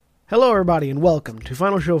Hello, everybody, and welcome to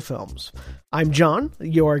Final Show Films. I'm John,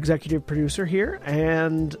 your executive producer here,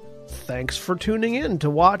 and thanks for tuning in to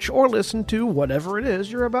watch or listen to whatever it is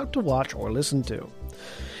you're about to watch or listen to.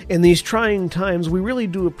 In these trying times, we really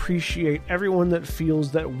do appreciate everyone that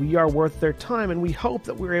feels that we are worth their time, and we hope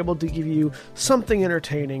that we're able to give you something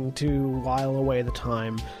entertaining to while away the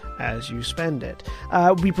time as you spend it.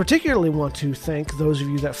 We particularly want to thank those of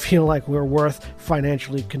you that feel like we're worth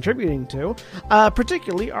financially contributing to,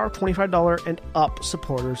 particularly our $25 and up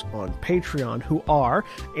supporters on Patreon, who are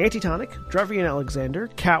Antitonic, Drevian Alexander,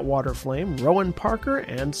 Cat Waterflame, Rowan Parker,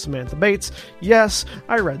 and Samantha Bates. Yes,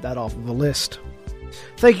 I read that off of a list.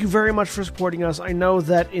 Thank you very much for supporting us. I know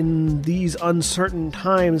that in these uncertain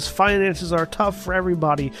times, finances are tough for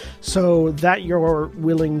everybody, so that you're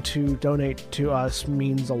willing to donate to us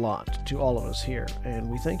means a lot to all of us here, and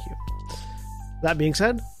we thank you. That being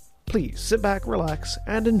said, please sit back, relax,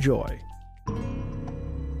 and enjoy.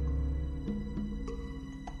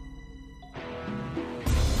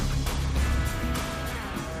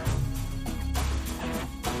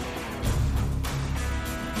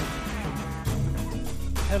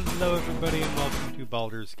 Hello everybody and welcome to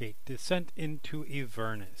Baldur's Gate Descent into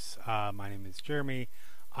Avernus. My name is Jeremy.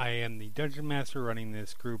 I am the Dungeon Master running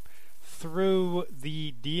this group through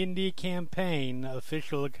the D&D campaign,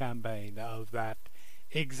 official campaign of that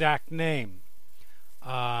exact name.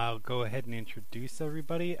 I'll go ahead and introduce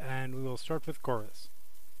everybody and we will start with Chorus.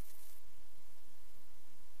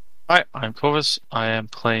 Hi, I'm Corvus. I am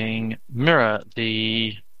playing Mira,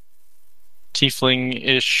 the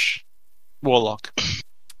tiefling-ish warlock.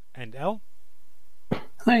 And Elle?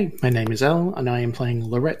 Hi, my name is Elle, and I am playing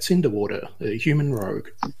Lorette Cinderwater, a human rogue.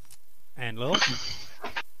 And Lil?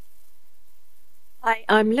 Hi,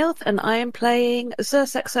 I'm Lilith, and I am playing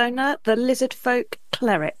Zersaxona, the lizard folk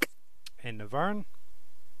cleric. And Navarn?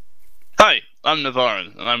 Hi, I'm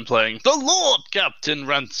Navarn, and I'm playing the Lord Captain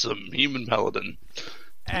Ransom, human paladin.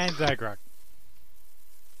 And Zagrok.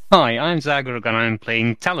 Hi, I'm Zagrog, and I'm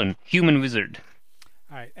playing Talon, human wizard.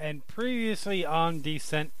 Alright, and previously on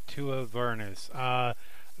Descent to Avernus,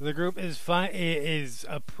 the group is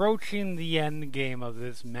approaching the end game of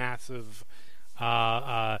this massive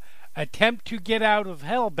attempt to get out of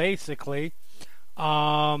hell, basically.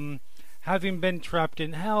 Having been trapped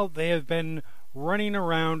in hell, they have been running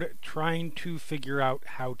around trying to figure out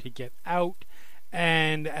how to get out,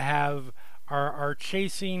 and are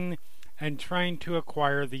chasing and trying to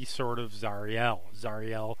acquire the Sword of Zariel.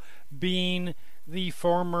 Zariel being the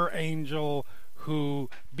former angel who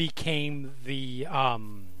became the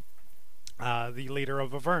leader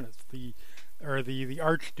of Avernus, the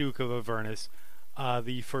Archduke of Avernus,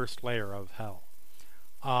 the first layer of hell.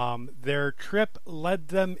 Their trip led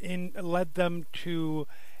them to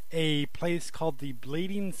a place called the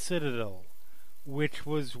Bleeding Citadel, which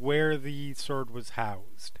was where the sword was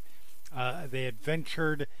housed. They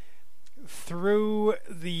adventured through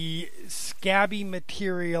the scabby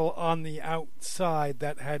material on the outside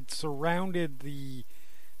that had surrounded the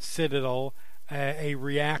citadel, a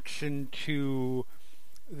reaction to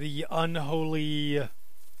the unholy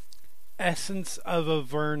essence of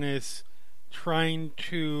Avernus trying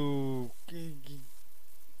to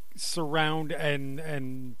surround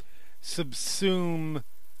and subsume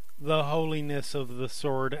the holiness of the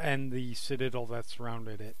sword and the citadel that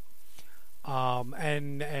surrounded it.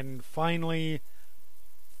 And finally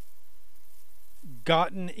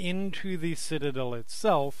gotten into the citadel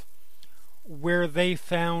itself, where they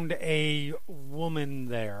found a woman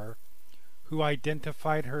there who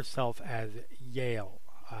identified herself as Yale.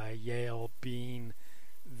 Yale being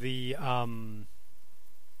the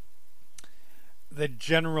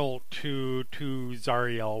general to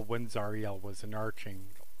Zariel when Zariel was an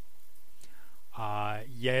archangel.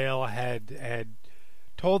 Yale had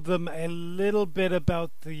told them a little bit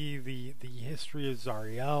about the history of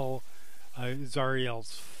Zariel,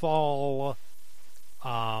 Zariel's fall,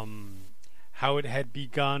 how it had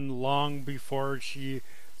begun long before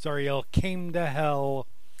Zariel came to hell,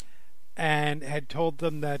 and had told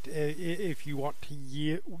them that if you want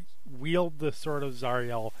to wield the Sword of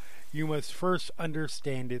Zariel, you must first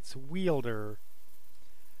understand its wielder.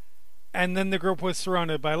 And then the group was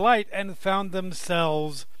surrounded by light and found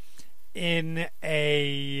themselves in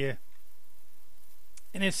a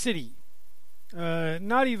city,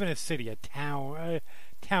 not even a city, a town,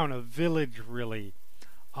 a village, really,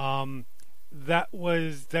 that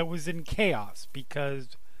was in chaos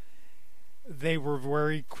because they were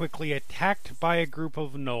very quickly attacked by a group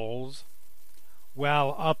of gnolls,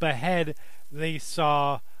 while up ahead they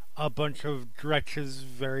saw a bunch of dretches,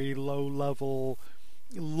 very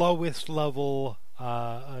lowest level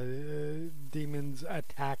demons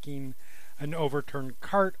attacking an overturned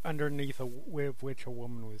cart underneath which a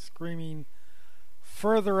woman was screaming.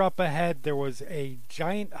 Further up ahead, there was a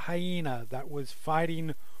giant hyena that was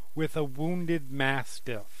fighting with a wounded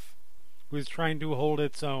mastiff, who was trying to hold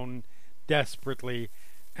its own desperately.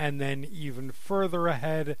 And then even further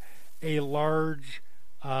ahead, a large,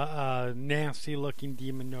 nasty-looking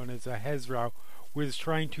demon known as a Hezra was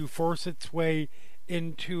trying to force its way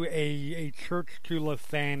into a church to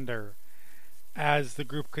Lathander, as the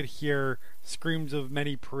group could hear screams of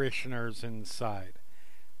many parishioners inside.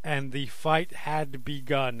 And the fight had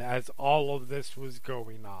begun as all of this was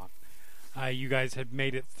going on. You guys had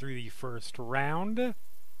made it through the first round.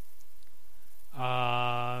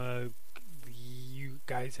 You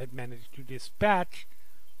guys had managed to dispatch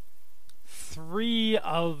 3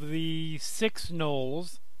 of the 6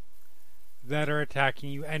 gnolls that are attacking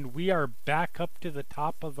you, and we are back up to the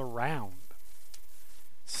top of the round.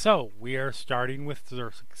 So, we are starting with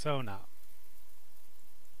Xerxona.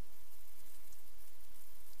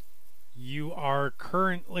 You are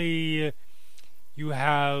currently, you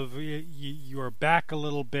are back a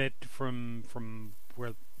little bit from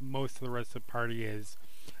where most of the rest of the party is,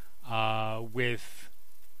 with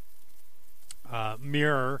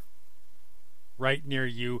Mirror right near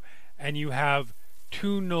you, and you have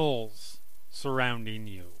 2 gnolls surrounding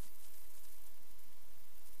you.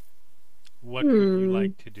 What would you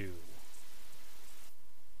like to do?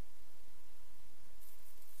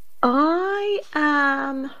 I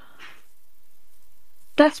am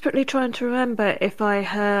desperately trying to remember if I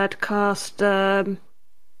had cast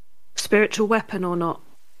spiritual weapon or not.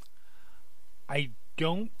 I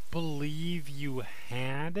don't believe you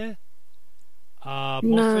had. No,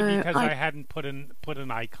 Mostly because I hadn't put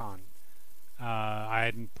an icon. I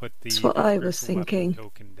hadn't put the That's what I was spiritual weapon thinking.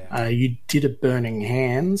 token down. You did a burning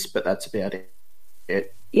hands, but that's about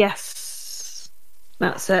it. Yes,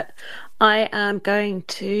 that's it. I am going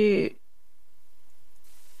to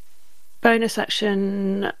bonus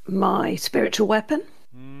action my spiritual weapon.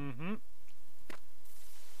 Mm-hmm.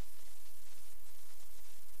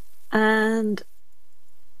 And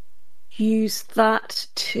use that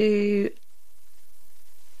to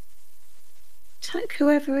attack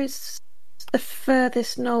whoever is the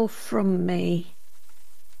furthest gnoll from me.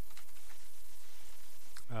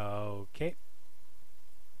 Okay.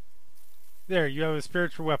 There, you have a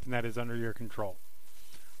spiritual weapon that is under your control.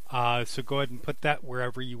 So go ahead and put that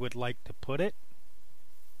wherever you would like to put it.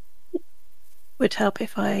 Would help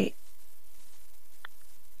if I...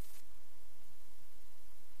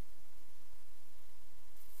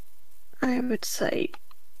 I would say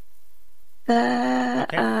there,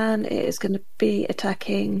 Okay. and it is going to be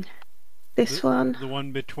attacking this one. The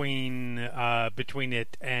one between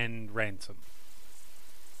it and Ransom.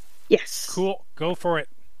 Yes. Cool. Go for it.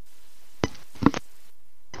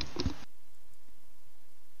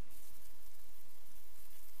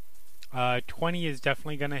 Uh, 20 is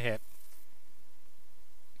definitely going to hit.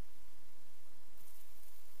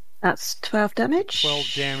 That's 12 damage.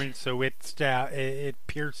 12 damage, so it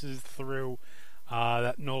pierces through.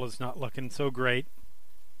 That gnoll is not looking so great.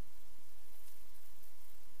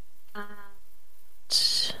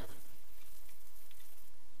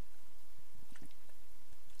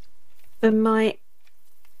 For my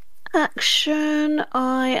action,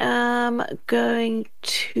 I am going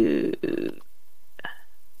to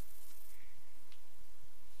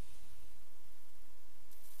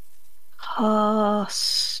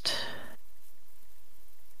cast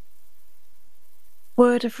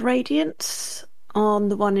Word of Radiance on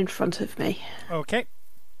the one in front of me. Okay.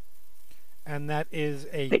 And that is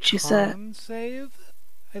a Which is con save,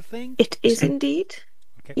 I think? It is indeed.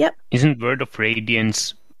 Okay. Yep. Isn't Word of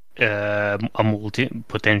Radiance a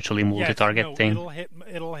potentially multi-target yes, no, thing?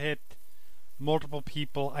 It'll hit multiple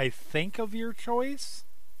people, I think, of your choice.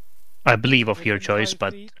 I believe of your within choice, 5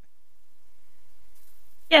 but feet.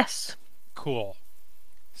 Yes. Cool.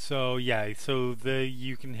 So yeah, so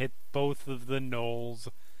you can hit both of the gnolls,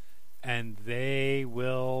 and they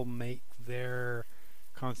will make their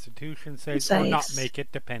Constitution saves, or not Saves. make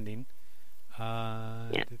it, depending.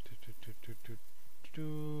 Yeah.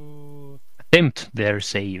 attempt their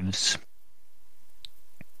saves.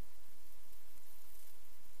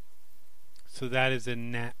 So that is a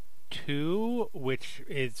nat 2, which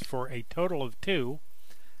is for a total of 2,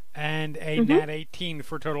 and a nat 18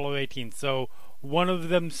 for a total of 18. So one of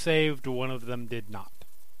them saved, one of them did not.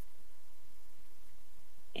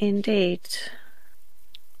 Indeed.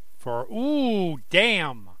 For, ooh,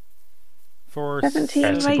 damn! For 17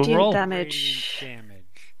 That's a good radiant roll. damage.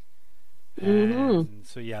 damage. Mhm. And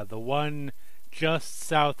so yeah, the one just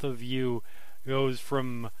south of you, goes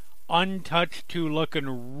from untouched to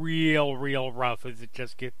looking real rough as it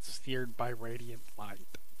just gets seared by radiant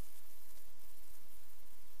light.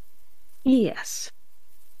 Yes.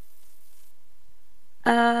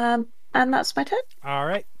 And that's my turn. All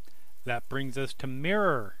right. That brings us to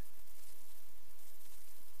Mirror.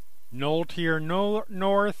 Knoll to your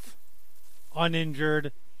north,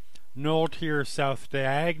 uninjured. Knoll to your south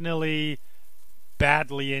diagonally,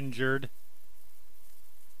 badly injured.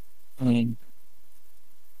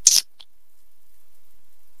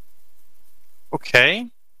 Okay.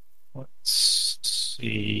 Let's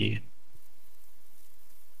see.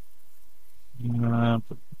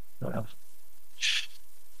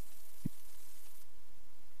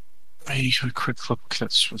 A quick look.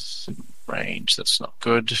 That's within range. That's not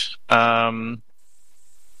good.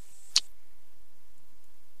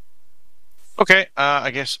 Okay.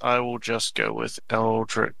 I guess I will just go with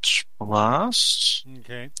Eldritch Blast.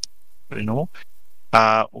 Okay. Pretty normal.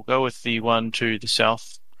 We'll go with the one to the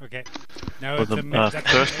south. Okay. Now For it's the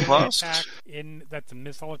first blast? That's a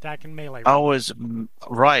missile attack in melee. Oh,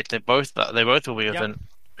 right. They both will be within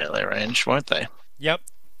melee range, won't they? Yep.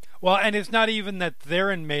 Well, and it's not even that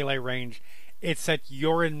they're in melee range. It's that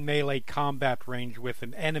you're in melee combat range with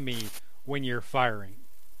an enemy when you're firing.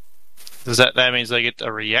 Does that means they get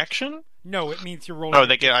a reaction? No, it means you're rolling. Oh,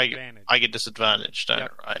 they get. disadvantage. I get disadvantaged.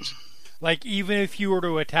 Yep. Right. Like, even if you were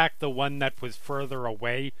to attack the one that was further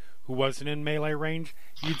away, who wasn't in melee range,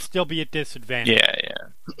 you'd still be at disadvantage. Yeah.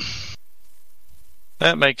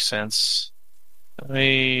 That makes sense. Let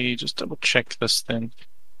me just double check this thing.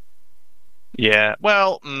 Yeah.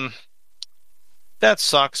 Well, that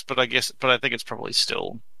sucks, but I think it's probably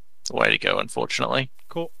still the way to go. Unfortunately.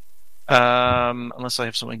 Cool. Unless I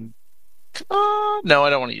have something. No, I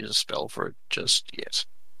don't want to use a spell for it just yet.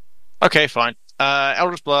 Okay, fine.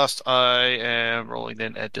 Eldritch Blast, I am rolling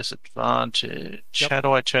then at disadvantage. Yep. How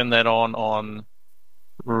do I turn that on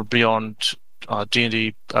Beyond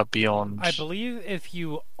D&D Beyond? I believe if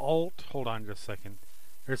you alt... Hold on just a second.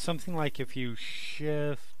 There's something like if you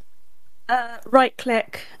shift... Right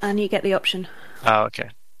click and you get the option. Oh, okay.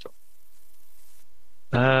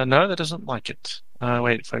 No, that doesn't like it.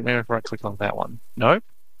 Wait, maybe if I right click on that one. No?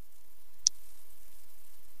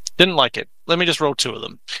 Didn't like it. Let me just roll two of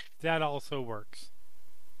them. That also works.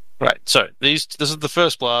 Right, so this is the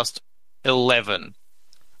first blast. 11.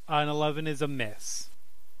 An 11 is a miss.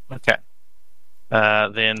 Okay.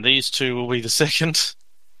 Then these two will be the second.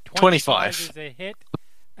 25. Is a hit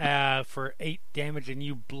for 8 damage, and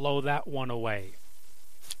you blow that one away.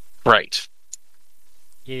 Great.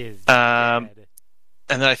 It is dead.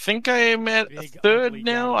 And I think I am at a third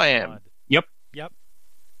now. I am. Blood. Yep.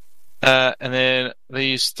 And then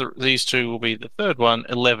these two will be the third one.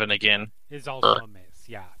 11 again. Is also a miss.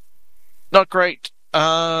 Yeah. Not great. Do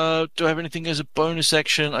I have anything as a bonus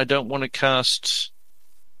action? I don't want to cast.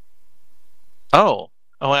 Oh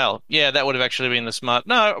wow. Yeah, that would have actually been the smart.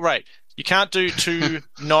 No, right. You can't do two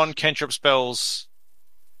non-cantrip spells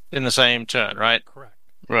in the same turn, right? Correct.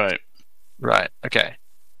 Right. Okay.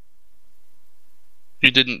 You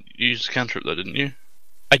didn't use cantrip though, didn't you?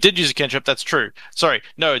 I did use a cantrip, that's true. Sorry,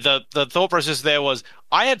 no, the thought process there was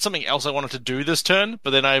I had something else I wanted to do this turn,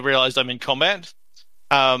 but then I realized I'm in combat.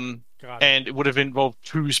 And it would have involved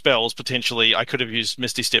two spells, potentially. I could have used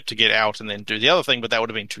Misty Step to get out and then do the other thing, but that would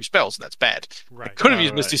have been two spells, and that's bad. Right. I could have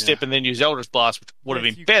used Misty Step and then used Eldritch Blast, which would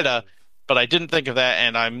have been better, but I didn't think of that,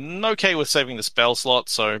 and I'm okay with saving the spell slot,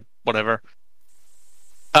 so whatever.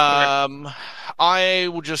 I'm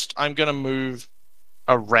going to move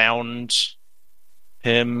around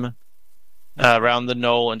him, around the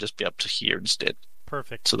knoll, and just be up to here instead.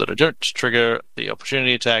 Perfect. So that I don't trigger the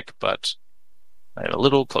opportunity attack, but I am a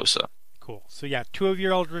little closer. Cool. So yeah, 2 of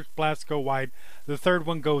your Eldritch Blasts go wide. The third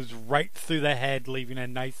one goes right through the head, leaving a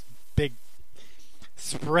nice big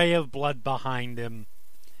spray of blood behind him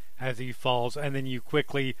as he falls. And then you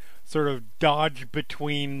quickly sort of dodge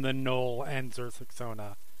between the knoll and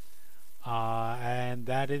Zersaxona. And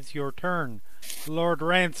that is your turn. Lord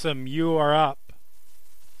Ransom, you are up.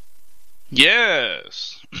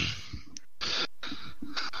 Yes.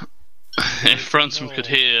 If Ransom could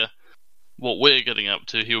hear what we're getting up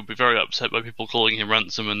to, he would be very upset by people calling him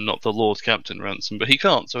Ransom and not the Lord Captain Ransom, but he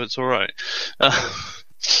can't, so it's alright.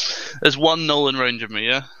 There's one knoll in range of me,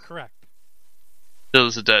 yeah? Correct. The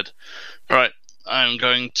others are dead. Right, I'm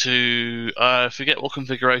going to... I forget what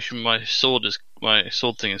configuration my sword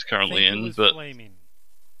thing is currently in, but... Flaming.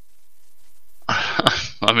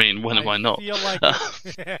 I mean, when am I not? Feel like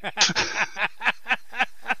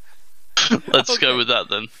Let's go with that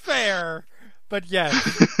then. Fair, but yes.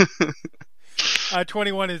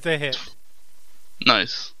 21 is a hit.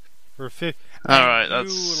 Nice. Alright, you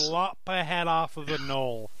that's... lop a head off of the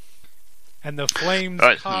knoll, and the flames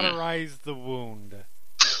cauterize the wound.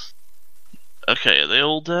 Okay, are they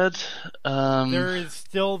all dead? There is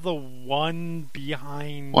still the one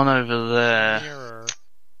behind one over there. the mirror.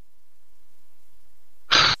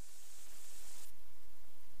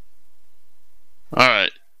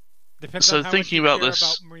 Alright. Depends So on how thinking much you about care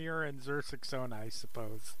this... about Mirror and Xersixona, I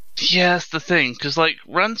suppose. Yeah, that's the thing, because like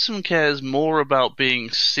Ransom cares more about being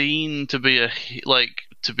seen to be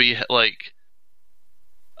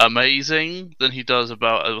amazing than he does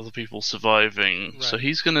about other people surviving. Right. So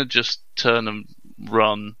he's gonna just turn and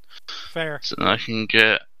run. Fair. So I can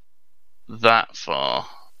get that far.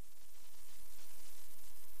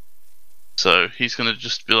 So he's gonna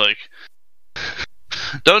just be like,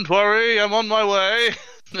 "Don't worry, I'm on my way."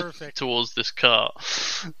 Perfect. Towards this car.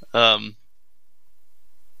 All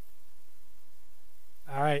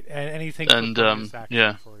right, and anything And, for bonus action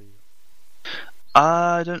yeah. for you?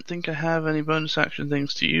 I don't think I have any bonus action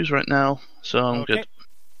things to use right now, so I'm good.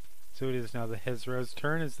 So it is now the Hezro's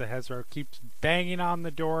turn as the Hezro keeps banging on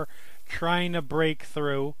the door, trying to break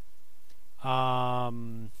through. See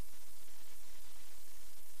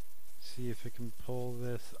if it can pull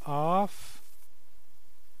this off.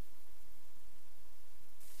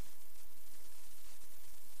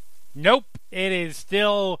 Nope, it is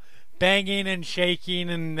still banging and shaking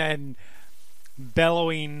and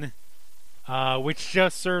bellowing, which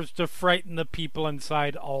just serves to frighten the people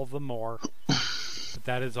inside all the more. But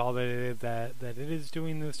that is all that it is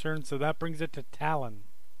doing this turn, so that brings it to Talon.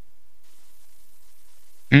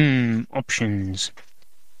 Options.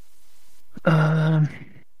 So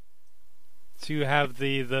you have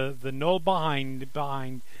the knoll behind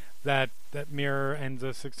that Mirror and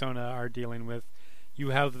Xersixona are dealing with.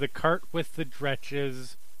 You have the cart with the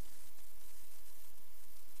dretches,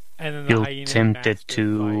 and then the Feel hyena tempted master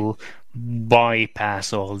to fight.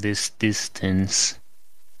 bypass all this distance.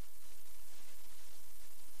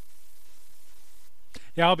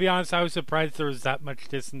 Yeah, I'll be honest, I was surprised there was that much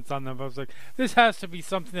distance on them. I was like, this has to be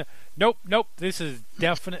something that... Nope, this is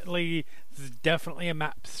definitely a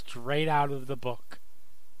map straight out of the book.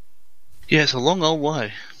 Yeah, it's a long old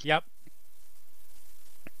way. Yep.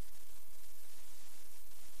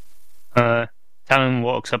 Talon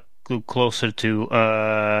walks up closer to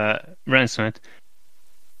Ransomet.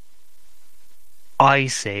 I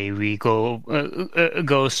say we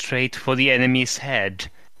go straight for the enemy's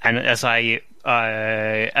head, and as I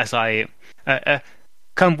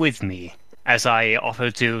come with me, as I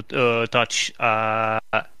offer to touch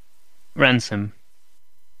Ransom.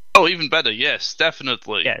 Oh, even better, yes,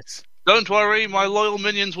 definitely. Yes. Don't worry, my loyal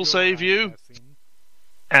minions will save you.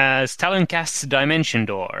 As Talon casts Dimension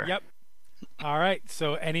Door. Yep. Alright,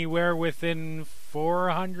 so anywhere within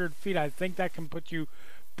 400 feet, I think that can put you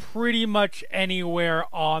pretty much anywhere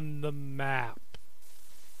on the map.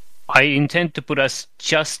 I intend to put us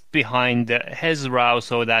just behind Hezrau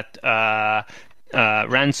so that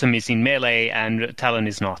Ransom is in melee and Talon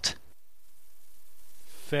is not.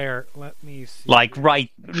 Fair. Let me see. Like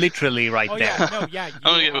literally right there. Yeah, no, yeah,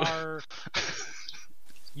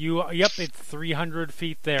 you are... Yep, it's 300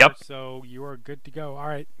 feet there, yep. So you are good to go.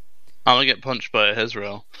 Alright. I'm gonna get punched by a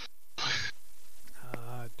Hezrel.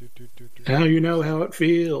 Now you know how it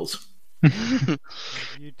feels.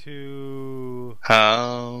 You two...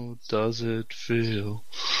 How does it feel?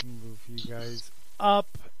 Move you guys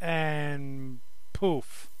up and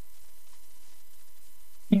poof.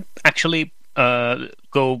 Actually,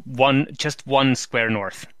 go just one square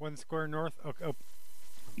north. 1 square north? Okay. Oh.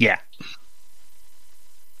 Yeah.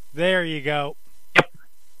 There you go. Yep.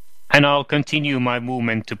 And I'll continue my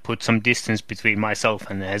movement to put some distance between myself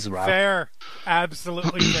and Ezra. Fair.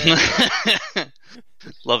 Absolutely fair.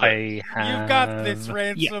 Love it. You've got this,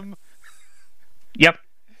 Ransom. Yep.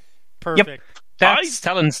 Perfect. Yep. That's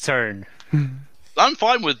Talon's turn. I'm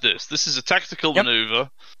fine with this. This is a tactical maneuver.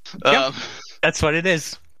 Yep. That's what it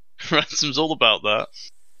is. Ransom's all about that.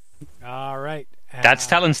 All right. That's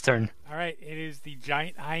Talon's turn. All right. It is the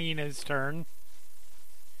giant hyena's turn.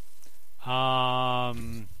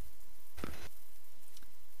 And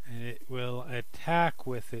it will attack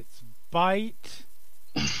with its bite.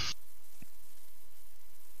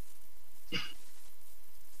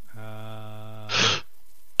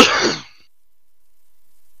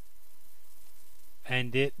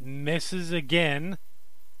 And it misses again.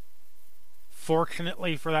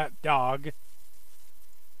 Fortunately for that dog.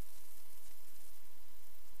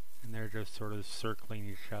 And they're just sort of circling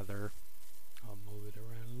each other. I'll move it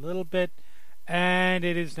around a little bit. And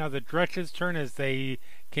it is now the Dretch's turn as they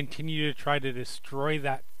continue to try to destroy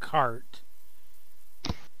that cart.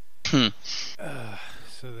 So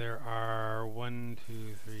so there are 1, 2,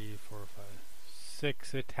 3, 4, 5,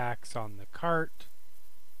 6 attacks on the cart.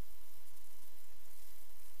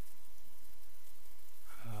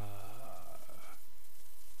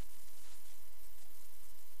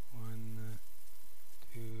 1,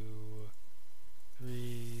 2,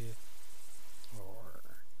 3, 4,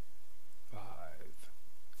 5,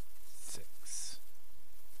 6.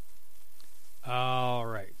 All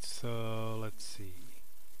right, so let's see.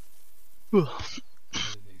 What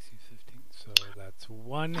is AC 15? So that's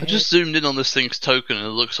one I hit. just zoomed in on this thing's token and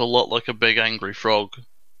it looks a lot like a big angry frog.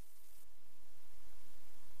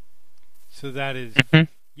 So that is,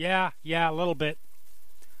 yeah, a little bit.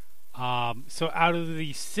 So out of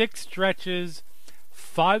the 6 stretches,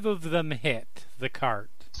 5 of them hit the cart.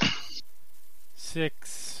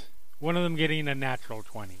 6, one of them getting a natural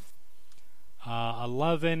 20.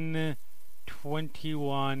 11,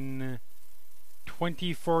 21,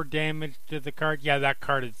 24 damage to the cart. Yeah, that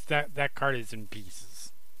cart is in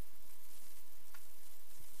pieces.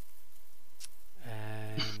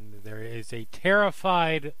 And there is a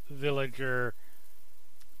terrified villager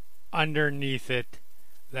underneath it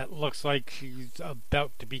that looks like she's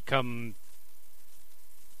about to become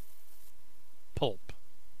pulp.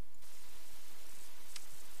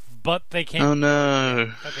 But they can't. Oh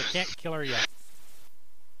no! But they can't kill her yet.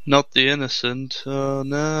 Not the innocent. Oh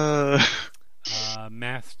no!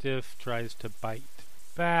 Mastiff tries to bite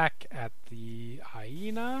back at the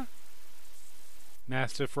hyena.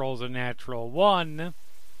 Mastiff rolls a natural 1.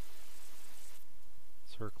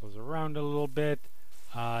 Circles around a little bit.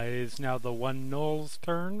 It is now the one Knoll's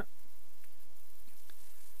turn.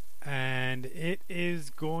 And it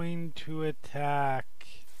is going to attack...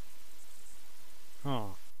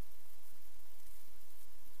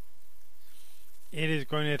 It is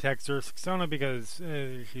going to attack Xerxona because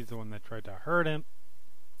she's the one that tried to hurt him.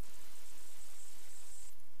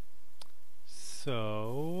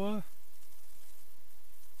 So...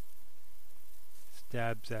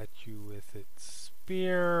 stabs at you with its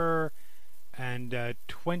spear... And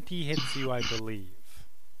 20 hits you, I believe.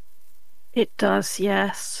 It does,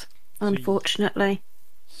 yes. Unfortunately.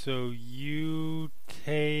 So you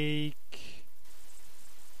take...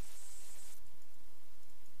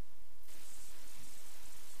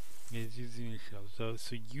 It's using your shield.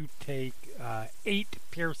 So you take 8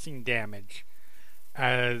 piercing damage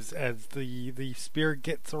as the spear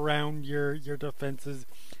gets around your defenses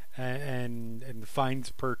and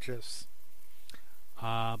finds purchase.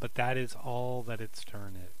 But that is all that its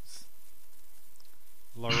turn is.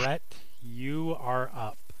 Lorette, you are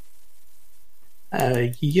up.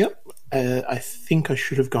 Yep. I think I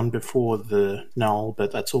should have gone before the Null,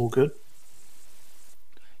 but that's all good.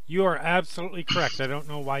 You are absolutely correct. I don't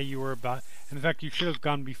know why you were about... In fact, you should have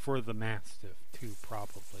gone before the Mastiff, too,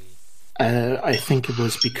 probably. I think it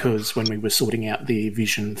was because when we were sorting out the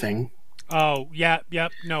vision thing... Oh, yep,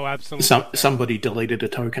 no, absolutely. Somebody deleted a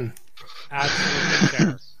token. Absolutely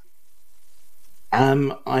fair.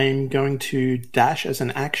 I'm going to dash as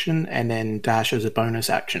an action and then dash as a bonus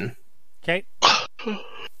action. Okay.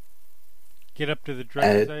 Get up to the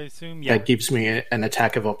dregs, I assume? Yeah. That gives me an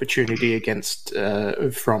attack of opportunity against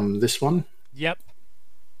from this one. Yep.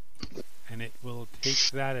 And it will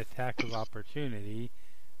take that attack of opportunity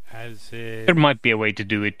as it... There might be a way to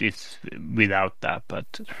do it without that, but...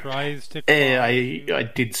 Tries to...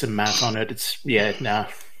 I did some math on it. It's... Yeah, nah.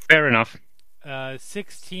 Fair enough.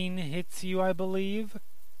 16 hits you, I believe.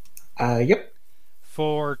 Yep.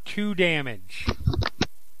 For 2 damage.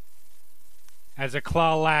 As a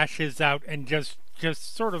claw lashes out and just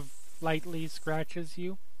sort of lightly scratches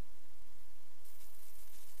you.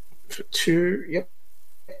 For 2, yep.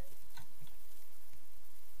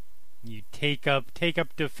 You take up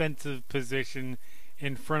defensive position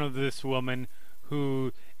in front of this woman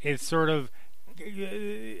who is sort of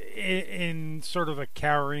in sort of a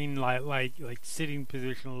cowering like sitting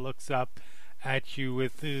position, looks up at you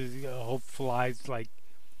with hopeful eyes, like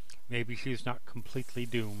maybe she's not completely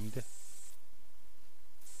doomed.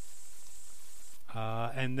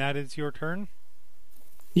 And that is your turn?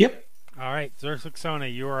 Yep. All right,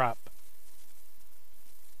 Xerxona, you are up.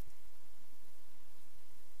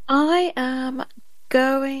 I am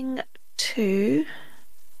going to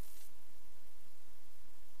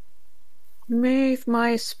move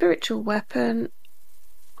my spiritual weapon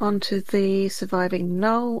onto the surviving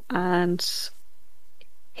Knoll and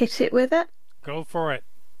hit it with it. Go for it.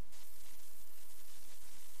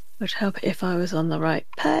 Would help if I was on the right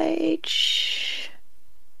page.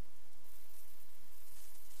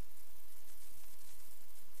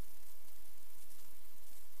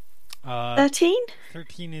 13?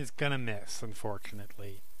 13 is gonna miss,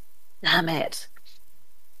 unfortunately. Damn it.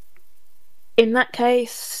 In that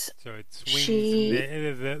case, So it swings,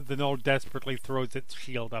 and the gnoll desperately throws its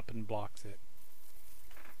shield up and blocks it.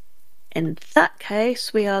 in that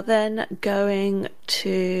case, we are then going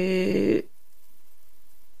to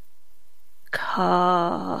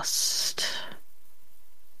cast.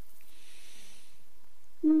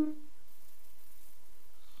 Where's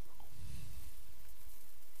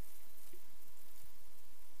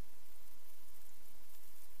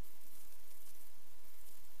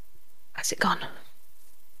it gone?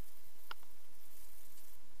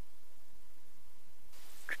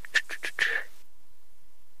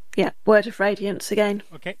 Yeah, Word of Radiance again.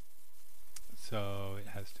 Okay. So it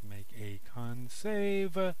has to make a con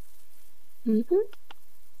save. Mm-hmm.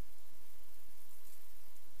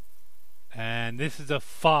 And this is a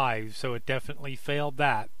 5, so it definitely failed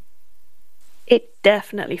that. It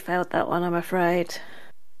definitely failed that one, I'm afraid.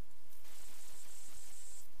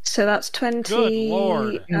 So that's 20. Good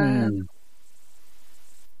lord.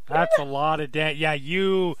 That's a lot of damage. Yeah,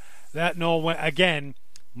 that gnoll went, again,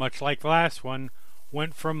 much like the last one,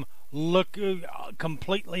 went from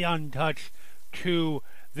completely untouched to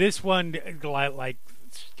this one, like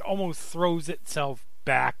almost throws itself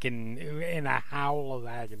back in a howl of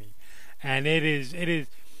agony. And it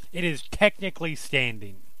is technically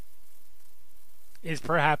standing. Is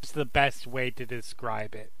perhaps the best way to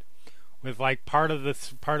describe it, with like part of the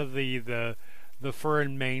fur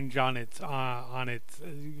and mange on its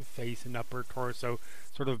face and upper torso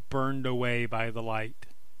sort of burned away by the light.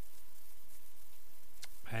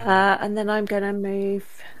 And then I'm going to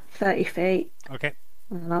move 30 feet. Okay.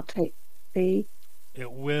 And I'll take the... It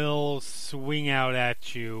will swing out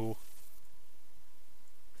at you.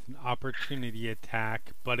 An opportunity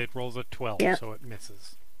attack, but it rolls a 12, so it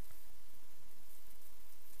misses.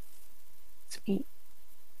 Sweet.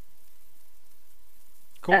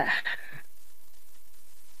 Cool.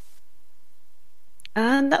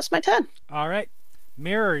 And that's my turn. All right.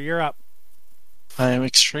 Mirror, you're up. I am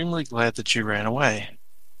extremely glad that you ran away.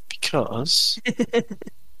 Because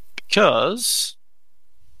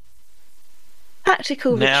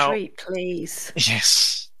Tactical now, retreat, please.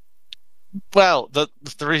 Yes. Well,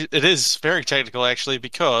 it is very technical, actually,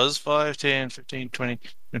 because 5, 10, 15, 20,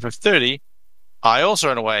 25, 30, I also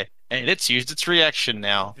ran away, and it's used its reaction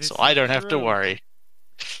now, so I don't have to worry.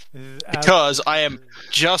 Because I am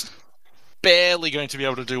just barely going to be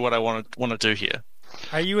able to do what I want to do here.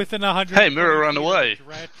 Are you within 100? Hey, Mirror ran away.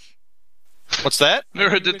 What's that?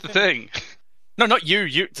 Mirror did the thing. No, not you.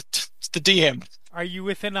 It's the DM. Are you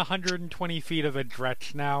within 120 feet of a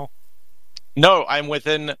dretch now? No, I'm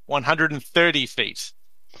within 130 feet.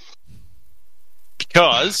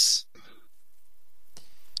 Because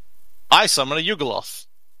I summon a Idyllglen.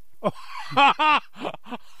 All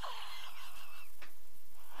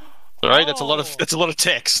right, that's a lot of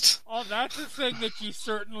text. Oh, that's a thing that you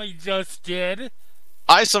certainly just did.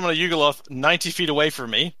 I summon a Idyllglen 90 feet away from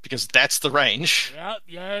me because that's the range.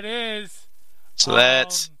 Yeah, it is. So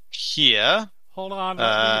that's here. Hold on,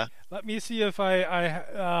 let me see if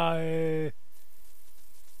I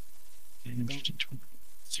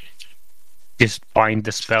just find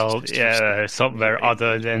the spell somewhere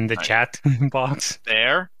other than the chat box.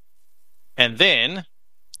 There. And then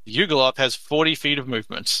the Idyllglen has 40 feet of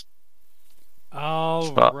movement.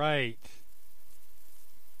 Oh, right.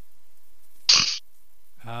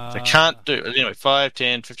 I can't do anyway. 5,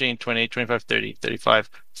 10, 15, 20, 25, 30, 35,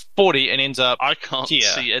 40, and ends up I can't here.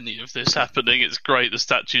 see any of this happening. It's great. The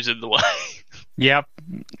statue's in the way. Yep.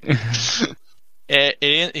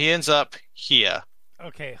 He ends up here.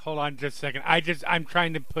 Okay, hold on just a second. I'm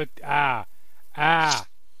trying to put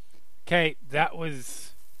Okay, that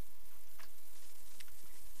was.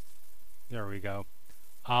 There we go.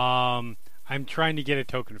 I'm trying to get a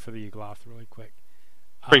token for the Idyllglen really quick.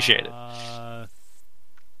 Appreciate it.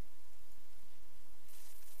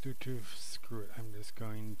 Screw it. I'm just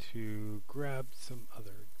going to grab some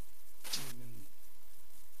other demon.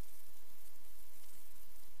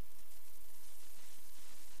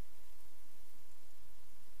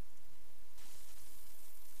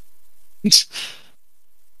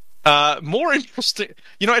 More interesting.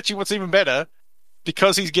 Actually, what's even better,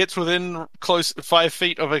 because he gets within close 5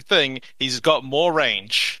 feet of a thing, he's got more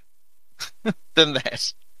range than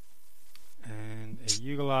that. And a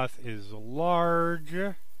Idyllglen is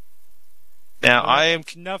large. Now, I am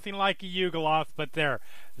nothing like a Idyllglen, but there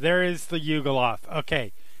is the Idyllglen.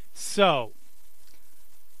 Okay, so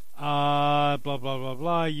blah blah blah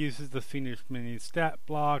blah uses the Phoenix mini stat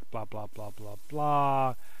block. Blah blah blah blah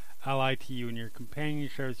blah. Ally to you and your companion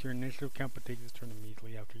shares your initiative count, but takes his turn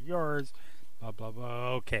immediately after yours. Blah blah blah.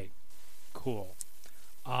 Okay, cool.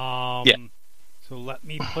 Yeah. So So let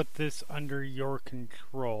me put this under your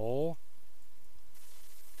control.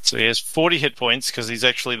 So he has 40 hit points because he's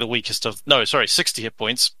actually the weakest of... No, sorry, 60 hit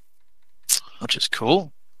points, which is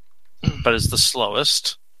cool, but is the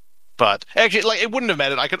slowest. But actually, like, it wouldn't have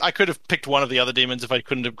mattered. I could have picked one of the other demons if I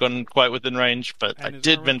couldn't have gone quite within range, but And I his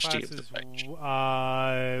did armor manage to class get is, the range.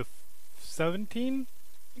 17?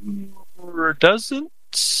 Doesn't?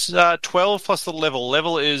 12 plus the level.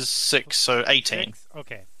 Level is 6, so 18. 6?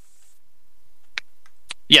 Okay.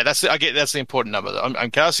 Yeah, that's the important number. I'm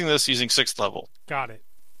casting this using 6th level. Got it.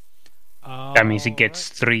 That means it gets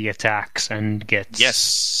 3 attacks and gets...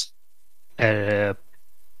 Yes.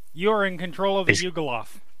 You're in control of the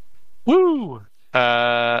Yugoloth. Woo!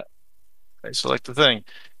 I select the thing.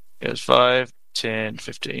 It's 5, 10,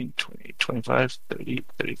 15, 20, 25, 30,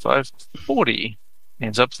 35, 40.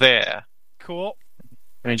 Ends up there. Cool.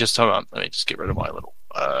 Let me just hold on. Let me just get rid of my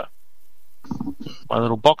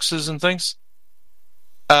little boxes and things.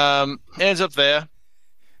 Ends up there,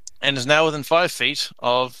 and is now within 5 feet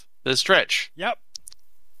of the stretch. Yep.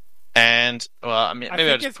 And well, I mean,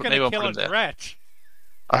 maybe I'll put him there. Stretch.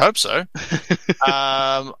 I hope so.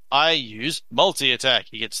 I use multi-attack.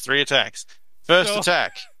 He gets 3 attacks. First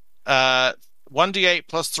attack, 1d8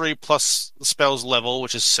 plus 3 plus the spell's level,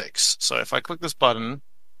 which is 6. So if I click this button,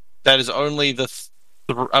 that is only the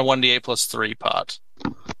 1d8 plus 3 part.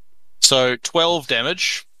 So 12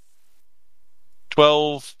 damage.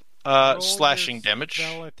 12 slashing damage.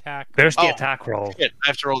 Where's the attack roll? Shit, I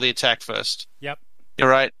have to roll the attack first. Yep. You're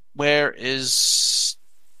right. Where is...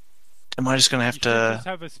 Am I just going to have to... just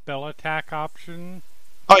have a spell attack option.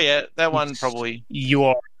 Oh, yeah. That one probably... You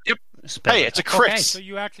are... Yep. Hey, it's a crit. Okay, so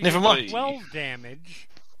you actually Never get mind. 12 damage.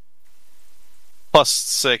 Plus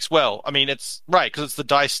 6. Well, I mean, it's... Right, because it's the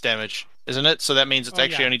dice damage, isn't it? So that means it's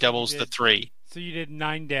actually only doubles the 3. So you did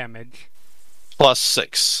 9 damage. Plus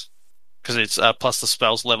 6. Because it's plus the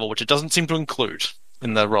spell's level, which it doesn't seem to include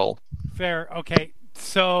in the roll. Fair. Okay,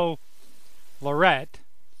 so... Lorette,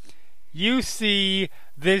 you see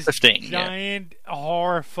this 15, giant,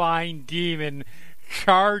 horrifying demon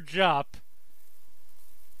charge up,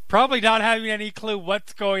 probably not having any clue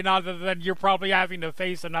what's going on other than you're probably having to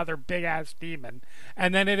face another big-ass demon,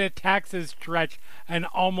 and then it attacks his stretch and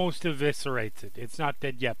almost eviscerates it. It's not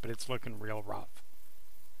dead yet, but it's looking real rough.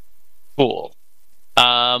 Cool.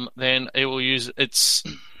 Then it will use its...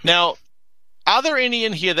 Now, are there any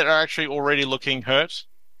in here that are actually already looking hurt?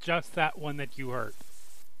 Just that one that you hurt.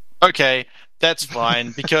 Okay, that's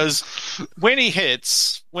fine, because when it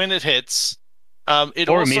hits, it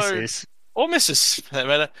or also... misses. Or misses, for that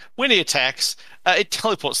matter. When he attacks, it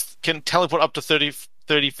can teleport up to 30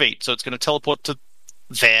 feet, so it's going to teleport to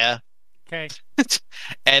there. Okay.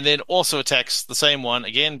 And then also attacks the same one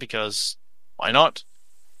again, because why not?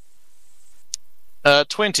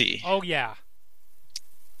 20. Oh, yeah.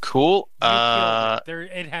 Cool.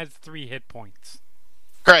 It has 3 hit points.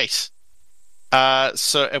 Great.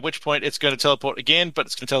 So at which point it's going to teleport again, but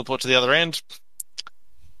it's going to teleport to the other end.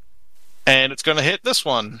 And it's going to hit this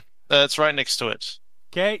one. That's right next to it.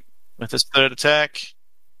 Okay. With his third attack.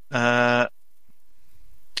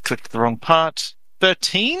 Clicked the wrong part.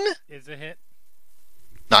 13? Is a hit.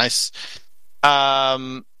 Nice.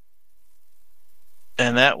 And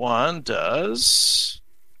that one does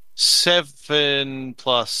 7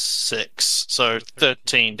 plus 6, so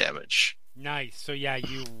 13 damage. Nice. So yeah,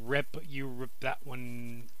 you rip that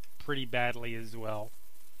one pretty badly as well.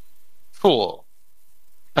 Cool.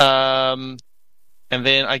 And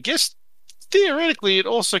then I guess theoretically it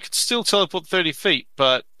also could still teleport 30 feet,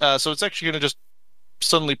 but so it's actually going to just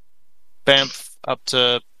suddenly bamf up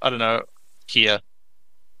to, I don't know, here.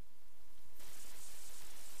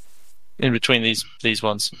 In between these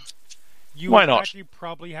ones. Why not? Actually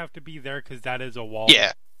probably have to be there because that is a wall.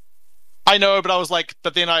 Yeah. I know, but I was like,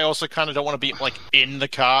 but then I also kind of don't want to be like in the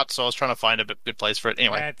cart, so I was trying to find a good place for it.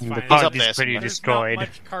 Anyway, that's the fine. cart He's up is pretty there destroyed. There's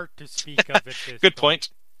not much cart to speak of at this Good point.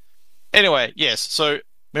 Anyway, yes, so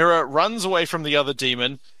Mira runs away from the other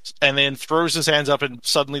demon and then throws his hands up, and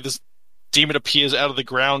suddenly this demon appears out of the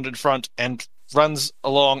ground in front and runs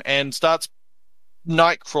along and starts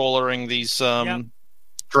nightcrawlering these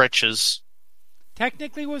stretches.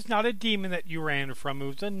 Technically, it was not a demon that you ran from. It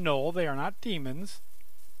was a gnoll. They are not demons.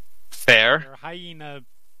 Fair. They're hyena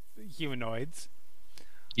humanoids.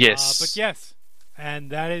 Yes. But yes, and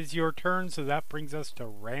that is your turn, so that brings us to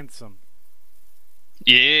Ransom.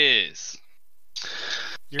 Yes.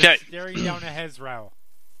 You're staring down at Hezrau,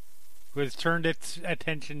 who has turned its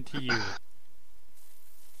attention to you.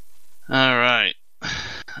 All right.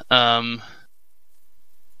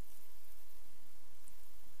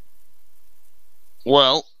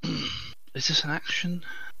 Well, is this an action?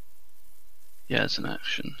 Yeah, it's an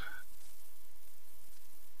action.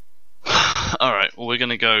 Alright, well, we're going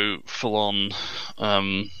to go full on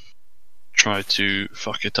try to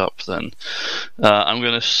fuck it up then. I'm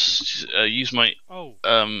going to use my... Oh,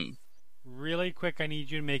 really quick, I need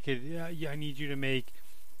you to make it. I need you to make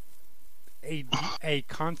a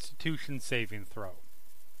Constitution saving throw.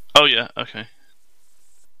 Oh yeah, okay.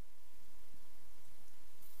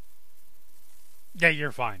 Yeah,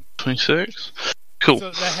 you're fine. 26. Cool.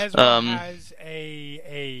 So the Hezra has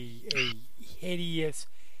a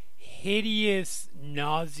hideous,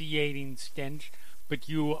 nauseating stench, but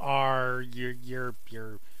you're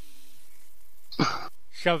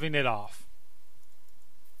shoving it off.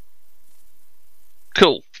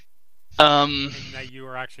 Cool. And that you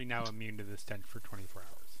are actually now immune to the stench for 24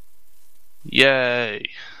 hours. Yay.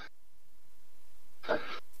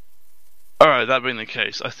 Alright, that being the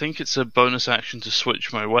case, I think it's a bonus action to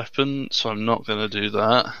switch my weapon, so I'm not going to do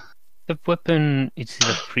that. The weapon, is it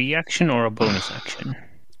a free action or a bonus action?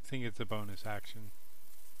 I think it's a bonus action.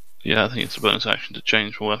 Yeah, I think it's a bonus action to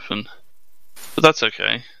change my weapon. But that's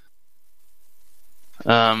okay.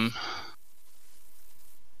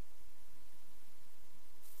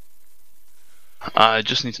 I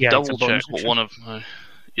just need to double check what one of my...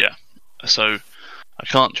 Yeah, so I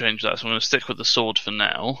can't change that, so I'm going to stick with the sword for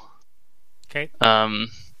now. Okay.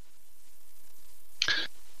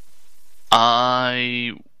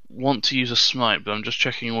 I want to use a smite, but I'm just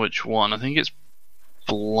checking which one. I think it's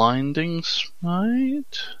Blinding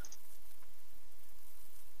Smite?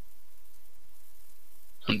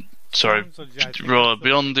 I'm sorry,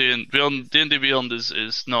 Beyond D&D Beyond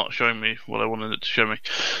is not showing me what I wanted it to show me.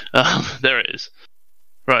 There it is.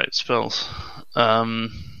 Right, spells.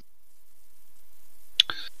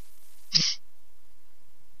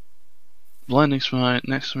 Blinding Smite,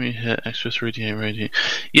 next time you hit, extra 3d8 radiant.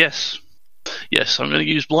 Yes, I'm going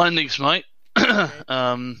to use Blinding Smite.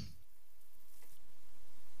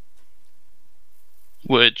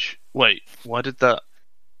 Which, wait, why did that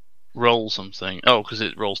roll something? Oh, because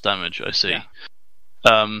it rolls damage, I see.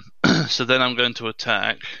 Yeah. So then I'm going to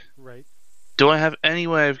attack. Right. Do I have any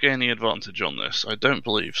way of gaining advantage on this? I don't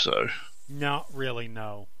believe so. Not really,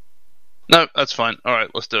 no. No, that's fine. Alright,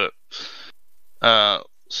 let's do it.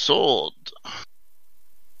 Sword.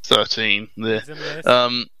 13.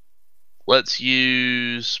 Let's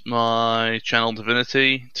use my Channel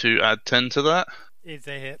Divinity to add 10 to that. It's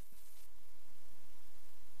a hit.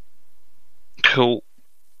 Cool.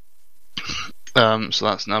 So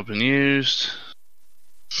that's now been used.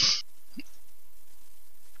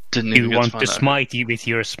 Didn't even you want to smite you with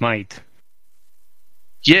your smite?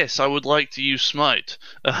 Yes, I would like to use smite.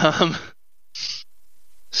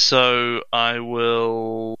 So I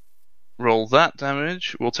will roll that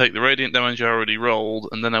damage. We'll take the radiant damage I already rolled,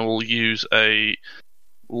 and then I will use a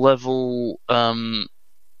level 1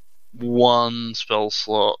 spell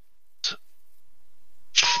slot.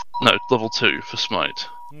 No, level 2 for smite.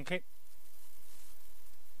 Okay.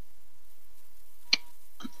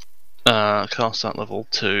 Cast that level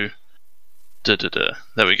 2.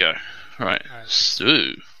 There we go. Right.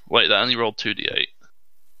 So, wait, that only rolled 2d8.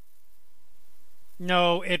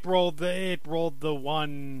 No, it rolled the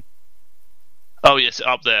one. Oh yes,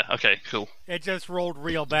 up there. Okay, cool. It just rolled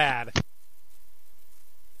real bad.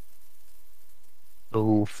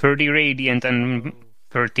 Oh, 30 radiant and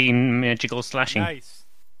 13 magical slashing. Nice.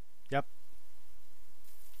 Yep.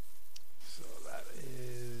 So that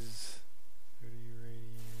is 30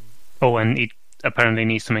 radiant. Oh, and it apparently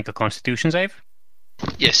needs to make a Constitution save?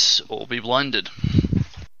 Yes, or be blinded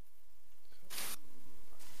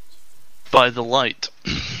by the light.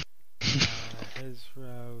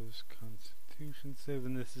 Hezra's Constitution save,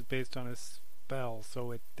 and this is based on a spell,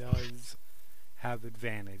 so it does have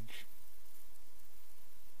advantage.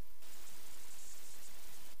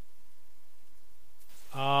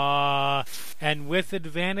 And with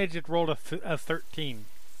advantage, it rolled a 13.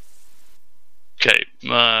 Okay,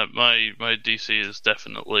 my DC is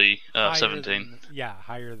definitely 17.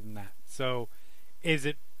 Higher than that. So, is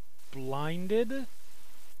it blinded?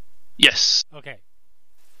 Yes. Okay.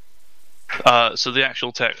 So the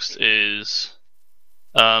actual text is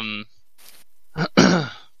blind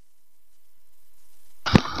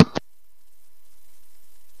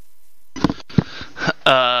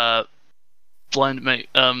mate.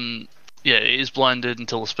 Yeah, it is blinded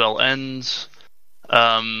until the spell ends.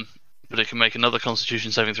 But it can make another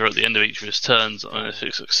Constitution saving throw at the end of each of its turns, and if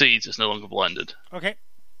it succeeds, it's no longer blinded. Okay.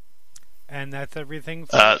 And that's everything.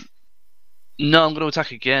 No, I'm going to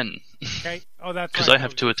attack again. Okay. Oh, that's because I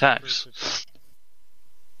have 2 attacks.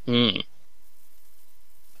 Oh,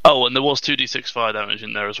 and there was 2d6 fire damage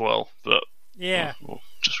in there as well, but yeah, we'll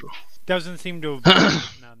just roll. Doesn't seem to have been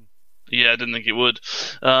none. Yeah, I didn't think it would.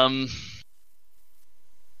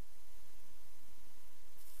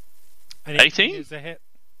 18 is a hit.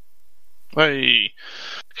 Hey.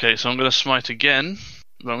 Okay, so I'm going to smite again.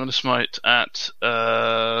 But I'm going to smite at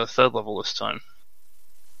 3rd level this time.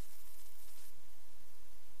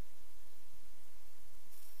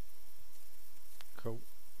 Cool.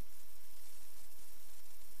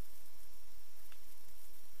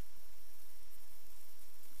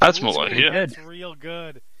 That's more like it. That's real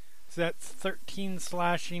good. So that's 13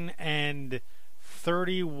 slashing and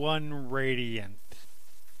 31 radiant.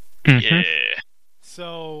 Yeah.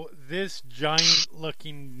 So this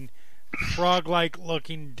giant-looking, frog-like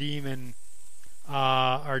looking demon,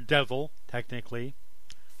 or devil, technically,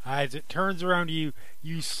 as it turns around you,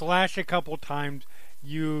 you slash a couple times.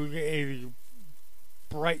 A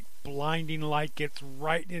bright, blinding light gets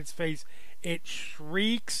right in its face. It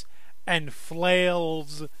shrieks and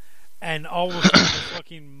flails, and all of a sudden it's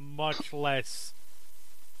looking much less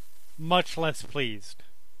pleased.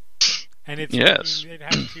 And it has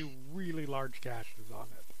 2 really large gashes on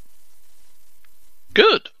it.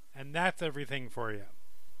 Good. And that's everything for you.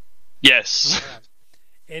 Yes. Right.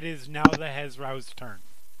 It is now the Hezrau's turn.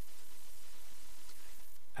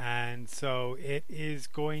 And so it is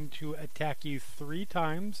going to attack you 3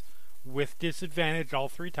 times with disadvantage all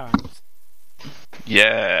 3 times.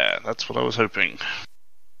 Yeah, that's what I was hoping.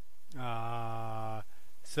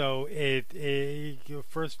 So your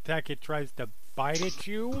first attack, it tries to bite at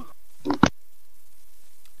you.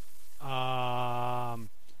 For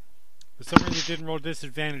some reason it didn't roll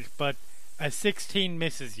disadvantage, but a 16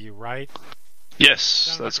 misses you, right?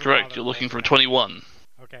 Yes, that's correct. You're looking for a 21.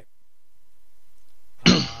 Okay.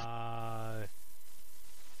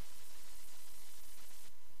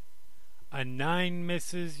 A 9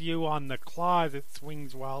 misses you on the claw as it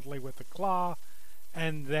swings wildly with the claw,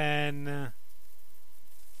 and then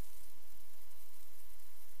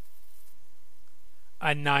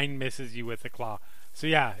a 9 misses you with the claw. So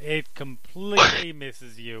yeah, it completely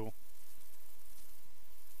misses you.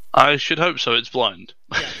 I should hope so. It's blind.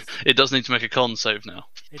 Yes. It does need to make a con save now.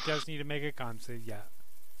 It does need to make a con save, yeah.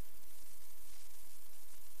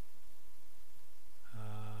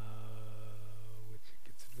 Which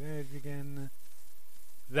gets advantage again.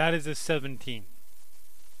 That is a 17.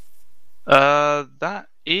 That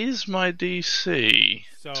is my DC.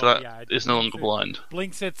 So that yeah, is no longer blind.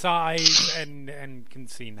 Blinks its eyes and can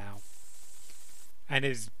see now. And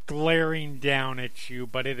is glaring down at you,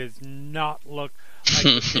 but it does not look like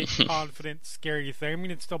a big, confident, scary thing. I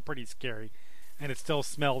mean, it's still pretty scary, and it still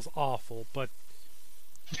smells awful, but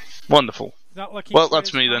wonderful. It's not looking well,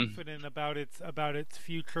 that's me then. Confident about its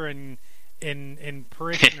future in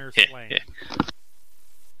parishioner slaying.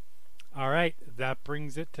 All right, that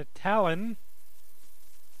brings it to Talon.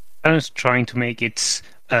 Talon's trying to make its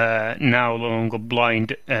now no longer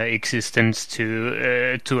blind existence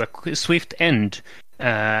to a swift end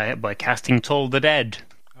by casting Toll the Dead.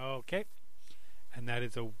 Okay. And that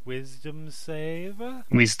is a wisdom save.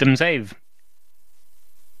 Wisdom save.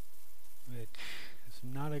 Which is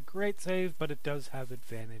not a great save, but it does have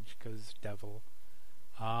advantage because devil.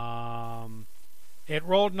 It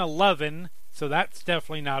rolled an 11, so that's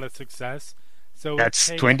definitely not a success. So that's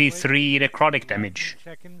 23 necrotic damage.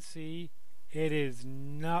 Check and see. It is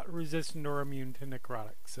not resistant or immune to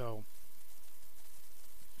necrotic, so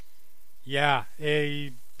yeah,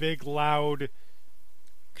 a big, loud,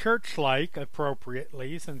 church-like,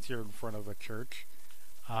 appropriately, since you're in front of a church,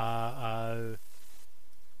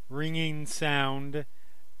 ringing sound,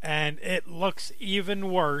 and it looks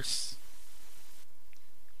even worse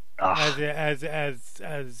as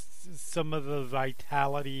some of the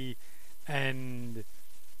vitality and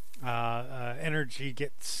energy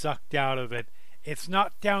gets sucked out of it. It's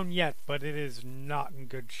not down yet, but it is not in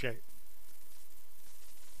good shape.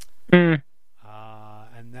 And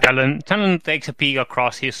Talon takes a peek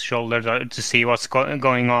across his shoulder to see what's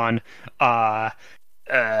going on down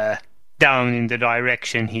in the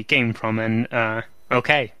direction he came from, and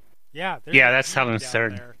okay. Yeah, that's Talon's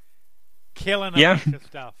turn. There, killing a bunch of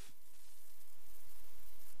stuff.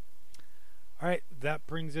 All right, that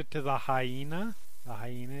brings it to the hyena. The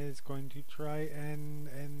hyena is going to try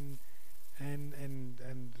and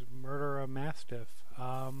murder a mastiff.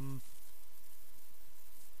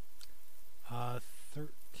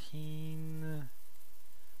 13.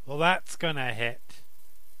 Well, that's gonna hit.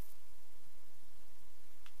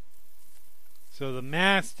 So the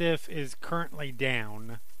mastiff is currently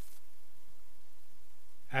down.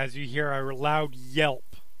 As you hear a loud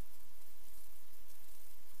yelp.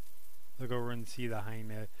 Look over and see the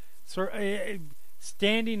hyena. So,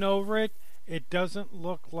 standing over it, it doesn't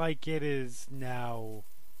look like it is now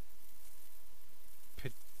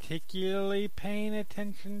particularly paying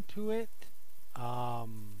attention to it.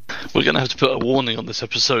 We're going to have to put a warning on this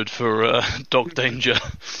episode for dog danger.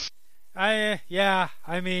 But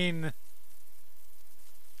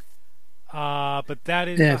that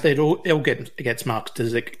is it'll gets marked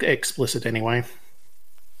as explicit anyway.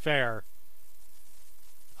 Fair.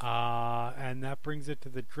 And that brings it to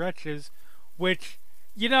the Dretches, which,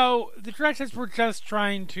 the Dretches were just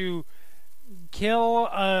trying to kill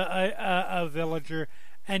a villager,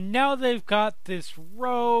 and now they've got this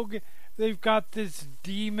rogue, they've got this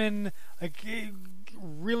demon,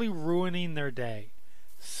 really ruining their day.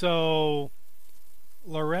 So,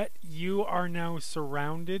 Lorette, you are now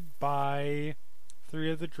surrounded by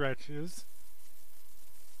 3 of the Dretches.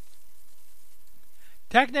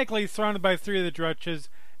 Technically surrounded by 3 of the Dretches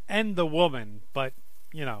and the woman, but,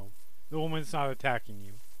 the woman's not attacking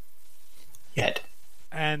you. Yet.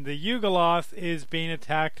 And the Idyllglen is being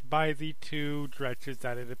attacked by the 2 Dretches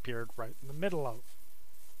that it appeared right in the middle of.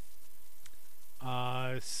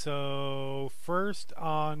 So, first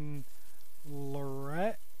on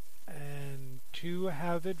Lorette, and 2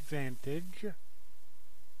 have advantage,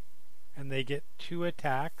 and they get 2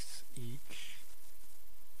 attacks each.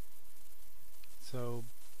 So,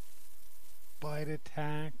 bite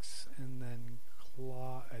attacks and then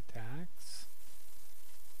claw attacks.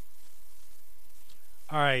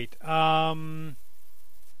 Alright, a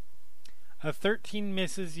 13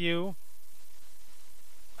 misses you.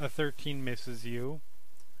 A 13 misses you.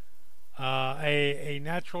 A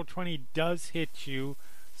natural 20 does hit you.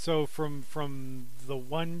 So from the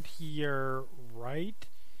one to your right,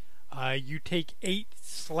 you take 8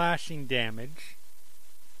 slashing damage.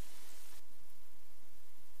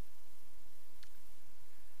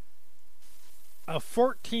 A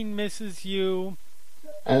 14 misses you.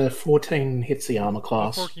 14 hits the armor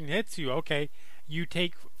class. 14 hits you, okay. You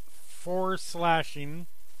take 4 slashing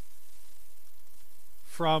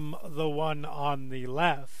from the one on the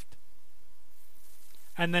left.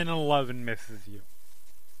 And then 11 misses you.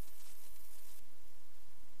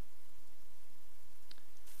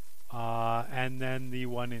 And then the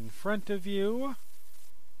one in front of you,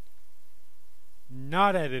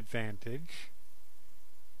 not at advantage.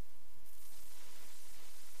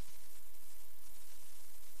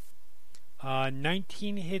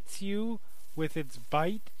 19 hits you with its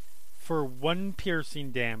bite for 1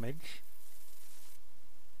 piercing damage.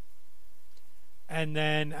 And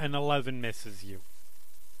then an 11 misses you.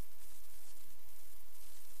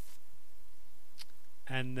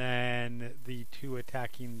 And then the 2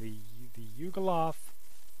 attacking the Idyllglen.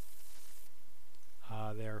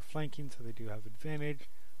 They are flanking, so they do have advantage.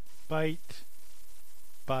 Bite,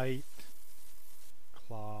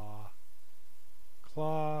 claw.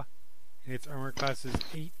 And its armor class is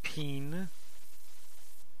 18.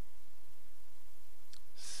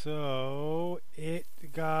 So it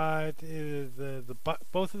got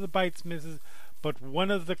both of the bites misses, but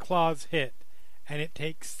one of the claws hit, and it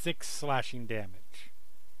takes 6 slashing damage.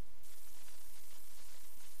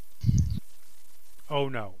 Oh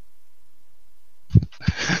no.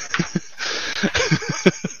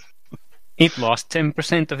 It lost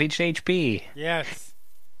 10% of its HP. Yes.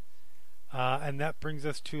 And that brings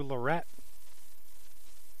us to Lorette.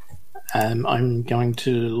 I'm going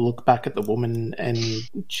to look back at the woman and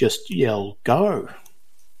just yell, "Go!"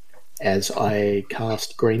 as I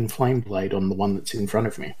cast Green Flame Blade on the one that's in front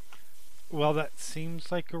of me. Well, that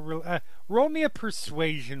seems like a real... roll me a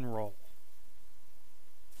persuasion roll.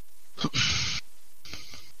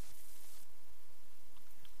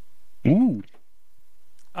 Ooh.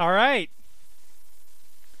 All right.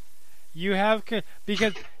 You have...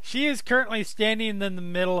 because she is currently standing in the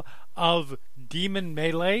middle of demon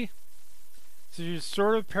melee. So you're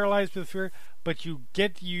sort of paralyzed with fear, but you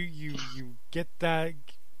get you get that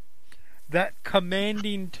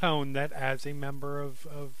commanding tone that, as a member of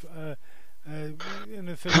an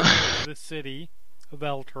official of the city of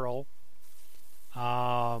Elturel,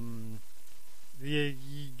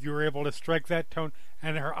 you're able to strike that tone,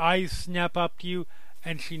 and her eyes snap up to you,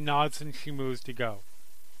 and she nods and she moves to go.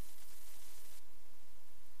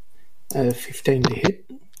 15 to hit.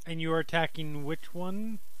 And you are attacking which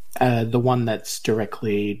one? The one that's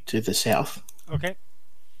directly to the south. Okay.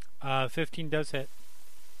 15 does hit.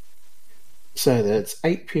 So that's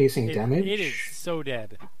 8 piercing damage. It is so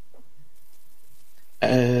dead.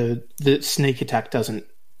 The sneak attack doesn't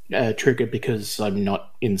trigger because I'm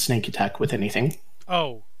not in sneak attack with anything.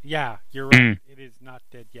 Oh, yeah, you're right. It is not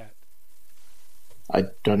dead yet. I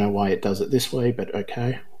don't know why it does it this way, but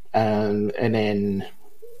okay. And then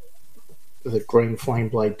the Green Flame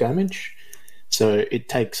Blade damage. So it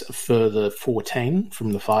takes a further 14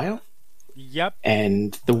 from the fire. Yep.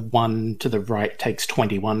 And the one to the right takes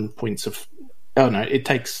 21 points of... Oh, no, it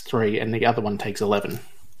takes 3, and the other one takes 11.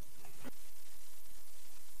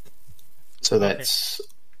 So that's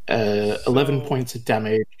 11 points of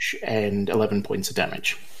damage and 11 points of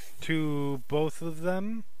damage. To both of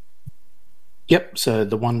them? Yep, so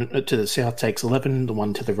the one to the south takes 11, the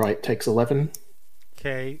one to the right takes 11.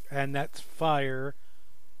 Okay, and that's fire,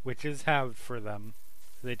 which is halved for them.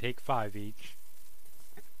 So they take 5 each.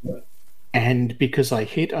 And because I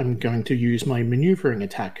hit, I'm going to use my maneuvering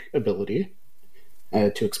attack ability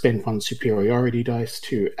to expend one superiority dice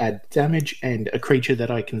to add damage, and a creature that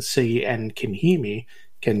I can see and can hear me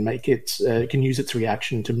can use its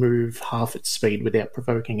reaction to move half its speed without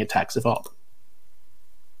provoking attacks of op.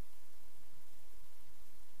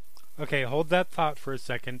 Okay, hold that thought for a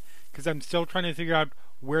second, because I'm still trying to figure out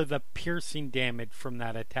where the piercing damage from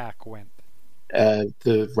that attack went.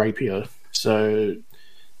 The rapier. So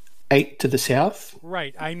 8 to the south.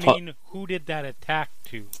 Right, I mean, who did that attack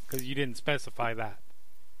to? Because you didn't specify that.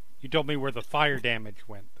 You told me where the fire damage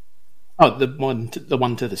went. Oh, the one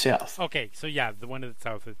to the south. Okay, so yeah, the one to the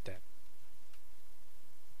south is dead.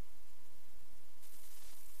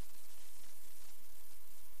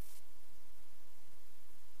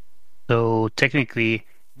 So technically,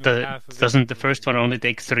 doesn't the first one only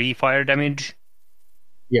take 3 fire damage?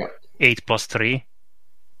 Yeah. 8 plus 3.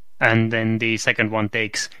 And then the second one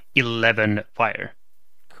takes 11 fire.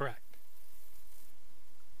 Correct.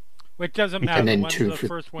 Which doesn't matter. And then 2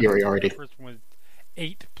 for superiority. The first one was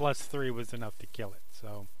 8 plus 3 was enough to kill it,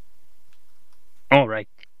 so... Alright.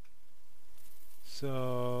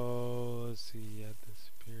 So, let's see, add the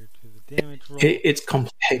superior to the damage roll. It's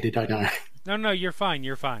complicated, I know. No, you're fine.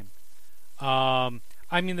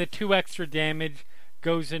 I mean, the 2 extra damage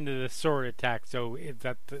goes into the sword attack, so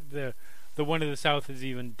that the one to the south is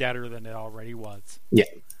even deader than it already was. Yeah.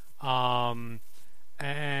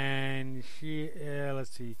 And she,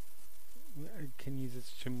 let's see, can use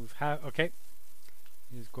this to move. Okay.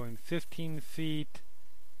 He's going 15 feet.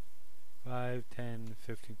 5, 10,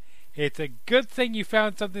 15. It's a good thing you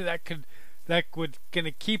found something that would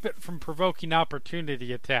gonna keep it from provoking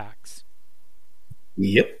opportunity attacks.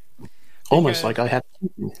 Yep. Almost like I had.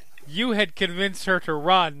 You had convinced her to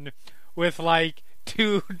run with like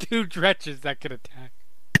two dretches that could attack.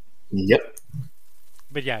 Yep.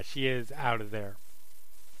 But yeah, she is out of there.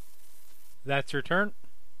 That's your turn?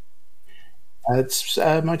 It's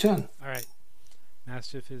my turn. Alright.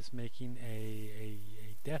 Mastiff is making a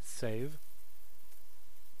death save.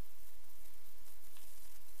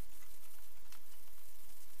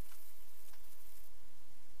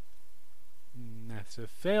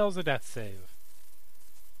 Mastiff fails a death save.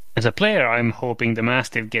 As a player, I'm hoping the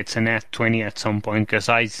Mastiff gets a nat 20 at some point, because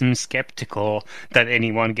I'm skeptical that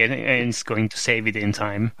anyone is going to save it in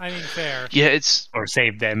time. I mean, fair. Yeah, or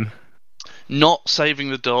save them. Not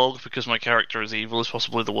saving the dog because my character is evil is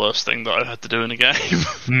possibly the worst thing that I've had to do in a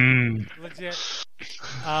game. Legit.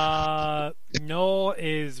 Noel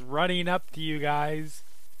is running up to you guys.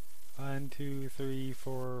 1, 2, 3,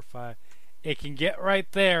 4, 5. It can get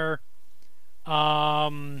right there.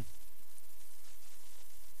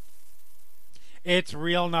 It's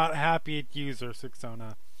real not happy at user,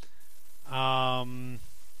 Sixona.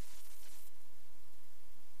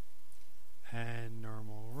 And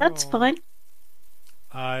normal roll. That's fine.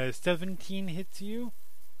 17 hits you?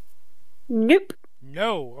 Nope.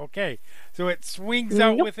 No, okay. So it swings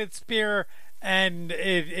out with its spear and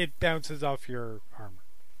it bounces off your armor.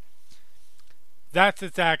 That's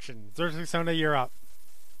its action. Xerxesona, you're up.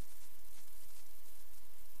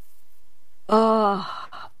 Oh,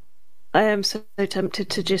 I am so tempted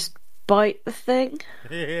to just bite the thing.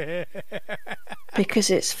 Because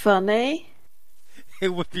it's funny. It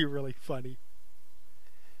would be really funny.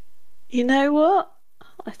 You know what?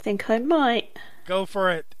 I think I might. Go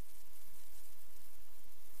for it.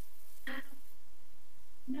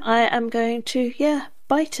 I am going to,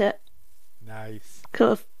 bite it. Nice.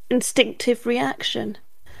 Kind of instinctive reaction.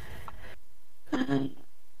 Let's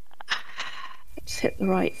hit the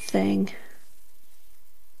right thing.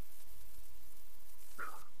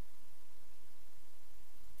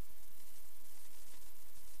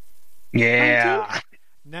 Yeah.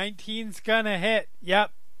 19's gonna hit.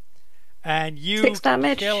 Yep. And you 6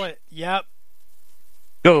 damage. kill it. Yep.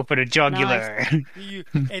 Go for the jugular. Nice.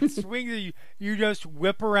 It swings at you. You just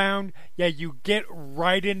whip around. Yeah, you get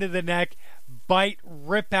right into the neck, bite,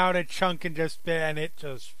 rip out a chunk, and it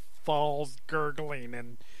just falls gurgling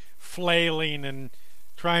and flailing and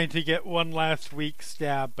trying to get one last weak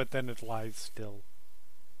stab, but then it lies still.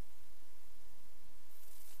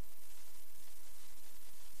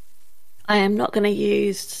 I am not going to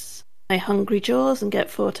use my Hungry Jaws and get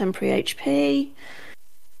 4 temporary HP.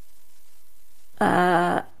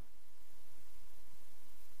 That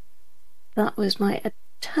was my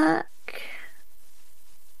attack.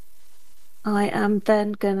 I am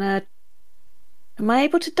then gonna... Am I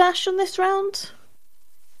able to dash on this round?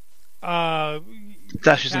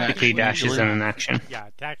 Dash is an attacking action. Dash is was your an action. Yeah,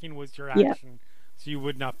 attacking was your Yeah. action, so you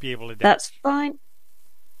would not be able to dash. That's fine.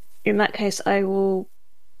 In that case, I will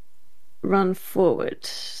run forward.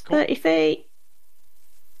 Cool. 30 feet.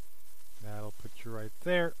 That'll put you right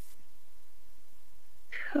there.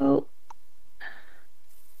 Cool.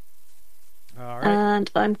 All right.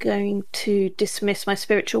 And I'm going to dismiss my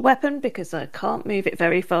spiritual weapon because I can't move it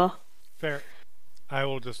very far. Fair. I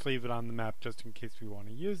will just leave it on the map just in case we want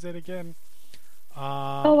to use it again.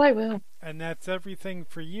 Oh, I will. And that's everything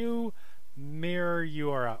for you. Mirror,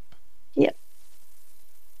 you are up. Yep.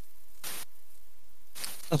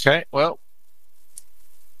 Okay, well,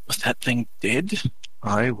 with that thing dead,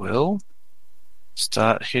 I will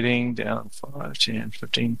start hitting down 5, 10,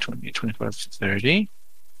 15, 20, 25, 30.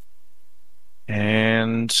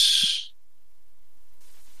 And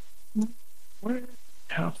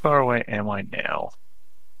how far away am I now?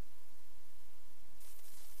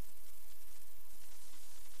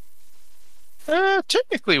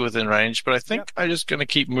 Technically within range, but I think I'm just going to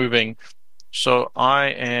keep moving. So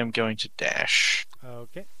I am going to dash.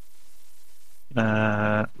 Okay.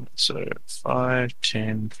 So 5,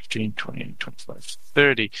 10, 15, 20, 25,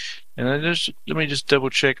 30. And then let me just double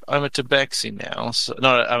check. I'm a tabaxi now. So,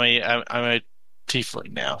 no, I'm a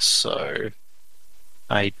tiefling now, so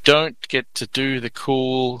I don't get to do the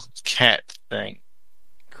cool cat thing.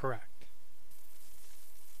 Correct.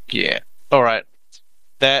 Yeah. All right.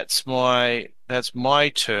 That's my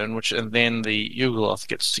turn, and then the Yugoloth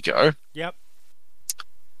gets to go. Yep.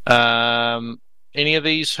 Any of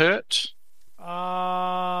these hurt?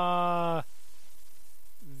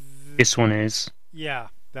 This one is. Yeah,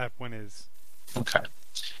 that one is. Okay.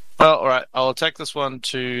 Well, all right. I'll attack this one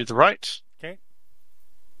to the right. Okay.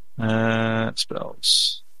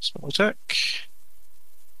 Spells. Spell attack.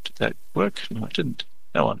 Did that work? No, it didn't.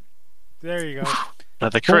 That one. There you go.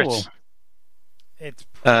 Another crit. Cool. It's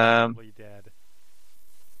probably dead.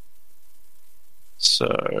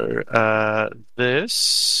 So,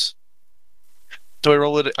 this... Do I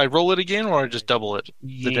roll it? I roll it again, or I just double it?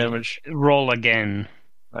 The damage. Roll again.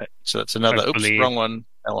 Right. So that's another. Hopefully. Oops, wrong one.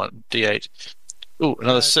 That one. D8. Ooh,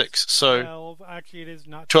 another That's 6. So 12. Actually, it is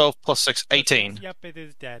not 12 plus 6, 18. Yep, it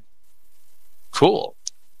is dead. Cool.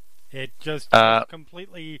 It just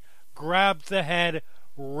completely grabs the head,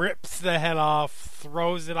 rips the head off,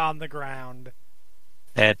 throws it on the ground.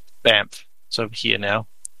 And bam. It's over here now.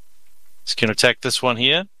 It's going to attack this one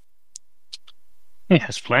here. He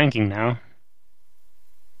has flanking now.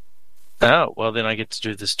 Oh, well, then I get to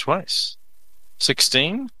do this twice.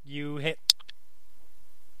 16. You hit.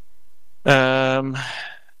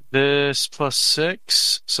 This plus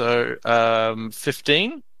 6. So,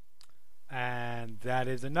 15. And that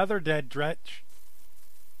is another dead dretch.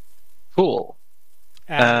 Cool.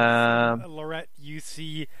 And Lorette, you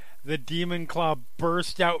see the demon claw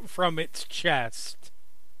burst out from its chest.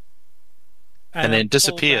 And then pull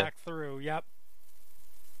disappear. Back through. Yep.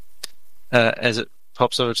 As it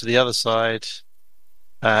pops over to the other side,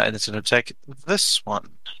 and it's going to attack this one.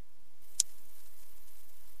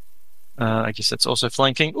 I guess that's also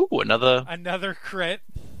flanking. Ooh, another crit.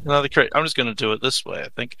 Another crit. I'm just going to do it this way, I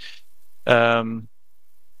think.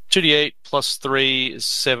 2d8 plus 3 is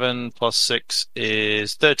 7 plus 6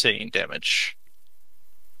 is 13 damage.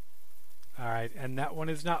 All right, and that one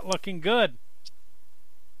is not looking good.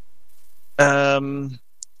 And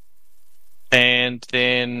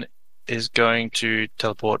then is going to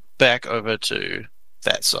teleport back over to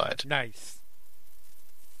that side. Nice.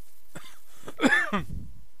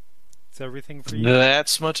 It's everything for you.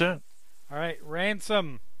 That's my turn. All right,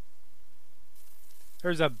 Ransom.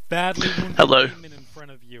 There's a badly wounded demon in front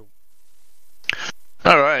of you.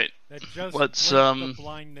 All right. That just Let's the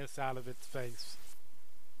blindness out of its face.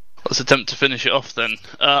 Let's attempt to finish it off then.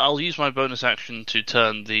 I'll use my bonus action to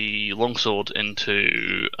turn the longsword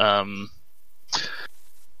into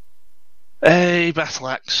a battle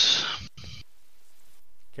axe.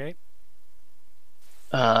 Okay.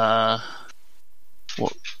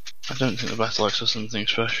 What? I don't think the battle axe has something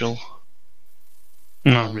special.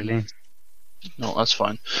 Not really. No, that's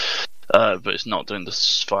fine. But it's not doing the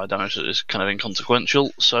fire damage, so it's kind of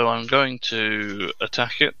inconsequential. So I'm going to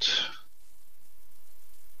attack it.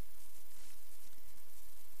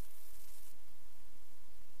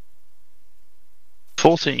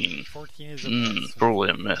 $14. 14 is a miss. Probably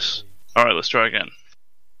a miss. Alright, let's try again.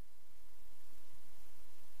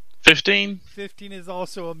 15? 15 is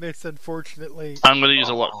also a miss, unfortunately. I'm going to use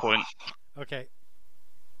a luck point. Okay.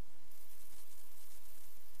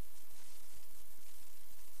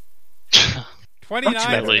 That's 29 is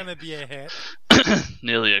nearly- going to be a hit.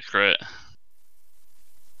 Nearly a crit.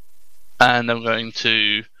 And I'm going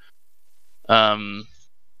to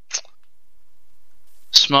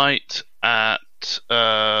smite at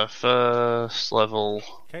first level.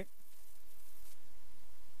 Okay.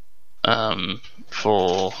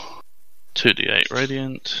 For 2d8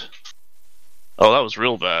 radiant. Oh, that was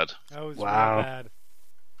real bad. That was Wow. real bad.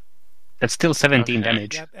 That's still 17 Okay.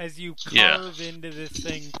 damage. Yep, as you Yeah. carve into this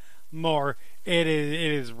thing more, it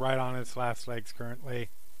is right on its last legs currently.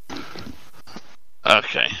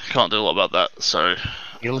 Okay, can't do a lot about that, so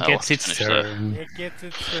You'll I'll get have to its finish that. turn. It gets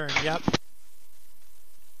its turn, yep.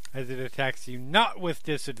 As it attacks you, not with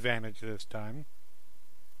disadvantage this time.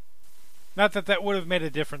 Not that that would have made a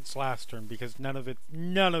difference last turn, because none of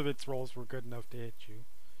its rolls were good enough to hit you.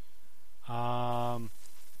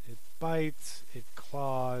 It bites, it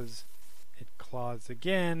claws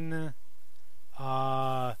again.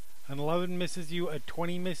 An 11 misses you, a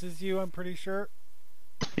 20 misses you, I'm pretty sure.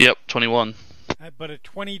 Yep, 21. But a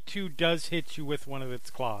 22 does hit you with one of its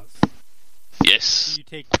claws. Yes. So you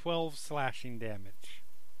take 12 slashing damage.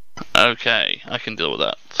 Okay, I can deal with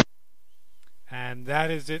that. And that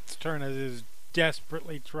is its turn, as it is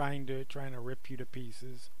desperately trying to rip you to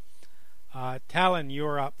pieces. Talon,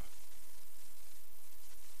 you're up.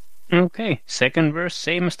 Okay, second verse,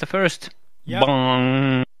 same as the first. Yep.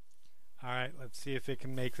 Bong. Alright, let's see if it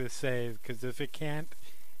can make this save, because if it can't,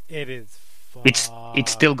 it is It's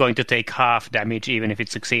still going to take half damage even if it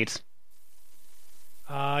succeeds.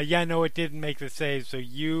 Yeah, no, it didn't make the save, so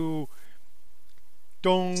you...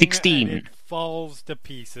 Dong, 16. and it falls to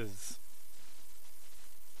pieces.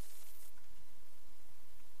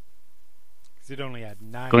 Because it only had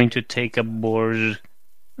 9. Going to take a board,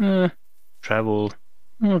 travel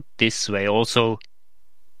this way. Also,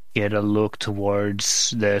 get a look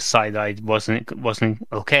towards the side that wasn't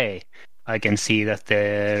okay. I can see that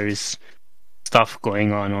there is stuff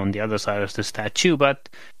going on the other side of the statue, but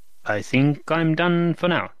I think I'm done for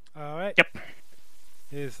now. Alright. Yep.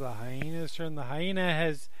 It is the hyena's turn. The hyena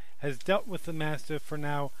has dealt with the mastiff for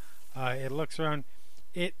now. It looks around.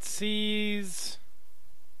 It sees...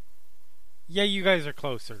 Yeah, you guys are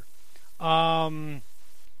closer.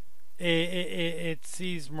 It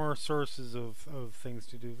sees more sources of things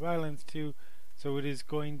to do violence to, so it is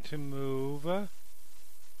going to move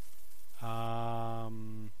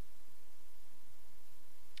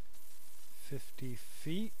 50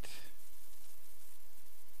 feet.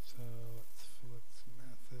 So let's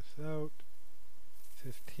math this out.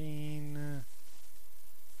 15,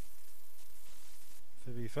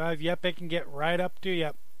 35. Yep, it can get right up to.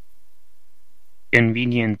 Yep.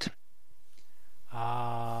 Convenient.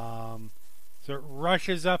 So it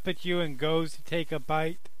rushes up at you and goes to take a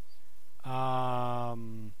bite.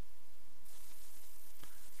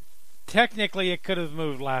 Technically, it could have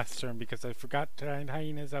moved last turn because I forgot to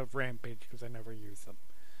hyenas out of rampage because I never use them.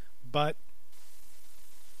 But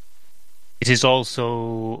It is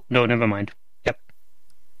also... No, never mind. Yep.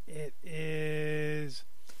 it is...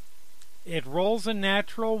 It rolls a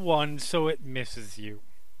natural 1, so it misses you.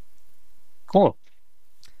 Cool.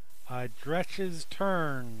 Dretch's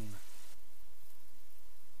turn.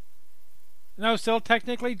 No, still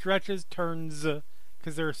technically Dretch's turns,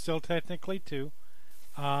 because there are still technically 2.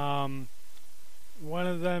 One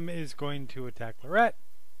of them is going to attack Lorette.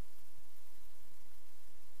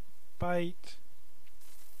 Bite.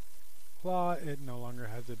 Claw. It no longer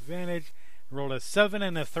has advantage. Rolled a 7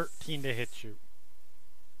 and a 13 to hit you.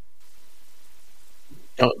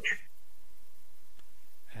 Dodge.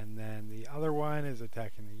 And then the other one is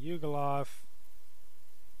attacking the Yugoloth.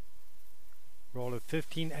 Rolled a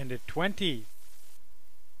 15 and a 20.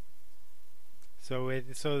 So the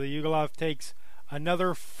Yugoloth takes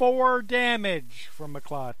another 4 damage from a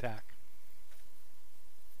claw attack.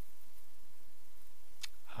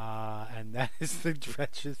 And that is the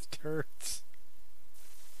Dretch's turns.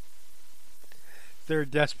 They're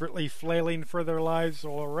desperately flailing for their lives.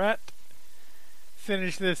 So Lorette,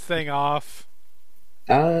 finish this thing off.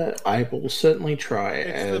 I will certainly try.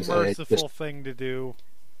 It's the merciful thing to do.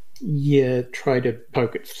 Yeah, try to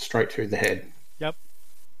poke it straight through the head. Yep.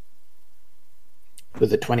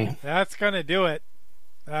 With a 20. That's going to do it.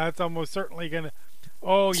 That's almost certainly going to...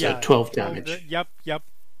 Oh, So yeah. 12 damage. Yep.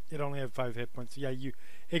 It only had 5 hit points. Yeah,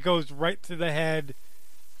 it goes right to the head,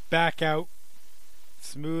 back out,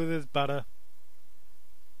 smooth as butter.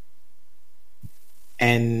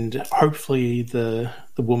 And hopefully the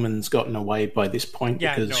woman's gotten away by this point,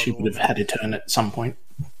 Yeah, because no, she the would have had a turn at some point.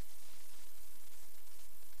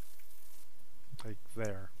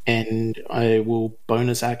 and I will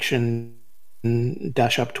bonus action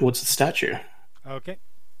dash up towards the statue. Okay.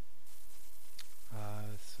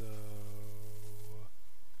 So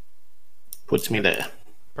Puts me there.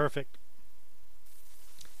 perfect.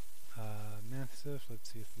 Mastiff.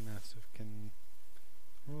 Let's see if the Mastiff can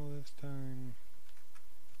roll this time.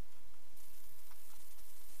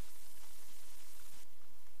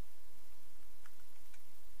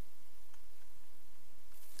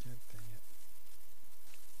 God dang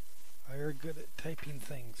it. You're good at typing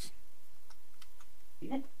things.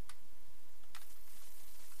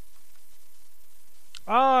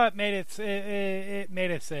 Oh, it made it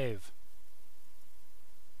made a save.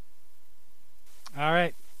 All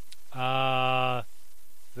right.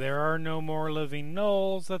 There are no more living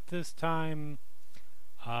gnolls at this time.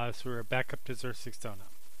 So we're back up to Xerxistona.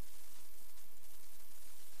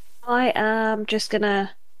 I am just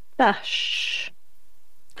gonna dash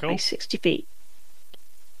Cool. by 60 feet.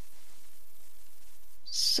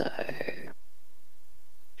 So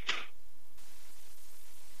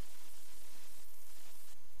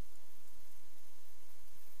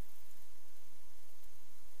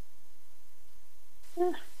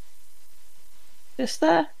just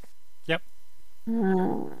there. Yep.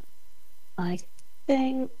 I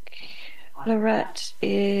think Lorette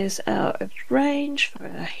is out of range for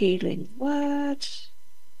a healing word.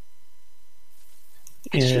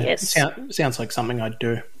 Yes, she is. Sounds like something I'd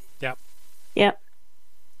do. Yep.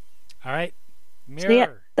 All right. Mirror. So yeah,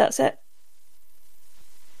 that's it.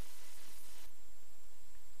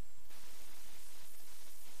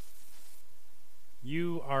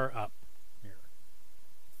 You are up. Mirror.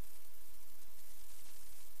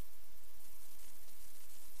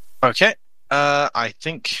 Okay. I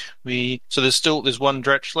think so there's one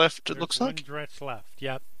dretch left, it looks like. One dretch left.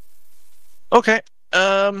 Yep. Okay.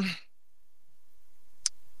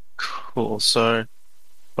 Cool. So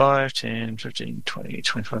 5, 10, 15, 20,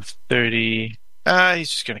 25, 30. He's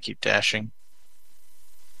just going to keep dashing.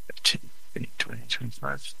 10, 15, 20,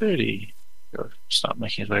 25, 30. Go start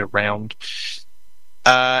making his way around.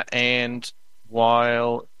 And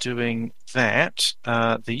while doing that,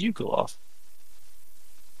 the Yugoloth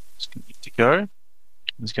is going to go.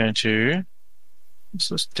 He's going to... What's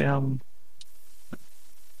this down?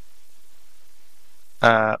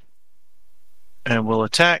 And we'll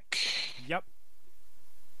attack. Yep.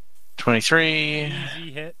 23.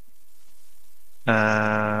 Easy hit.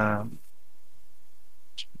 That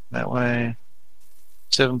way.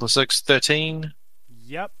 7 plus 6, 13.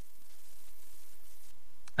 Yep.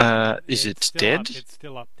 Is It's it still dead? up. It's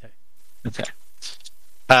still up. Okay.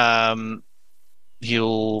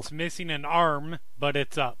 He'll It's missing an arm, but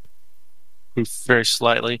it's up. move very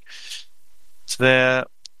slightly. It's there.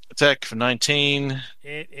 Attack for 19.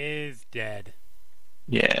 It is dead.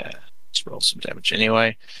 Yeah. Let's roll some damage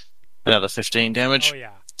anyway. Another 15 damage. Oh,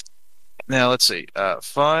 yeah. Now, let's see.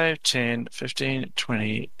 5, 10, 15,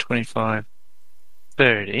 20, 25,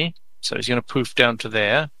 30. So he's going to poof down to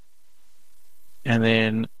there. And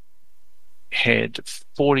then head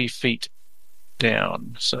 40 feet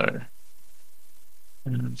down. So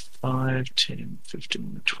 5, 10,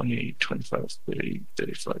 15, 20, 25, 30,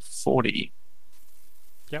 35, 40.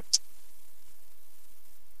 Yep.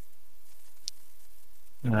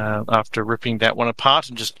 After ripping that one apart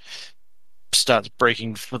and just starts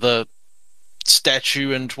breaking for the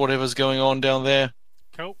statue and whatever's going on down there.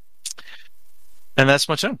 Cool. And that's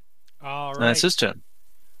my turn. All And right. that's his turn.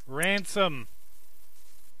 Ransom.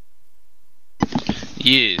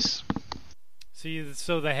 Yes. See,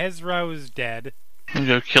 so the Hezro is dead. I'm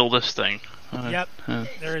gonna go kill this thing. Yep.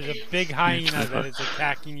 There is a big hyena that is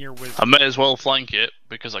attacking your I wizard. may as well flank it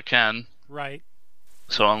because I can. Right.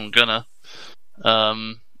 So I'm gonna.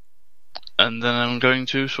 And then I'm going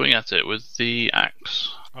to swing at it with the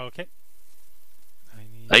axe. Okay. I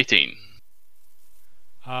need 18.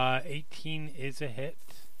 18 is a hit.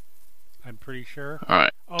 I'm pretty sure.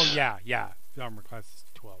 Alright. Oh, yeah. The armor class is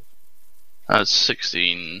 12. That's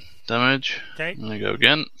 16 damage. Okay. I'm gonna go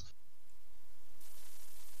again.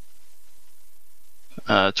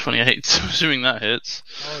 28, assuming that hits.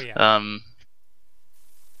 Oh, yeah.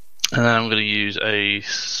 And then I'm going to use a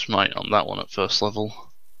smite on that one at first level.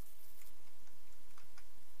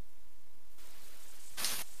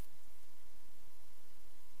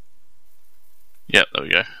 Yep, there we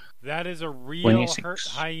go. That is a real 26. hurt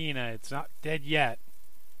hyena. It's not dead yet.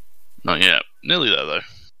 Not yet. Nearly there, though.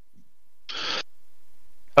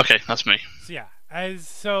 Okay, that's me. So, yeah.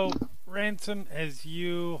 So, Ransom, as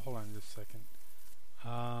you... Hold on just a second.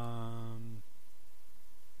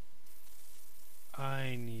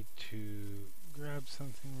 I need to grab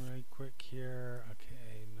something really quick here.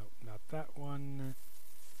 Okay, nope, not that one.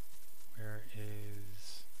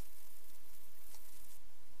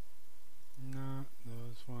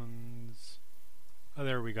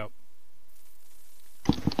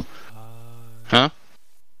 Huh?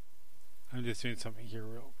 I'm just doing something here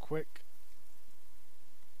real quick.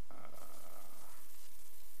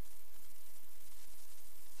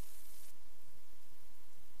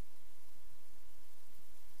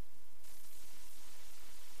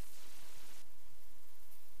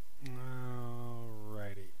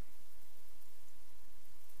 Alrighty.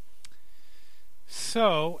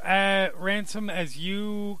 So, Ransom, as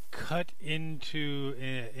you cut into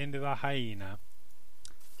the hyena,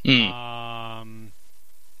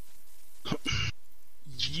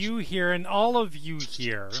 you hear, and all of you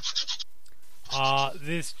hear,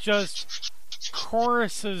 this just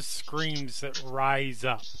chorus of screams that rise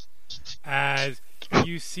up as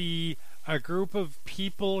you see a group of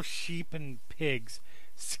people, sheep, and pigs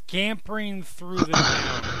scampering through the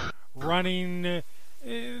town, running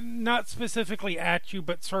not specifically at you,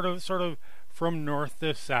 but sort of from north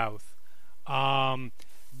to south,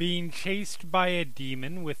 being chased by a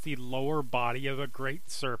demon with the lower body of a great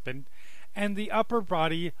serpent and the upper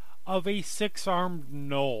body of a 6-armed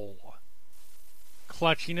gnoll,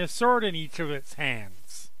 clutching a sword in each of its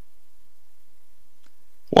hands.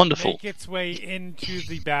 Wonderful. Make its way into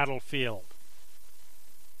the battlefield.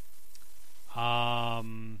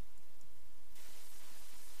 And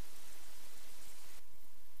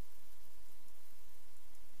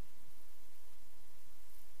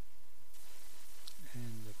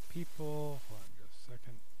the people, hold on just a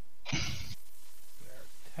second. They're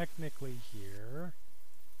technically here.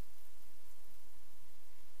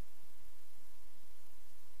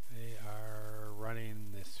 They are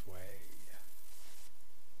running this way.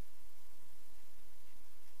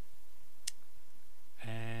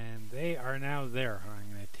 And they are now there.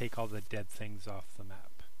 I'm going to take all the dead things off the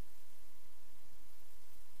map.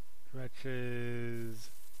 Stretches,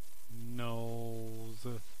 nose.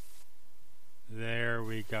 There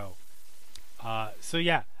we go. So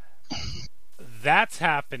yeah, that's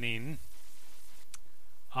happening.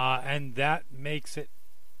 And that makes it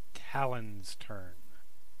Talon's turn.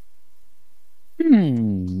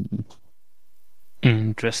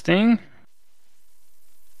 Interesting.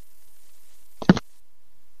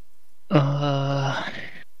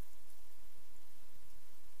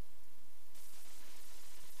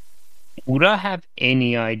 Would I have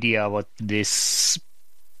any idea what this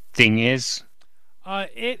thing is?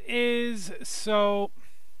 It is, so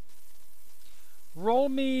roll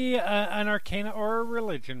me an Arcana or a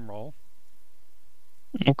Religion roll.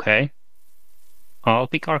 Okay. I'll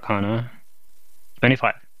pick Arcana.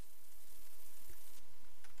 25.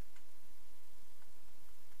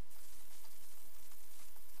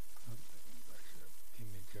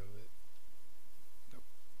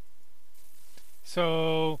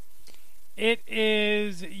 So it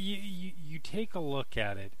is, you take a look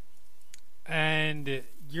at it, and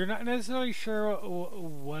you're not necessarily sure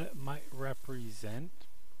what it might represent.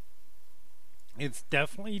 It's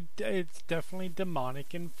definitely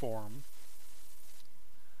demonic in form.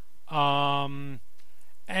 And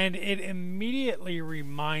it immediately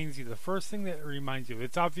reminds you, the first thing that it reminds you of,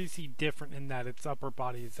 it's obviously different in that its upper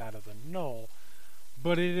body is that of a gnoll,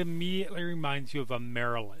 but it immediately reminds you of a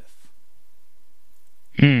Merilith.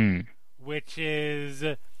 Which is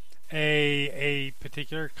a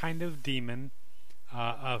particular kind of demon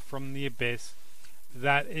from the abyss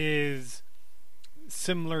that is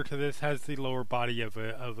similar to this, has the lower body of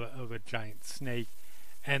a giant snake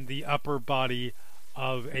and the upper body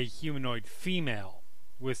of a humanoid female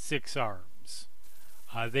with 6 arms.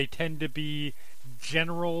 They tend to be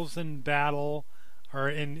generals in battle or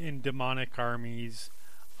in demonic armies.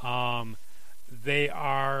 They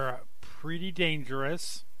are pretty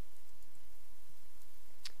dangerous.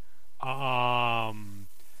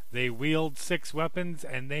 They wield 6 weapons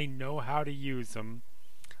and they know how to use them.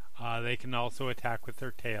 They can also attack with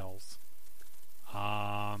their tails.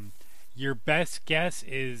 Your best guess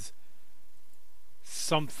is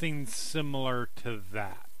something similar to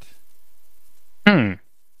that.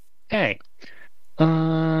 Okay.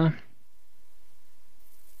 And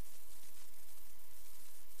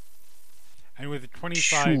with a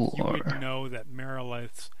 25, you Sure. would know that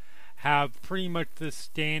Meriliths have pretty much the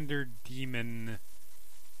standard demon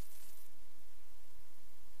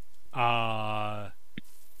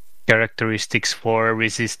Characteristics for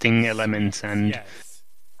resisting elements and yes,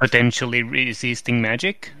 potentially resisting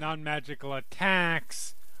magic. non-magical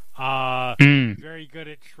attacks, Hmm. very good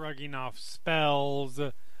at shrugging off spells,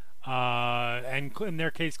 and in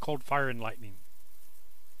their case, cold fire and lightning.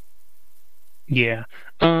 Yeah.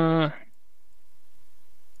 And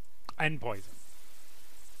poison.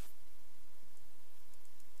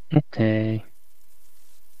 Okay.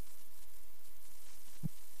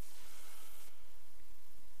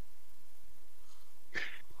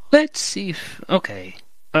 Let's see if... Okay.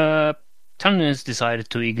 Talon has decided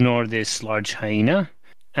to ignore this large hyena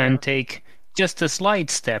and take just a slight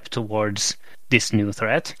step towards this new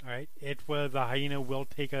threat. All right. The hyena will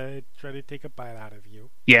try to take a bite out of you.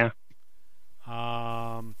 Yeah.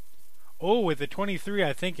 With the 23,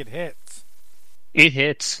 I think it hits. It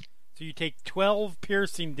hits. So you take 12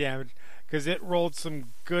 piercing damage because it rolled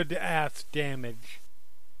some good ass damage.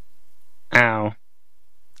 Ow.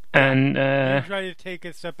 And you try to take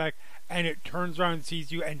a step back, and it turns around and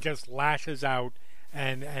sees you and just lashes out,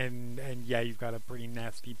 and yeah, you've got a pretty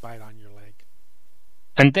nasty bite on your leg.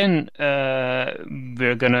 And then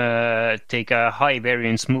we're gonna take a high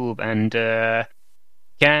variance move and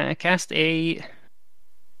cast a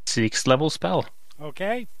 6th level spell.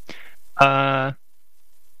 Okay.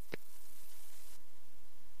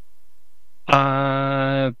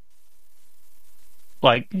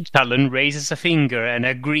 Like Talon raises a finger and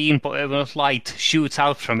a green of light shoots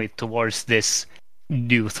out from it towards this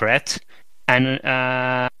new threat, and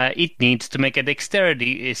it needs to make a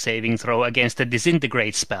dexterity saving throw against a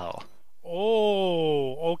disintegrate spell.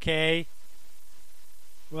 Oh, okay.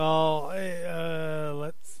 Well,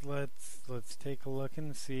 let's take a look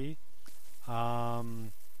and see.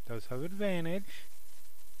 Does have advantage.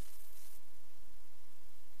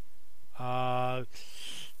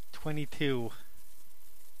 22.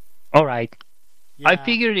 All right. Yeah. I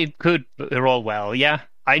figured it could roll well. Yeah,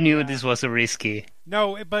 I knew this was a risky.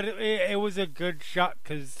 No, but it was a good shot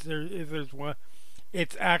because there's one.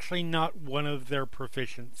 It's actually not one of their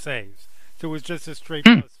proficient saves, so it was just a straight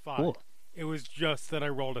 +5. Cool. It was just that I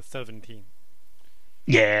rolled a 17.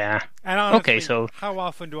 Yeah. And honestly, okay, so how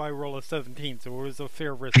often do I roll a 17? So it was a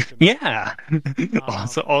fair risk. Yeah.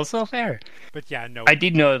 also fair. But yeah, no. I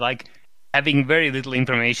did know, like, having very little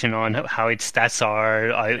information on how its stats are,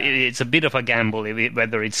 it's a bit of a gamble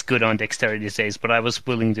whether it's good on dexterity saves, but I was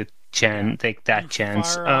willing to take that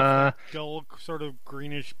chance. Fire off a dull sort of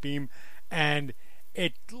greenish beam, and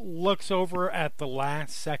it looks over at the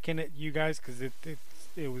last second at you guys because it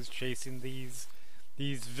was chasing these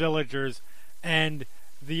villagers, and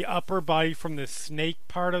the upper body from the snake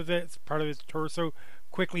part of its torso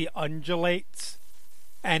quickly undulates,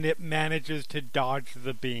 and it manages to dodge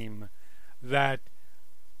the beam that,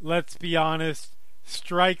 let's be honest,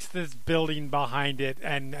 strikes this building behind it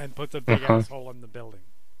and puts a big ass hole in the building.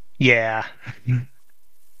 Yeah.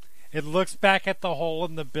 It looks back at the hole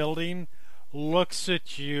in the building, looks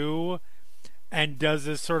at you, and does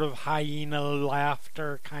this sort of hyena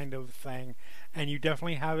laughter kind of thing, and you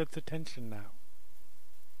definitely have its attention now.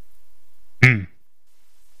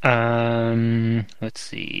 Let's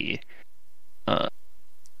see.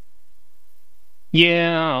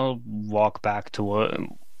 Yeah, I'll walk back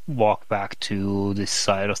to this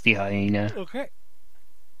side of the hyena. Okay.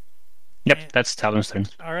 Yep, that's Talon's turn.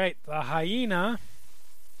 All right, the hyena.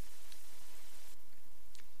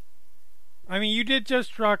 I mean, you did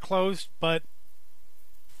just draw close, but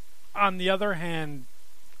on the other hand,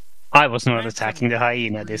 I was not attacking the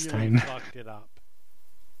hyena this time. Fucked it up.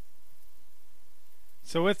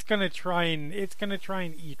 So it's gonna try and eat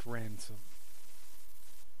Ransom.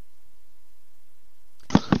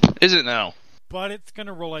 Is it now? But it's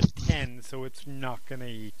gonna roll a 10, so it's not gonna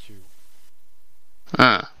eat you.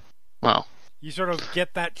 Well. You sort of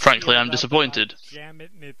get that. Frankly, I'm disappointed. Jam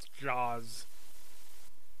it in its jaws,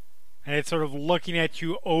 and it's sort of looking at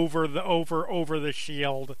you over the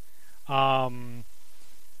shield. Baleful.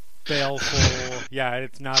 Yeah,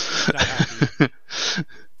 it's not happy.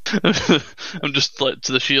 I'm just like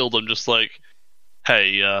to the shield. I'm just like,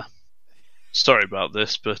 hey, sorry about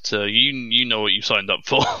this, but you know what you signed up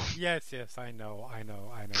for. Yes, I know.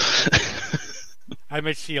 I'm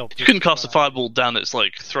a shield. You couldn't cast a fireball down its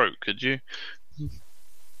like throat, could you?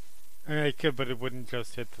 I mean, I could, but it wouldn't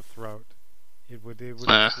just hit the throat. It would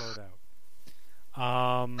explode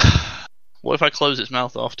out. What if I close its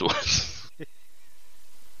mouth afterwards?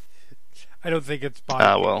 I don't think its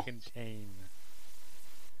body can contain.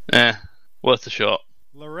 Worth a shot.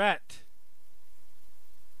 Lorette.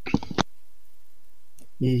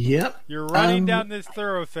 Yep. You're running down this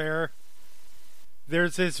thoroughfare.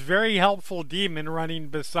 There's this very helpful demon running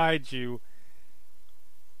beside you.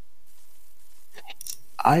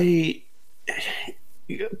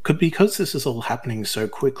 Because this is all happening so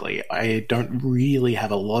quickly, I don't really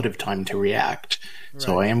have a lot of time to react. Right.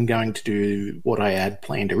 So I am going to do what I had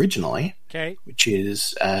planned originally, which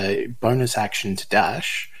is a bonus action to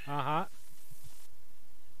dash,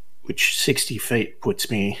 which 60 feet puts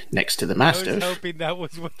me next to the Mastiff. I was hoping that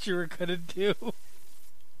was what you were going to do.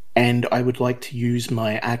 And I would like to use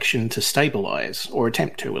my action to stabilize, or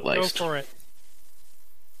attempt to at least. Go for it.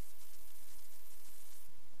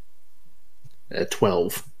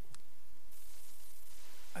 12.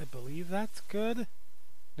 I believe that's good.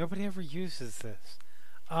 Nobody ever uses this.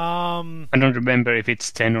 I don't remember if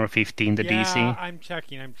it's 10 or 15, the yeah, DC. I'm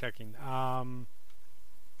checking.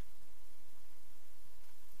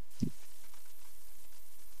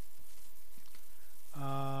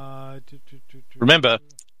 Remember,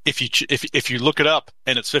 if you look it up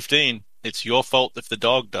and it's 15, it's your fault if the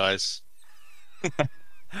dog dies.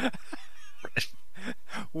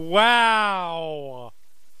 Wow.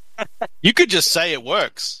 You could just say it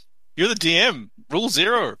works. You're the DM. Rule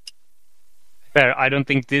 0. Fair. I don't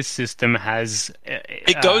think this system has.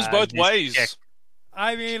 It goes both this ways. check.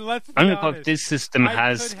 I mean, let's be I don't know honest. if this system I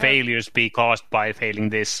has could have- failures be caused by failing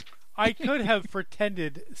this. I could have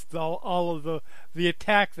pretended all of the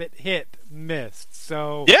attack that hit missed.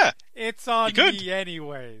 So Yeah, it's on you could. me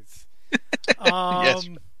anyways. Yes.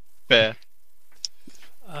 Fair.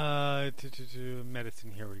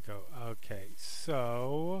 Medicine. Here we go. Okay,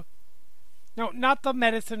 so no, not the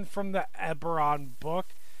medicine from the Eberron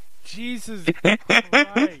book. Jesus Christ.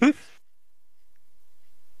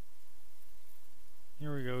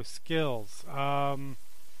 Here we go. Skills.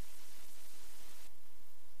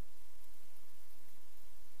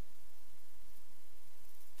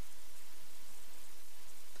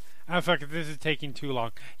 Oh, fuck it, this is taking too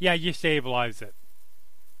long. Yeah, you stabilize it.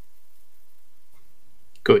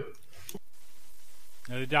 Good.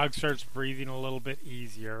 Now the dog starts breathing a little bit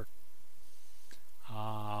easier.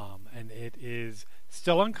 And it is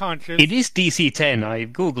still unconscious. It is DC 10. I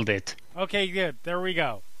googled it. Okay, good. There we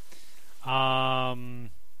go. And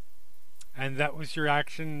that was your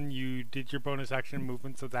action. You did your bonus action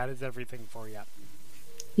movement, so that is everything for you.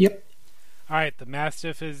 Yep. All right, the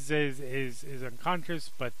Mastiff is unconscious,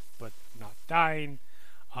 but not dying.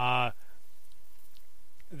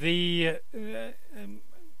 The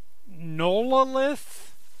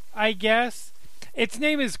Nolalith, I guess. Its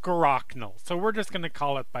name is Garochnal, so we're just going to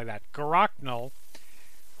call it by that. Garochnal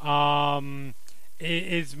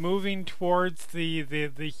is moving towards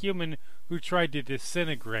the human who tried to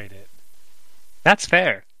disintegrate it. That's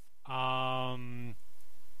fair. And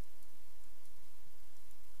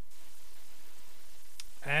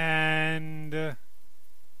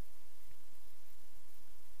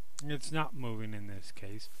it's not moving in this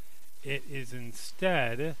case. It is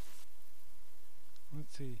instead...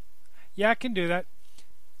 Let's see. Yeah, I can do that.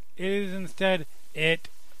 It is instead... It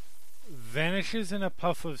vanishes in a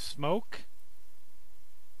puff of smoke.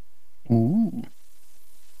 Ooh.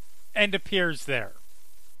 And appears there.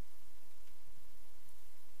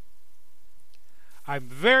 I'm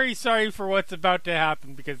very sorry for what's about to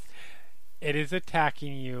happen because it is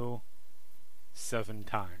attacking you 7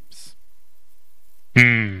 times.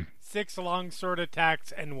 6 longsword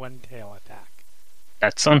attacks and 1 tail attack.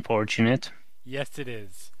 That's unfortunate. Yes, it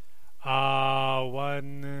is.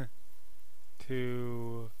 1,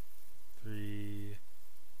 2, 3,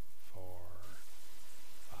 4,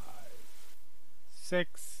 5,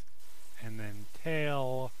 6, and then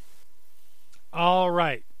tail. All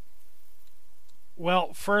right.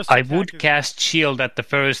 Well, first I would cast shield at the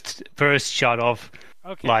first shot of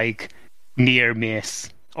like near miss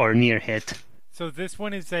or near hit. So this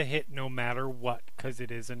one is a hit no matter what because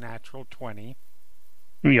it is a natural 20.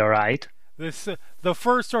 You're right. The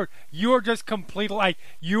first sword, you are just completely like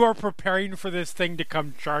you are preparing for this thing to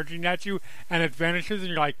come charging at you, and it vanishes, and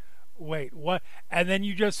you're like, "Wait, what?" And then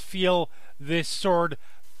you just feel this sword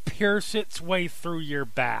pierce its way through your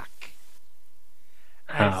back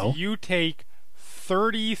as you take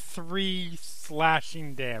 33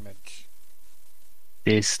 slashing damage.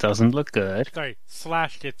 This doesn't look good. Sorry,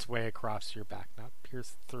 slashed its way across your back, not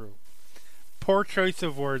pierced through. Poor choice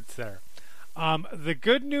of words there. The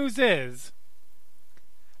good news is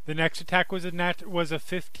the next attack was a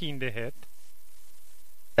 15 to hit.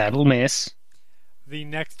 That'll miss. The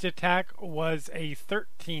next attack was a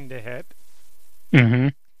 13 to hit. Mm-hmm.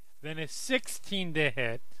 Then a 16 to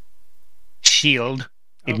hit. Shield.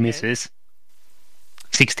 It misses.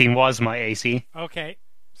 16 was my AC. Okay,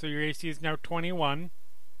 so your AC is now 21.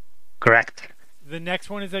 Correct. The next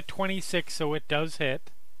one is a 26, so it does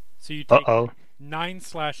hit. So you take 9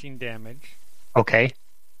 slashing damage. Okay.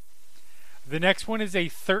 The next one is a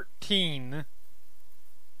 13.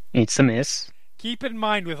 It's a miss. Keep in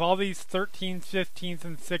mind, with all these 13s, 15s,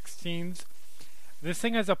 and 16s, this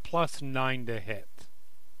thing has a plus 9 to hit.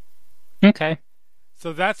 Okay.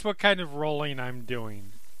 So that's what kind of rolling I'm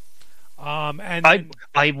doing. And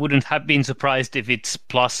I wouldn't have been surprised if its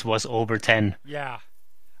plus was over 10. Yeah.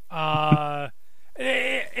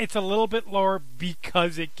 It's a little bit lower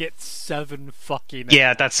because it gets 7 fucking attacks.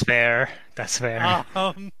 Yeah, that's fair. That's fair.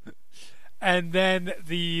 and then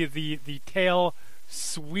the tail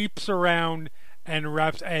sweeps around and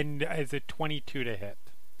wraps, and is it 22 to hit?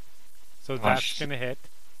 So that's going to hit.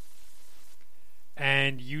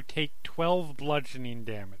 And you take 12 bludgeoning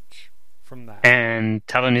damage from that. And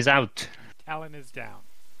Talon is out. Talon is down.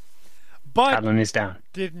 But Talon is down.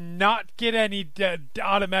 Did not get any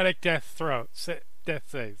automatic death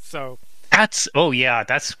saves. So that's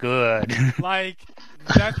good. Like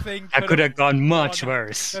that thing could have gone much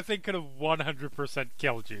worse. That thing could have 100%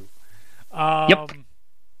 killed you. Yep.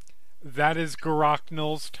 That is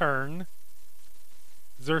Garoknul's turn.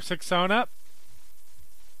 Zersiksona,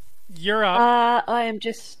 you're up. I am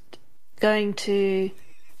just going to.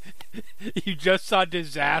 You just saw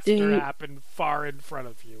disaster happen far in front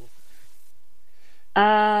of you.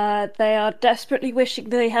 They are desperately wishing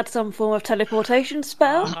they had some form of teleportation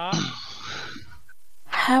spell.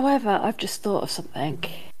 However, I've just thought of something.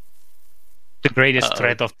 The greatest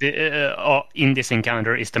threat of the in this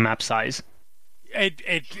encounter is the map size.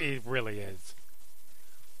 It really is.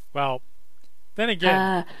 Well, then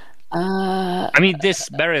again, I mean, this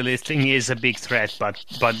barely thing is a big threat, but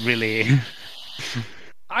really,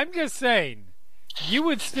 I'm just saying, you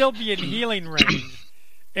would still be in healing range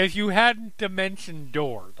if you hadn't dimension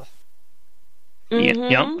doored.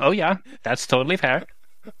 Mm-hmm. Yeah. Oh yeah, that's totally fair.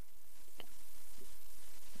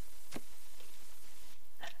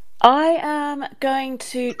 I am going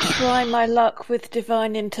to try my luck with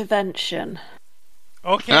divine intervention.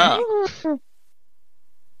 Okay.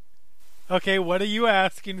 Okay, what are you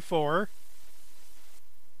asking for?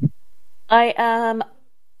 I am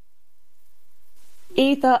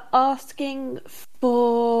either asking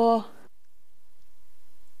for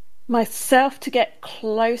myself to get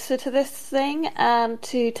closer to this thing and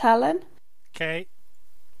to Talon. Okay.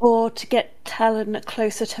 Or to get Talon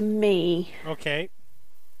closer to me. Okay.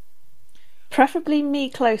 Preferably me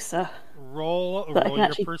closer. Roll your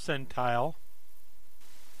percentile.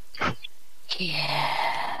 Yeah.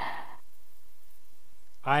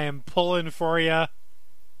 I am pulling for you.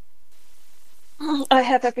 I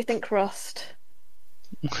have everything crossed.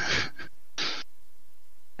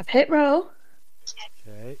 I've hit roll.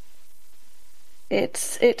 Okay.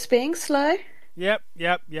 It's being slow. Yep.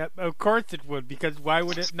 Of course it would, because why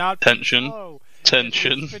would it not be slow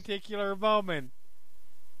Tension. at this particular moment?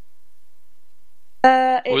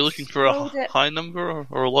 Are we looking for a high number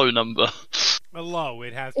or a low number? A low.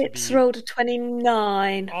 It has to be. It's rolled a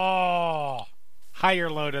 29. Oh, high or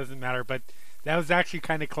low doesn't matter, but that was actually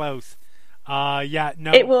kind of close. Yeah,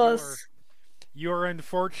 no. It was. You're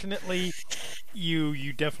unfortunately,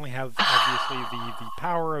 you definitely have obviously the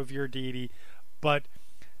power of your deity, but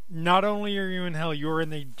not only are you in hell, you're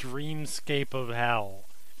in the dreamscape of hell.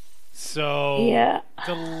 So yeah, it's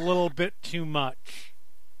a little bit too much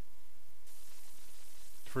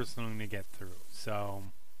for something to get through. So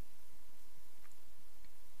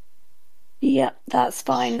yeah, that's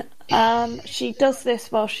fine. She does this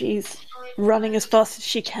while she's running as fast as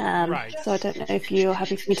she can. Right. So I don't know if you're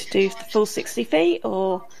happy for me to do the full 60 feet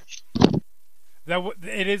or.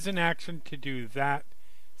 It is an action to do that,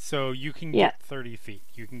 so you can get 30 feet.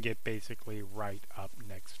 You can get basically right up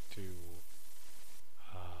next to.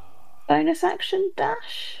 Bonus action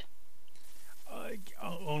dash?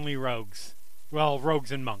 Only rogues. Well,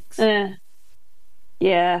 rogues and monks.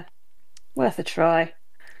 Yeah. Worth a try.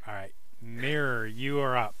 Alright. Mirror, you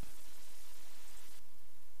are up.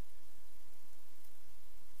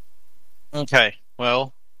 Okay,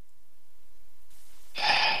 well.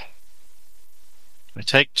 We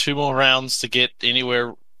take 2 more rounds to get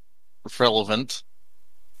anywhere relevant.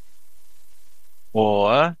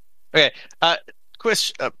 Or. Okay,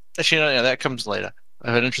 question. Actually, no, that comes later. I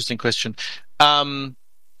have an interesting question.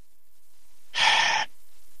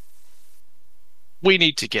 We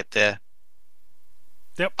need to get there.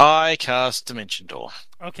 Yep. I cast Dimension Door.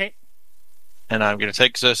 Okay. And I'm going to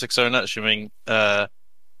take Zersiksona, assuming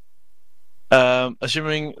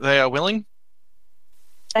they are willing.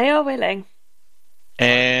 They are willing.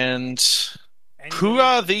 And who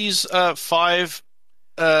are these 5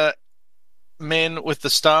 men with the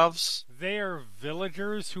staves? They are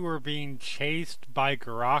villagers who are being chased by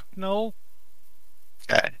Garoknul.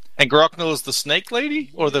 Okay. And Garoknul is the snake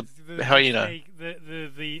lady? Or the hyena?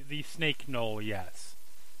 The snake knoll, yes.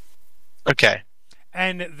 Okay.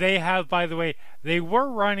 And they have, by the way, they were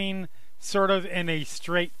running sort of in a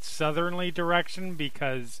straight southerly direction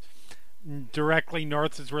because directly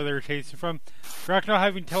north is where they're chasing from. Garoknul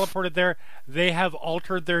having teleported there, they have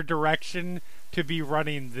altered their direction to be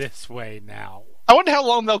running this way now. I wonder how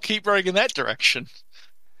long they'll keep running in that direction.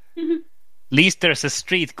 At least there's a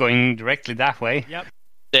street going directly that way. Yep.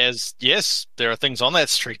 There are things on that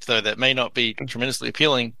street though that may not be tremendously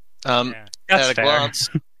appealing. Yeah. That's at a fair. glance.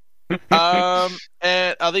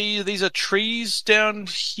 And are these are trees down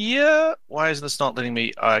here? Why isn't this not letting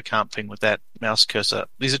me? I can't ping with that mouse cursor.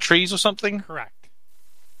 These are trees or something? Correct.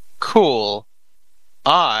 Cool.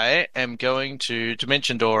 I am going to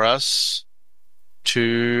dimension door us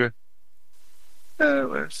to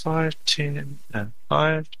 5, 10,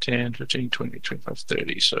 5, 10, 15, 20, 25,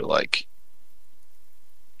 30. So like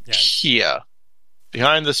Yeah. here,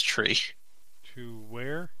 behind this tree. To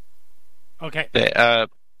where? Okay. There.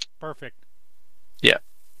 Perfect. Yeah.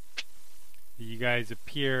 You guys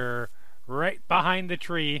appear right behind the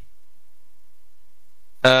tree.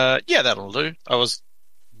 Yeah, that'll do.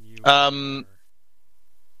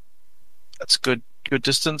 That's good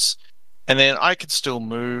distance. And then I could still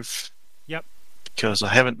move. Yep. Because I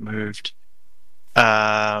haven't moved.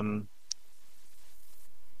 And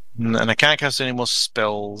I can't cast any more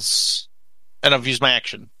spells. And I've used my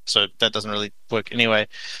action, so that doesn't really work anyway.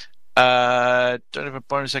 Don't have a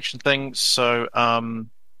bonus action thing, so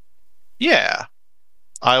yeah.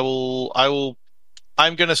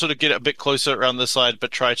 I'm gonna sort of get a bit closer around this side,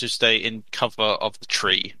 but try to stay in cover of the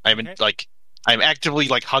tree. I'm actively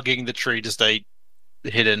like hugging the tree to stay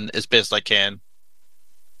hidden as best I can,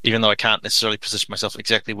 even though I can't necessarily position myself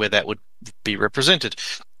exactly where that would be represented.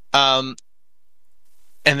 And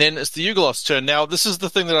then it's the Yugoloth's turn. Now, this is the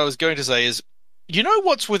thing that I was going to say is, you know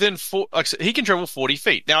what's within he can travel 40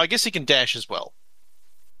 feet. Now, I guess he can dash as well.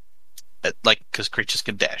 Because creatures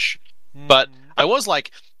can dash. But I was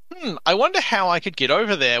like, I wonder how I could get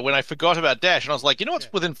over there when I forgot about dash. And I was like, you know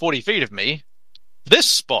what's within 40 feet of me? This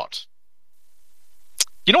spot.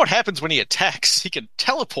 You know what happens when he attacks? He can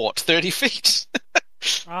teleport 30 feet.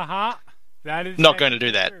 Uh-huh. That is not going to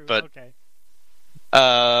do that, true. but okay.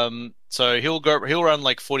 So he'll run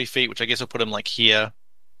like 40 feet, which I guess will put him like here.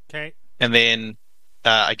 Okay. And then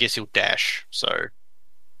I guess he'll dash. So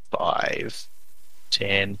 5,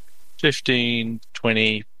 10, 15,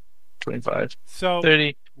 20, 25, so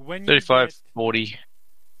 30, when 35, 40.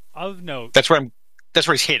 Of note. That's where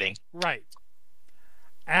he's hitting. Right.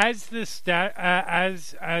 As the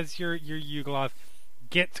as your Yugoloth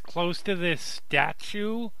gets close to this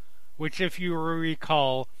statue, which, if you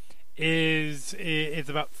recall, is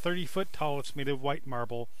about 30 foot tall. It's made of white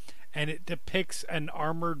marble, and it depicts an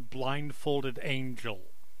armored, blindfolded angel.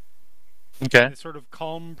 Okay. In a sort of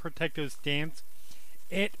calm, protective stance.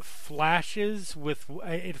 It flashes with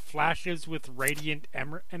radiant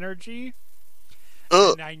energy.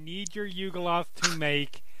 Ugh. And I need your Yugoloth to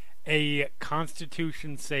make a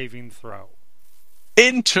Constitution saving throw.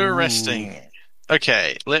 Interesting. Ooh.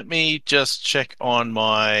 Okay, let me just check on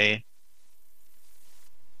my...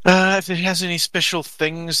 if it has any special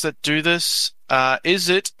things that do this. Is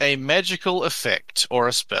it a magical effect or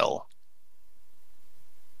a spell?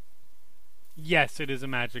 Yes, it is a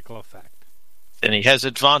magical effect. And he has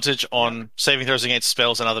advantage on saving throws against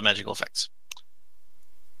spells and other magical effects.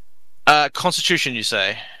 Constitution, you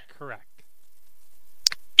say? Correct.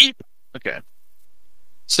 Okay.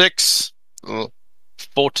 6.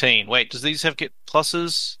 14. Wait, does these get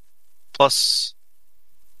pluses? Plus...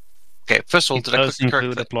 Okay, first of all, did I click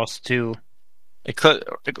include a +2?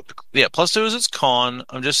 Yeah, +2 is its con.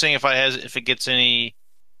 I'm just seeing if it gets any,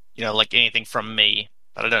 like anything from me,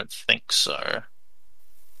 but I don't think so.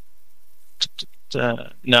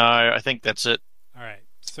 No, I think that's it. All right.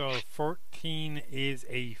 So 14 is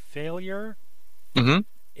a failure. Mm-hmm.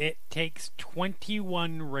 It takes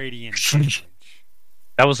 21 radiant damage.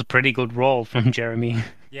 That was a pretty good roll from Jeremy.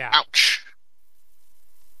 Yeah. Ouch.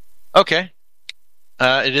 Okay.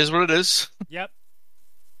 It is what it is. Yep.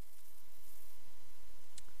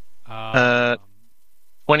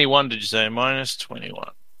 21, did you say? Minus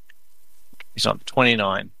 21. He's on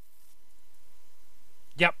 29.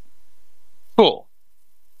 Yep. Cool.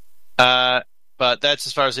 But that's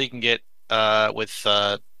as far as he can get with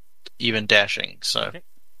even dashing. So okay.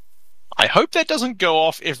 I hope that doesn't go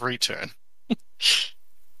off every turn.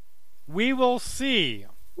 We will see.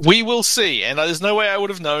 We will see, and there's no way I would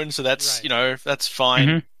have known, so that's right. That's fine.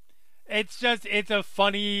 Mm-hmm. It's a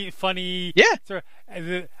funny. Yeah. Sort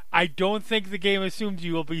of, I don't think the game assumes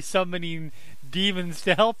you will be summoning demons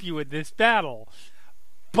to help you in this battle,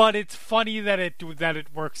 but it's funny that it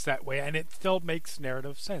works that way, and it still makes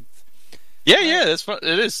narrative sense. Yeah, that's what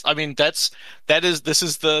it is. I mean, this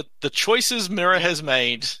is the choices Mira has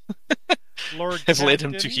made. Lord have led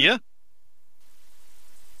him to here.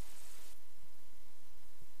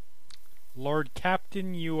 Lord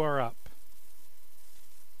Captain, you are up.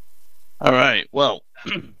 All right. Well,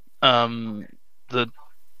 the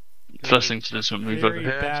first thing to do is move over very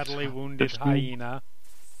here. badly wounded hyena.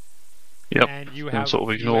 Yep. And you Can have sort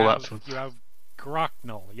of ignore that for... you have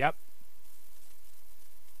Groknul. Yep.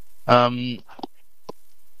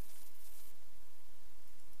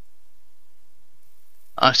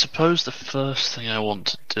 I suppose the first thing I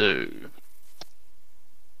want to do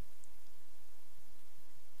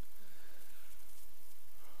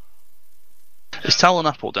is Talon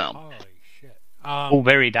Apple down. Holy shit.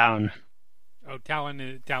 Very down. Oh, Talon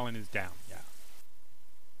is down. Yeah.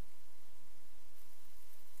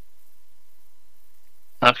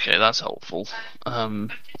 Okay, that's helpful.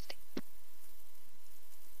 And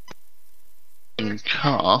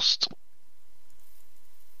cast.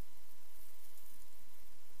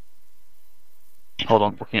 Hold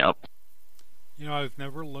on, looking it up. You know, I've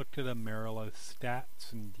never looked at a Marilith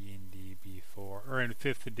stats in D&D before, or in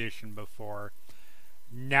 5th edition before.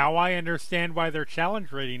 Now I understand why their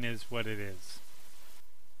challenge rating is what it is.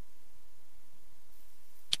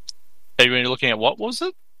 Are you looking at what was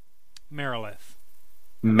it? Marilith.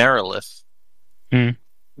 Marilith.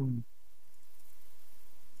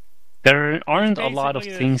 There aren't a lot of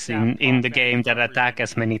basically the things stat in block the that game is that attack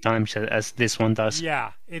as many times as this one does.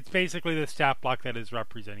 Yeah, it's basically the stat block that is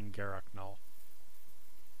representing Groknul.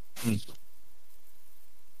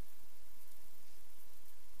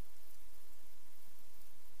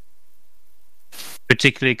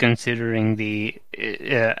 Particularly considering the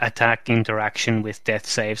attack interaction with death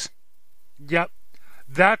saves. Yep.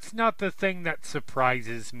 That's not the thing that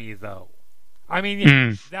surprises me, though. I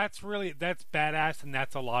mean, that's badass, and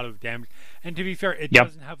that's a lot of damage. And to be fair, it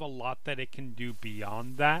doesn't have a lot that it can do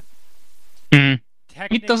beyond that.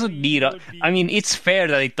 It doesn't need I mean, it's fair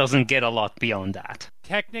that it doesn't get a lot beyond that.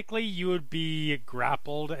 Technically, you would be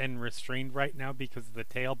grappled and restrained right now because of the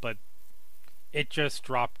tail, but it just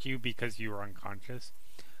dropped you because you were unconscious.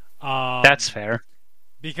 That's fair.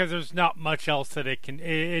 Because there's not much else that it can...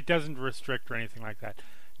 It doesn't restrict or anything like that.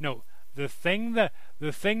 No, the thing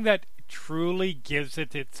that truly gives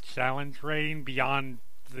it its challenge rating beyond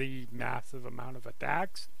the massive amount of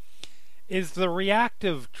attacks is the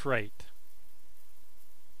reactive trait.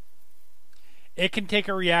 It can take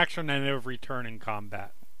a reaction on every turn in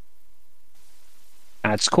combat.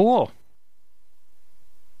 That's cool.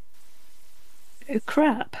 Oh,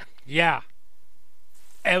 crap. Yeah.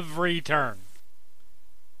 Every turn.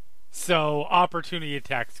 So, opportunity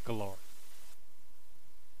attacks galore.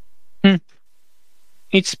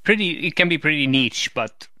 It can be pretty niche,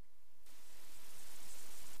 but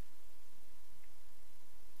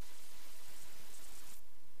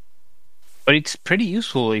it's pretty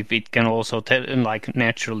useful if it can also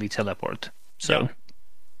naturally teleport. So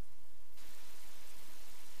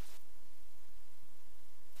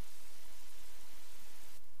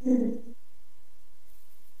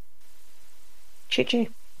GG.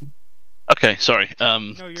 Okay, sorry.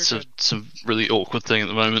 It's a really awkward thing at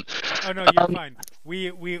the moment. Oh no, you're fine.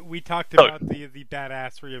 We talked about the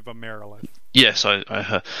badassery of a Marilith. Yes, I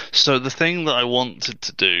heard. So the thing that I wanted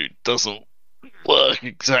to do doesn't work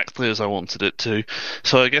exactly as I wanted it to.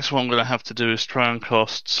 So I guess what I'm going to have to do is try and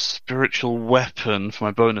cast Spiritual Weapon for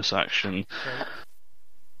my bonus action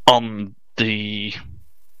on the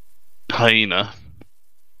hyena.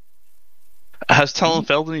 Has Talon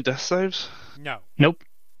failed any death saves? No. Nope.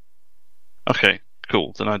 Okay,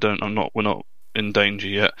 cool. Then we're not in danger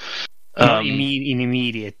yet. Not in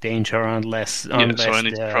immediate danger unless so I need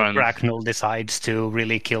to try and... Groknul decides to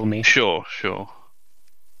really kill me. Sure.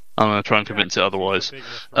 I'm going to try and convince it otherwise.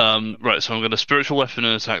 Right, so I'm going to Spiritual Weapon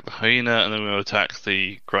and attack the hyena, and then we're going to attack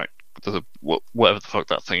the whatever the fuck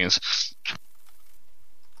that thing is.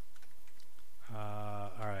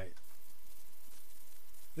 Alright.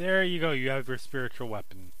 There you go, you have your Spiritual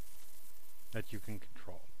Weapon that you can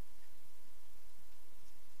control.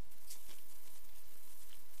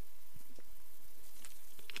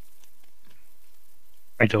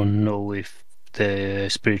 I don't know if the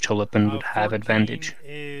Spiritual Weapon would have advantage.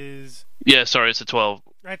 Yeah, sorry, it's a 12.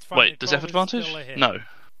 That's fine. Wait, does it have advantage? No.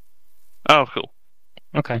 Oh, cool.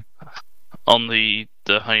 Okay. On the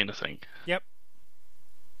hyena thing. Yep.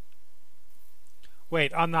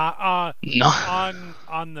 Wait, on the no.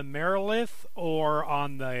 on the Marilith or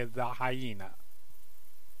on the hyena?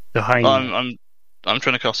 The hyena. I'm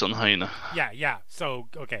trying to cast it on the hyena. Yeah. So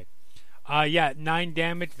okay. 9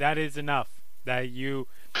 damage. That is enough. That your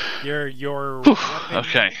weapon,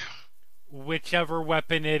 okay. Whichever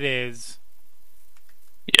weapon it is.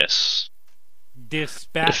 Yes.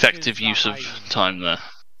 Dispatches effective use of time there.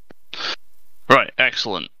 Right,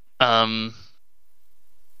 excellent. Less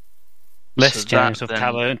chance of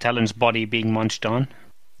Talon's body being munched on.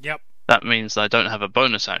 Yep. That means I don't have a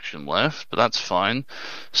bonus action left, but that's fine.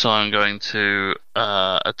 So I'm going to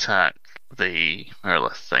attack the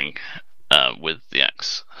Marilith thing. with the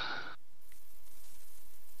axe.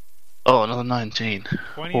 Oh, another 19.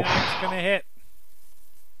 29's gonna hit.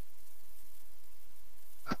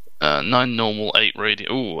 9 normal, 8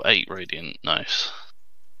 radiant. Ooh, 8 radiant. Nice.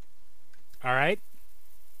 All right.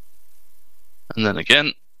 And then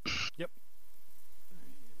again. Yep.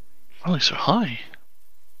 Oh, they're so high.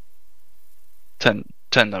 10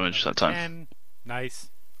 damage that time. 10. Nice.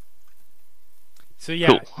 So yeah,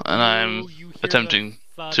 Cool. And I'm you hear attempting the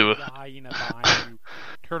thud to of the hyena behind you.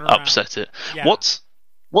 Turn around. upset it. Yeah.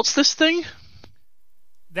 What's this thing?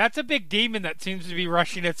 That's a big demon that seems to be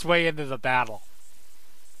rushing its way into the battle.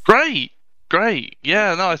 Great.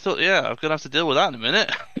 Yeah, no, I thought, I'm going to have to deal with that in a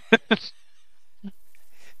minute.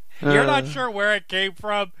 You're not sure where it came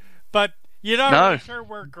from, but you're not really sure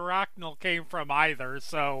where Garachnal came from either,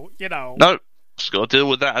 so, you know. No, just got to deal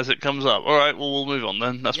with that as it comes up. Alright, well, we'll move on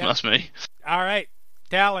then. That's me. Alright,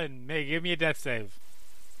 Talon, give me a death save.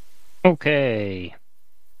 Okay.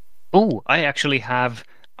 Oh, I actually have...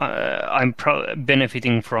 I'm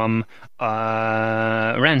benefiting from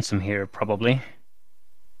ransom here, probably.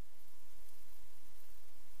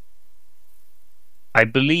 I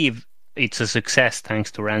believe it's a success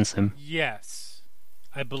thanks to ransom. Yes.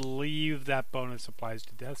 I believe that bonus applies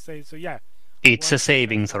to death save, so yeah. It's a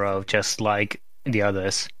saving throw, just like the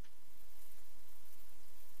others.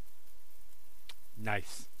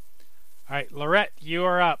 Nice. Alright, Lorette, you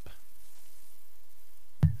are up.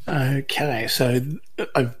 Okay, so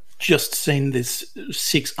I've just seen this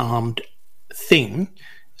 6-armed thing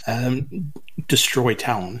destroy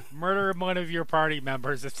Talon. Murder one of your party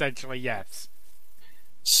members, essentially, yes.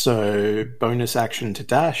 So, bonus action to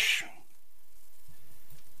dash.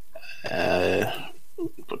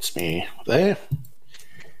 Puts me there.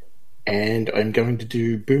 And I'm going to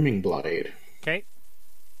do Booming Blade. Okay.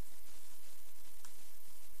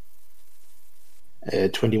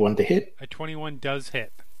 21 to hit. A 21 does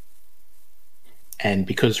hit. And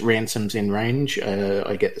because Ransom's in range,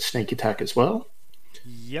 I get the sneak attack as well.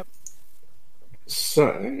 Yep.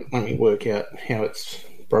 So, let me work out how it's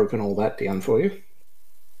broken all that down for you.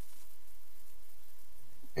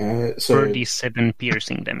 37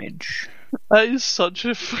 piercing damage. That is such a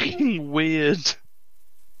freaking weird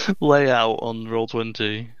layout on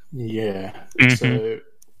Roll20. Yeah. Mm-hmm.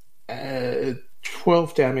 So,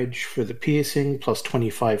 12 damage for the piercing, plus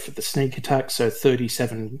 25 for the sneak attack, so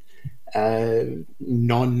 37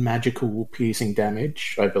 non-magical piercing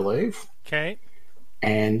damage, I believe. Okay.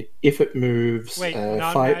 And if it moves... Wait,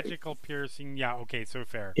 non-magical piercing, yeah, okay, so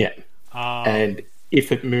fair. Yeah. And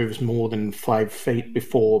if it moves more than 5 feet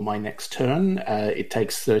before my next turn, it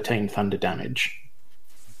takes 13 thunder damage.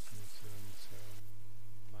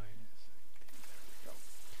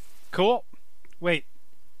 Cool. Wait.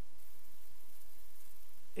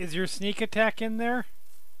 Is your sneak attack in there?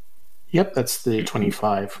 Yep, that's the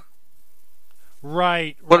 25.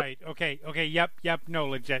 Right. Okay, yep, no,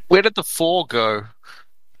 legit. Where did the 4 go?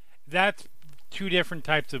 That's 2 different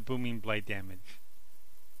types of booming blade damage.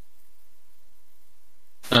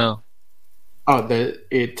 Oh.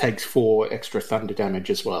 It takes 4 extra thunder damage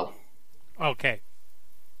as well. Okay.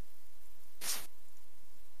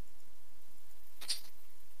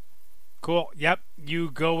 Cool. Yep.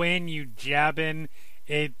 You go in, you jab in.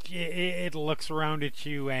 It looks around at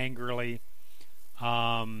you angrily.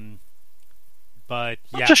 But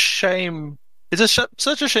yeah. Such a shame. It's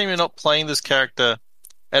such a shame you're not playing this character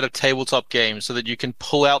at a tabletop game so that you can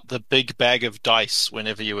pull out the big bag of dice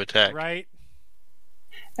whenever you attack. Right.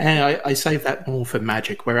 And I save that more for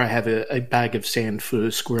Magic, where I have a bag of sand for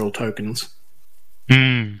squirrel tokens.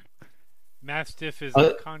 Mastiff is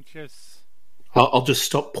unconscious. I'll just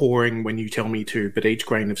stop pouring when you tell me to, but each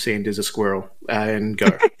grain of sand is a squirrel. And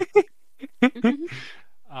go.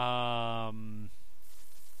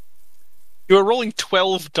 You are rolling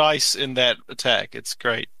 12 dice in that attack. It's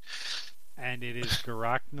great. And it is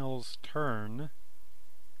Garachnal's turn.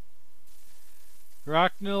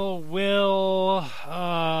 Garachnal will...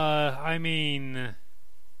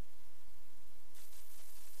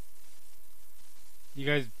 you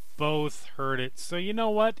guys both heard it. So you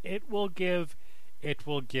know what? It will give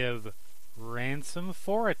Ransom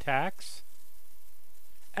 4 attacks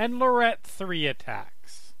and Lorette 3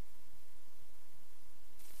 attacks.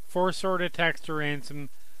 4 sword attacks to Ransom,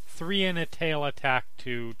 3 and a tail attack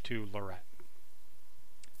to Lorette.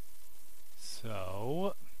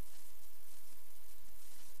 So...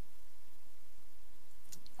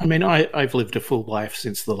 I mean, I've lived a full life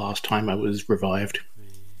since the last time I was revived. 3,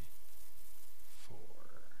 4.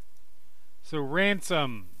 So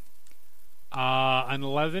Ransom, an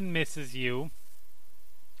 11 misses you.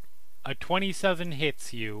 A 27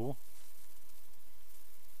 hits you.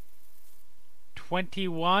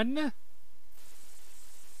 21,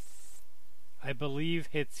 I believe,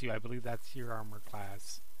 hits you. I believe that's your armor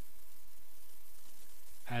class.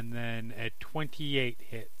 And then a 28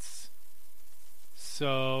 hits.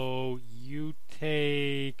 So you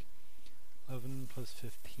take 11 plus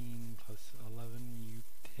 15 plus 11. You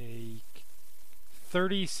take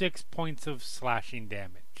 36 points of slashing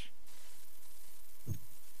damage.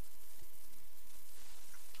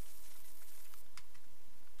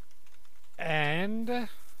 And...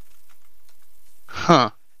 Huh.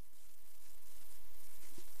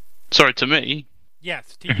 Sorry, to me?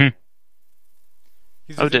 Yes, to you.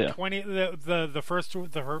 Oh dear. 20, the first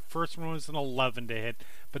one was an 11 to hit,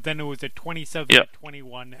 but then it was a 27, Yep. a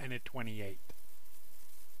 21, and a 28.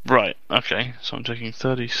 Right, okay. So I'm taking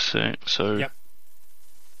 36, so... Yep.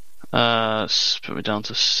 Put me down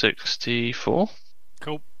to 64.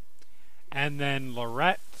 Cool. And then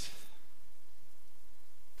Lorette.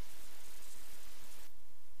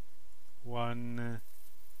 1,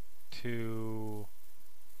 2,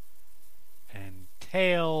 and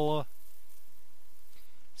tail.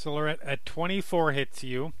 So Lorette, a 24 hits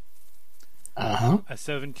you. Uh-huh. A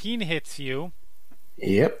 17 hits you.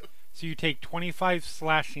 Yep. So you take 25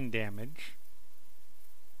 slashing damage.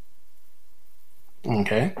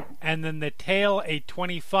 Okay. And then the tail, a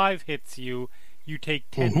 25 hits you. You take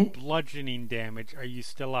 10 bludgeoning damage. Are you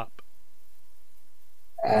still up?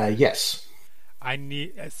 Yes.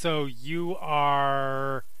 So you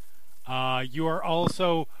are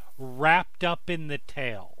also wrapped up in the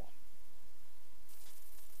tail.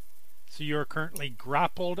 So you are currently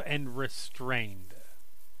grappled and restrained.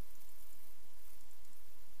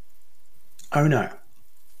 Oh no.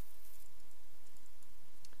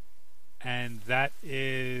 And that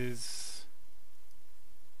is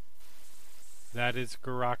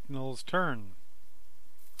Garoknil's turn.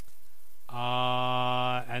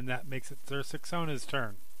 And that makes it Zersaxona's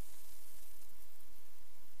turn.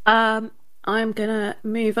 I'm gonna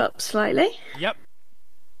move up slightly. Yep.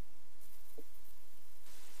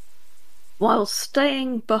 While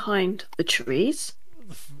staying behind the trees.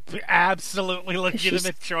 Absolutely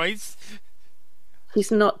legitimate choice.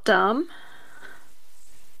 He's not dumb.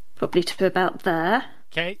 Probably to about there.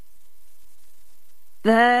 Okay.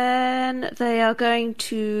 Then they are going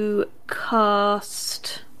to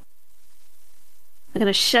cast... They're going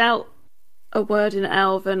to shout a word in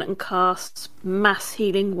Elven and cast Mass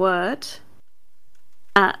Healing Word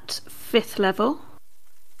at 5th level,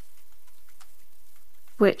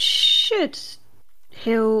 which should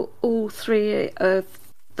heal all 3 of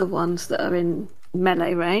the ones that are in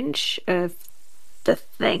melee range of the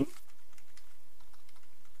thing.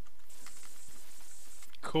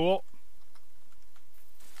 Cool.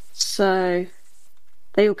 So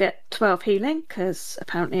they all get 12 healing, because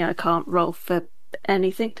apparently I can't roll for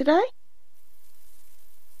anything today.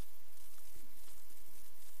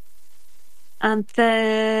 And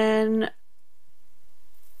then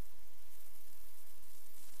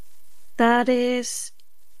that is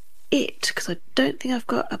it, because I don't think I've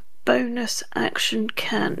got a bonus action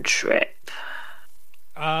cantrip.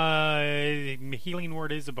 Healing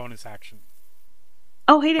Word is a bonus action.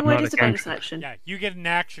 Oh, Healing Word Not is a a bonus cantrip. action. Yeah, you get an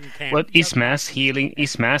action cantrip. What is mass healing?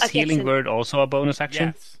 Is mass I guess healing in- word also a bonus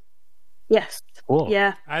action? Yes. Yes. Cool.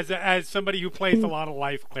 Yeah. As somebody who plays a lot of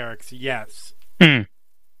life clerics, yes. Hmm.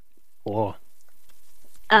 Cool.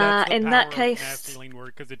 That's the In power that of case, Mass Healing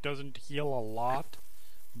Word, because it doesn't heal a lot,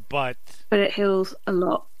 but it heals a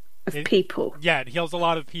lot of people. yeah, it heals a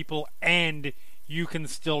lot of people, and you can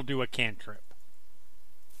still do a cantrip.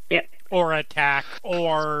 Yep. Or attack,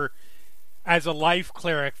 or as a life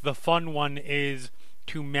cleric, the fun one is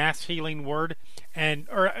to Mass Healing Word,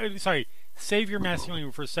 save your Mass Healing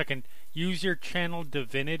Word for a second. Use your Channel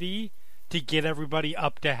Divinity to get everybody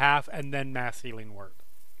up to half, and then Mass Healing Word.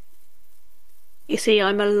 You see,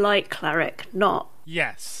 I'm a light cleric, not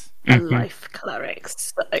Yes. a life cleric.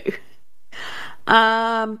 So,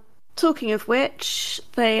 talking of which,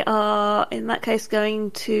 they are in that case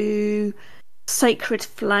going to Sacred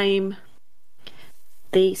Flame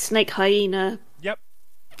the snake hyena Yep.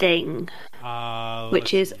 thing,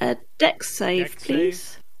 which is a dex save, Dex please.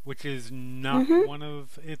 save, which is not one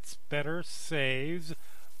of its better saves,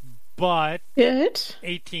 but Good.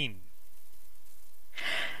 18.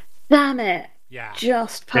 Damn it. Yeah.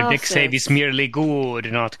 Just The passes. deck save is merely good,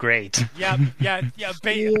 not great. Yeah. Yeah.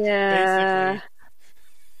 Basically.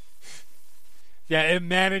 Yeah, it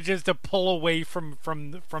manages to pull away from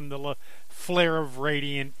the flare of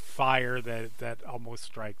radiant fire that almost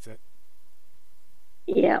strikes it.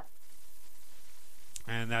 Yep.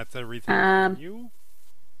 And that's everything for you.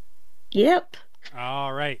 Yep.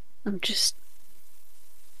 All right. I'm just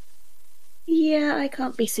Yeah, I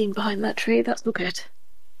can't be seen behind that tree. That's all good.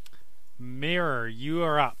 Mirror, you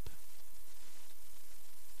are up.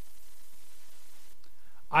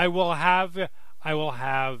 I will have the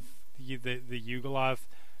Yugoloth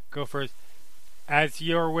go first. As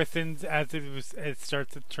it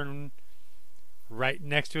starts to turn right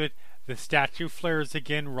next to it, the statue flares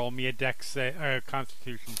again. Roll me a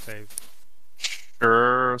Constitution save.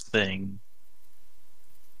 Sure thing.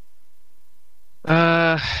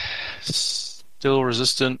 Still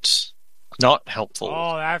resistant. Not helpful.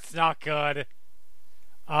 Oh, that's not good.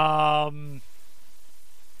 That's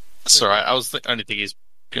alright. I only think he's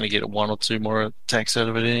going to get 1 or 2 more attacks out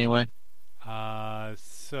of it anyway.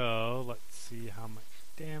 So let's see how much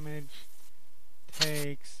damage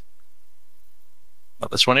takes.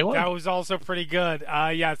 That's 21. That was also pretty good.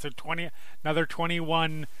 Yeah, so another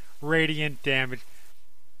 21 radiant damage.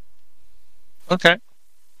 Okay.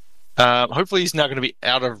 Hopefully he's not going to be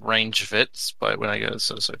out of range of it by when I go.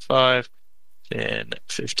 So 5, 10,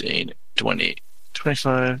 15, 20,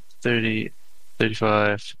 25, 30,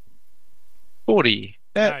 35, 40.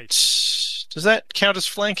 Nice. Does that count as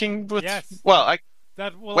flanking? Yes. Well,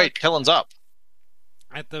 wait, Helen's up.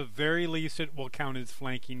 At the very least, it will count as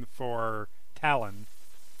flanking for Talon.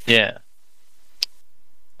 Yeah.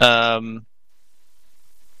 Why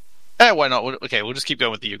not? Okay, we'll just keep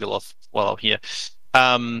going with the Yugoloth while I'm here.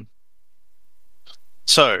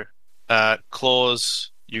 So,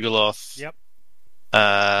 Claws, Yugoloth. Yep.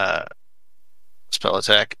 Spell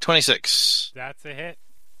attack 26. That's a hit.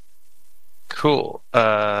 Cool.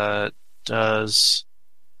 Does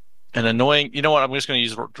an annoying. You know what? I'm just going to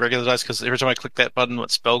use regular dice because every time I click that button,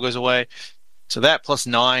 that spell goes away. So that plus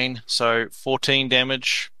 9, so 14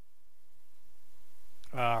 damage.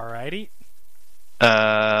 Alrighty.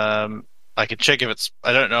 I can check if it's.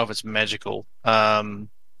 I don't know if it's magical. I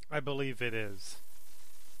believe it is.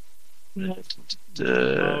 I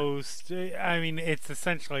mean, it's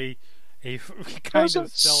essentially a kind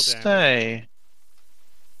of spell damage.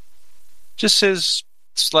 Just says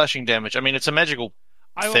slashing damage. I mean, it's a magical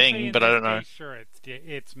thing, but I don't know. Sure,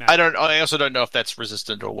 it's magical. I also don't know if that's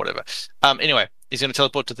resistant or whatever. Anyway, he's going to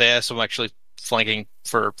teleport to there, so I'm actually flanking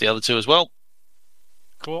for the other 2 as well.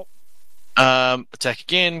 Cool. Attack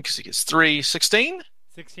again because he gets 3. 16.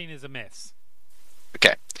 16 is a miss.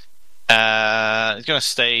 Okay. He's going to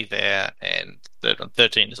stay there, and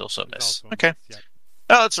 13 is also a miss. Okay. Yep.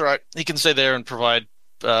 Oh, that's all right. He can stay there and provide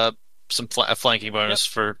a flanking bonus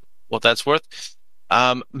for what that's worth.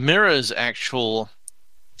 Mirror's actual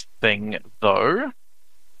thing, though,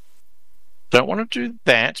 don't want to do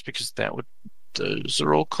that because those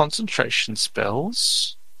are all concentration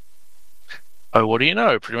spells. Oh, what do you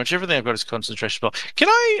know? Pretty much everything I've got is concentration spell. Can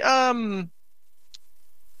I,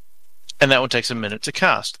 and that one takes a minute to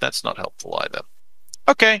cast. That's not helpful either.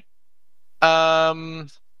 Okay.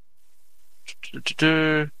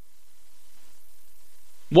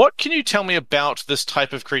 What can you tell me about this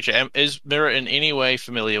type of creature? Is Mirror in any way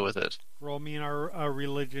familiar with it? Roll me a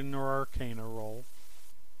religion or arcana roll.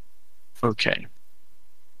 Okay.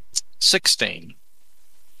 16.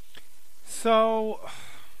 So,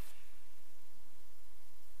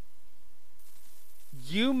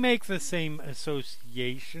 you make the same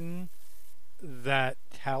association that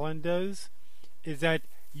Talon does, is that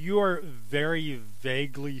you are very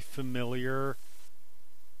vaguely familiar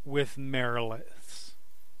with Merilith.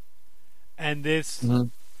 And this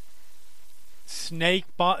snake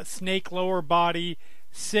lower body,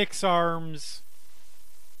 6 arms,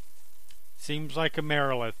 seems like a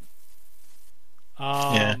Merilith.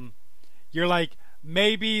 You're like,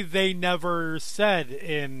 maybe they never said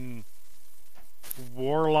in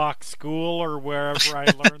Warlock School or wherever I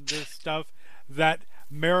learned this stuff that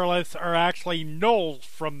Meriliths are actually gnolls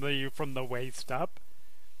from the waist up.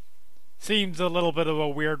 Seems a little bit of a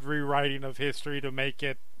weird rewriting of history to make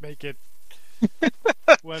it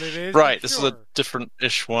what it is. Right, sure. This is a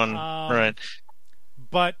different-ish one. Right.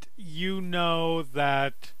 But you know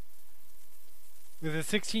that with a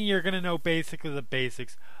 16, you're going to know basically the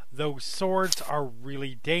basics. Those swords are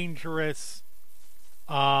really dangerous.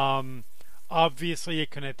 Obviously,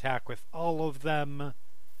 it can attack with all of them.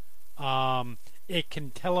 It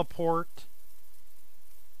can teleport.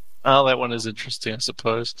 Oh, that one is interesting, I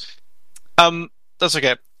suppose. That's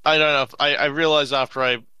okay. I don't know. I realized after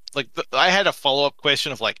I had a follow-up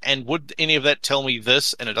question of and would any of that tell me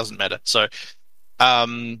this? And it doesn't matter. So,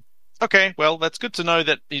 okay. Well, that's good to know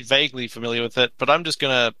that he's vaguely familiar with it. But I'm just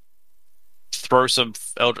gonna throw some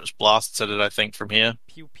Eldritch Blasts at it. I think from here.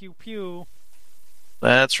 Pew pew pew.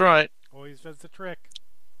 That's right. Always does the trick.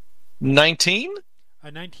 19.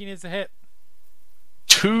 A 19 is a hit.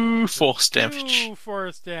 2 force damage. 2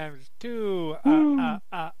 force damage. 2.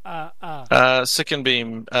 Second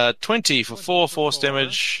beam, 20 for 20 4 for force 4.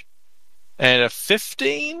 damage. And a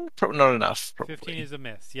 15? Probably not enough. Probably. 15 is a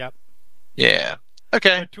miss, yep. Yeah.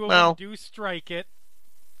 Okay, But 2 of well... them do strike it.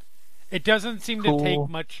 It doesn't seem Cool. to take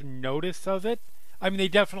much notice of it. I mean, they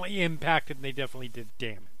definitely impacted and they definitely did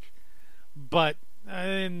damage. But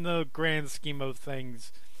in the grand scheme of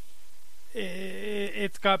things,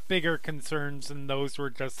 it's got bigger concerns, and those were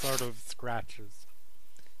just sort of scratches.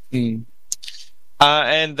 And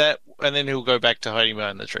then he'll go back to hiding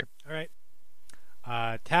behind the tree. All right.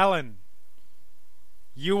 Talon,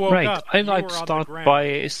 you woke Right, up. I'd You like were to on start the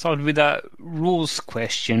ground. with a rules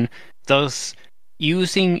question. Does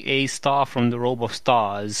using a star from the Robe of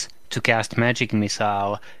Stars to cast Magic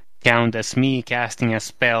Missile count as me casting a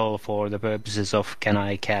spell for the purposes of can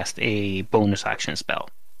I cast a bonus action spell?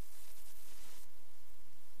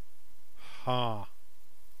 Huh.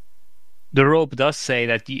 The robe does say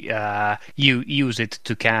that you use it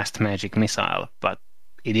to cast Magic Missile, but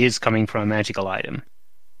it is coming from a magical item.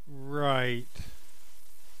 Right.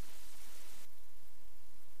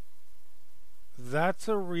 That's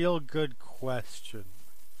a real good question.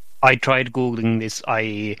 I tried Googling this.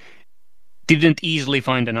 I didn't easily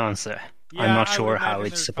find an answer. Yeah, I'm not I sure would how imagine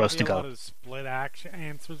it's there's supposed to probably go. a lot of split action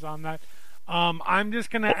answers on that. I'm just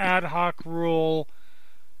gonna ad hoc rule.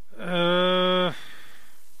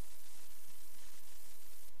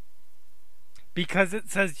 Because it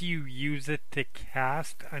says you use it to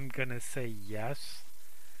cast, I'm gonna say yes.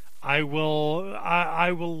 I will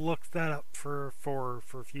look that up for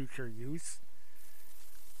future use.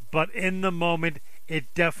 But in the moment,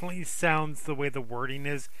 it definitely sounds, the way the wording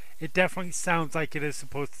is, it definitely sounds like it is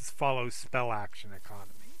supposed to follow spell action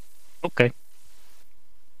economy. Okay.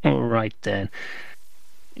 All right then.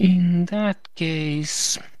 In that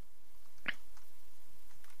case,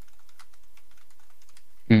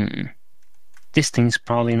 this thing's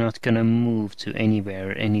probably not gonna move to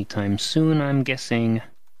anywhere anytime soon, I'm guessing.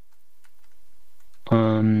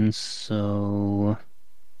 So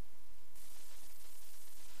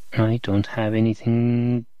I don't have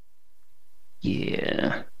anything.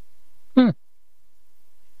 Yeah.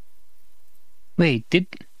 Wait, did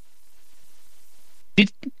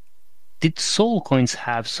soul coins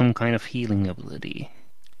have some kind of healing ability?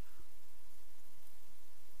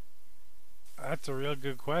 That's a real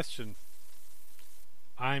good question.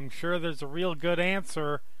 I'm sure there's a real good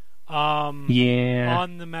answer Yeah.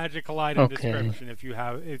 on the magical item Okay. description if you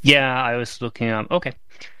have. Yeah, I was looking up. Okay.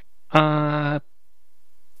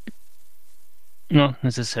 Not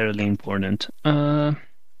necessarily important.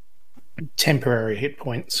 Temporary hit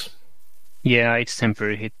points. Yeah, it's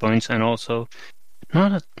temporary hit points, and also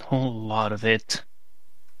not a whole lot of it.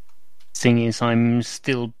 Thing is, I'm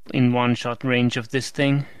still in one-shot range of this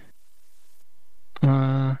thing.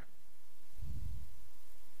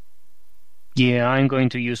 Yeah, I'm going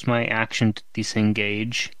to use my action to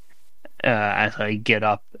disengage as I get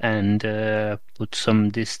up and put some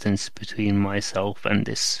distance between myself and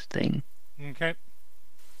this thing. Okay.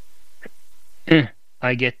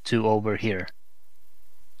 I get to over here.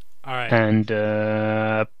 All right. And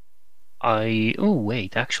oh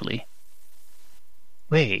wait, actually.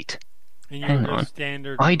 Wait. And hang your on.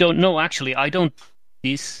 standard. I don't know, actually. I don't.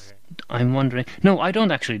 This. Okay. I'm wondering. No, I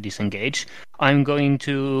don't actually disengage. I'm going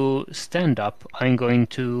to stand up. I'm going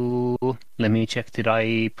to. Let me check. Did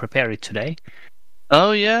I prepare it today?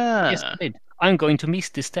 Oh, yeah. Yes, I did. I'm going to miss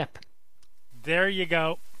this step. There you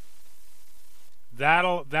go.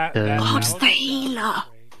 That'll God's the healer.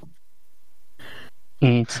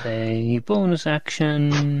 It's a bonus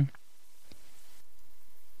action.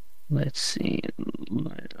 Let's see.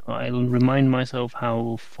 I'll remind myself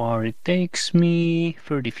how far it takes me.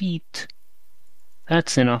 30 feet.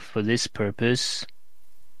 That's enough for this purpose.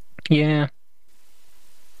 Yeah.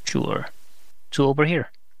 Sure. So over here.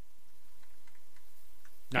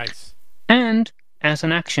 Nice. And as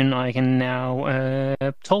an action, I can now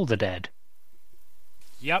toll the dead.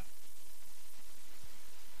 Yep.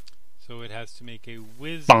 So it has to make a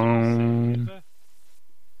wisdom Bong.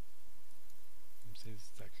 save.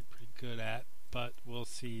 It's actually pretty good at, but we'll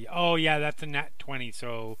see. Oh yeah, that's a nat 20.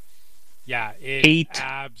 So yeah, it 8.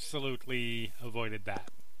 absolutely avoided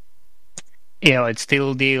that. Yeah, it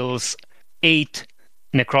still deals 8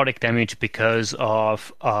 necrotic damage because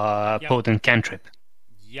of potent cantrip.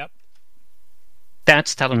 Yep.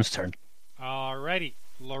 That's Talon's turn. Alrighty,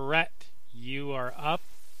 Lorette, you are up.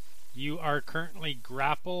 You are currently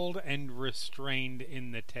grappled and restrained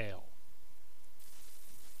in the tail.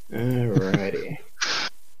 Alrighty.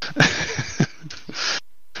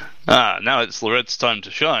 Now it's Lorette's time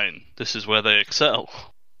to shine. This is where they excel.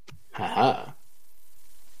 Haha.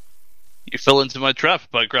 You fell into my trap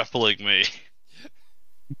by grappling me.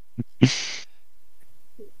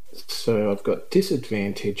 So I've got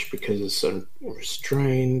disadvantage because I'm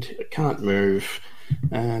restrained. I can't move.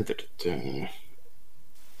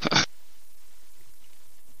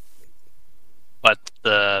 But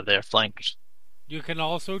they're flanked. You can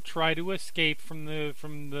also try to escape from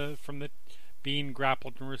the being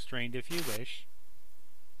grappled and restrained if you wish.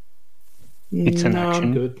 It's an action.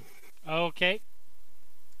 I'm good. Okay.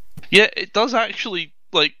 Yeah, it does actually,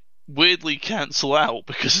 weirdly cancel out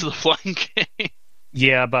because of the flanking.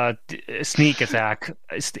 Yeah, but sneak attack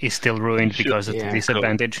is still ruined because of the Yeah,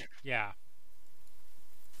 disadvantage. Yeah.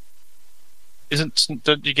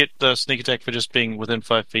 Don't you get the sneak attack for just being within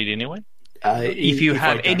 5 feet anyway? If you I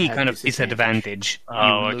have don't any have kind of disadvantage,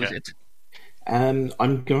 Oh, you lose okay. it.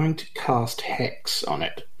 I'm going to cast Hex on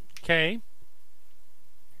it. Okay.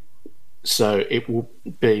 So it will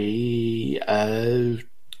be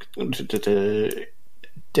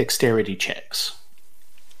dexterity checks.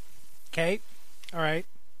 Okay. All right.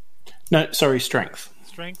 No, sorry, strength.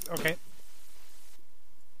 Strength. Okay.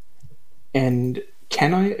 And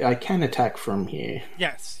I can attack from here.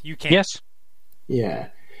 Yes, you can. Yes. Yeah.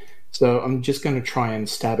 So I'm just going to try and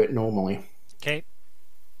stab it normally. Okay.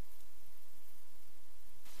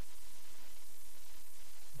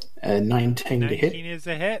 19 to hit 19 is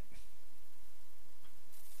a hit.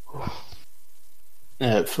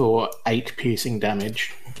 for 8 piercing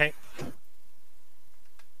damage. Okay.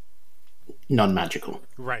 Non-magical.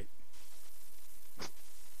 Right.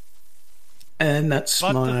 And that's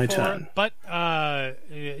my turn. But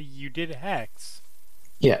you did hex.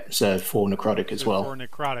 Yeah, so 4 necrotic as well. 4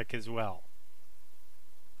 necrotic as well.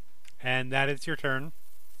 And that is your turn.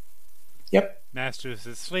 Yep. Master is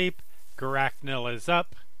asleep. Garachnil is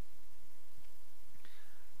up.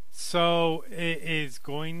 So it is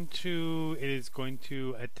going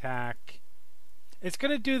to attack. It's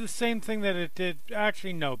going to do the same thing that it did.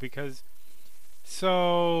 Actually, no, because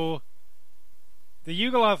so the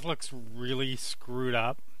Yugoloth looks really screwed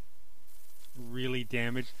up, really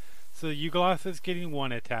damaged. So the Yugoloth is getting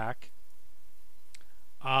 1 attack.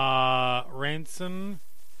 Ransom,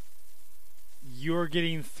 you're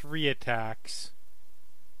getting 3 attacks.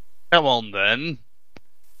 Come on, then.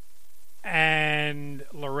 And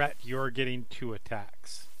Lorette, you're getting 2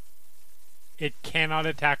 attacks. It cannot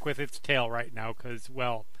attack with its tail right now because,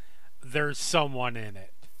 well, there's someone in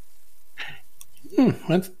it.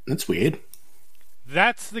 That's weird.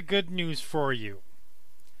 That's the good news for you.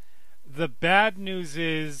 The bad news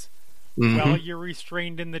is, well, you're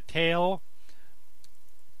restrained in the tail.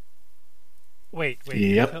 Wait.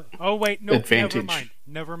 Yep. Oh, wait, no, Advantage.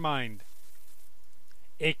 Never mind.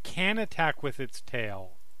 It can attack with its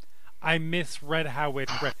tail. I misread how it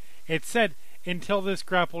read. It said, until this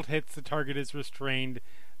grappled hits, the target is restrained.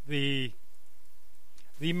 The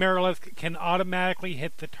Marilith can automatically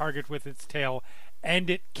hit the target with its tail, and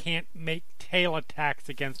it can't make tail attacks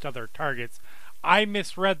against other targets. I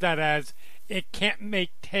misread that as, it can't make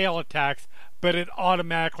tail attacks, but it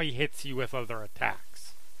automatically hits you with other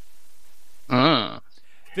attacks.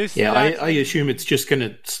 This Yeah, is I assume it's just going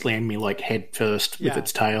to slam me head first with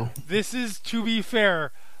its tail. This is, to be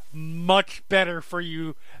fair, much better for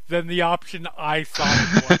you than the option I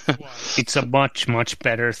thought it was. It's a much, much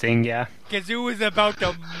better thing, yeah. Because it was about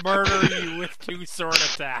to murder you with 2 sword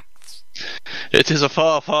attacks. It is a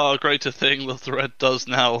far, far greater thing that Lorette does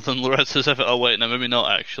now than Lorette has ever... Oh, wait, no, maybe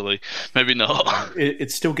not, actually. Maybe not.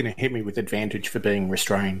 It's still going to hit me with advantage for being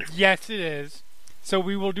restrained. Yes, it is. So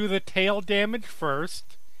we will do the tail damage first.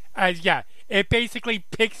 It basically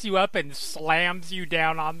picks you up and slams you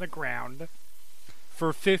down on the ground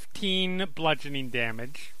for 15 bludgeoning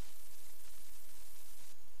damage.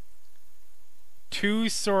 2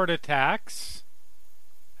 sword attacks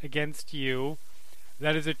against you.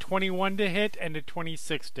 That is a 21 to hit and a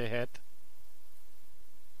 26 to hit.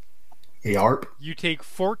 Yarp. You take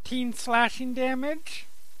 14 slashing damage.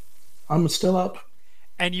 I'm still up.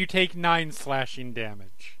 And you take 9 slashing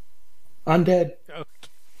damage. I'm dead. Okay.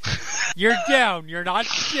 You're down. You're not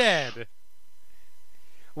dead.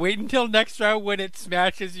 Wait until next round when it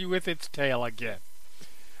smashes you with its tail again.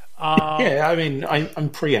 Yeah, I mean, I'm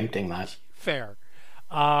preempting that. Fair.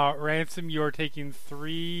 Ransom, you're taking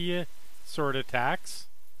 3 sword attacks.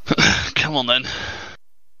 Come on, then.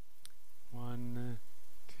 1,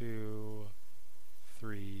 2,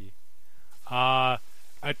 3. A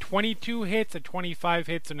 22 hits, a 25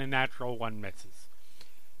 hits, and a natural 1 misses.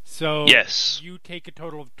 So yes, you take a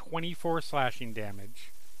total of 24 slashing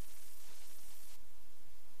damage.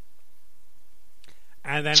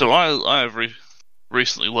 And And then So I have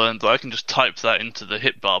recently learned that I can just type that into the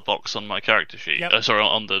hit bar box on my character sheet. Yep.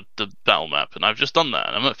 On the battle map, and I've just done that.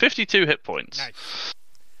 And I'm at 52 hit points. nice.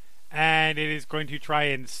 And it is going to try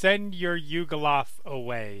and send your Yugoloth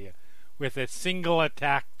away with a single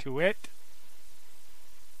attack to it.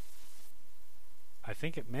 I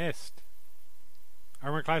think it missed.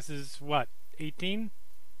 Armor class is what? 18?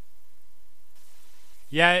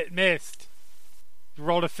 Yeah, it missed. You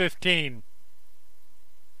rolled a 15.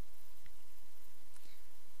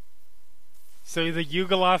 So the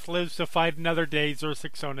Yugoloth lives to fight another day.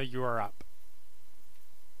 Zersaxona, you are up.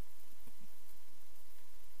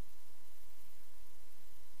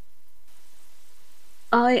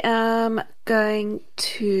 I am going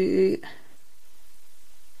to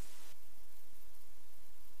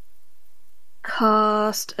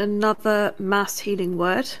cast another mass healing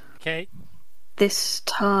word. Okay. This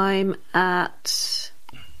time at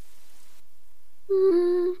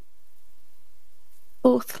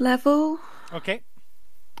 4th level. Okay.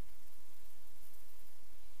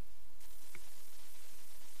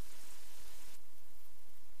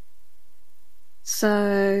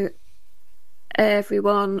 So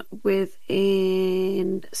everyone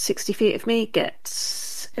within 60 feet of me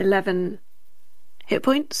gets 11 hit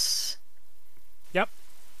points. Yep.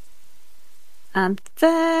 And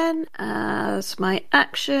then, as my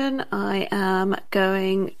action, I am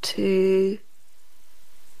going to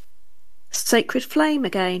Sacred Flame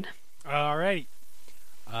again. Alrighty.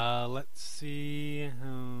 Let's see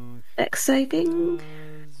how Dex saving.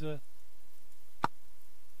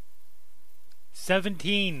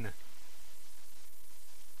 17.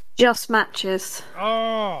 Just matches.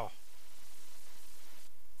 Oh!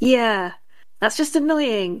 Yeah, that's just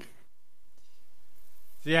annoying.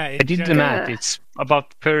 Yeah, I did the math. It's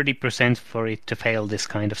about 30% for it to fail this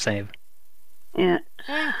kind of save. Yeah.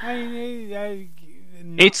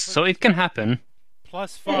 So it can happen.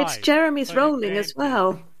 Plus 5. It's Jeremy's But rolling as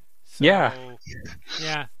well. So, Yeah.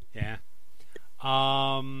 Yeah.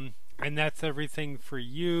 And that's everything for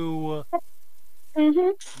you.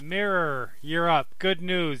 Mm-hmm. Mirror, you're up. Good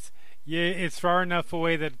news. It's far enough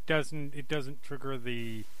away that it doesn't trigger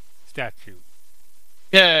the statue.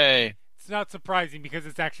 Yay! It's not surprising because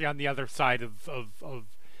it's actually on the other side of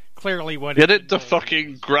clearly what. Get it's it to been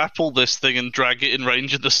fucking grapple this thing and drag it in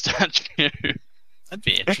range of the statue. That'd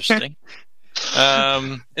be interesting.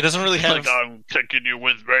 It doesn't really have. Like, I'm taking you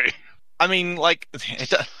with me. I mean, like,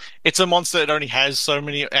 it's a monster that only has so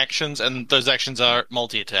many actions, and those actions are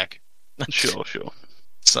multi-attack. Sure.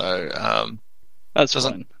 So, That's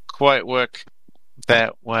doesn't fine. quite work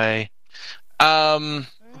that way. I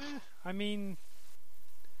mean,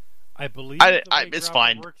 I believe I- the way it's grapple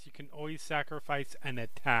fine. works. You can always sacrifice an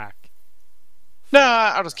attack. Nah,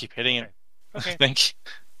 I'll just keep hitting it. Okay. I think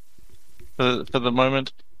for the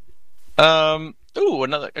moment. Ooh,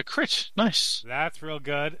 a crit. Nice. That's real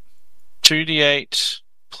good. 2d8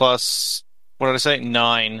 plus, what did I say?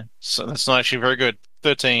 9. So that's not actually very good.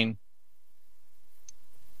 13.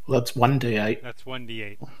 Well, that's 1d8. That's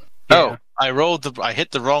 1d8. Oh, I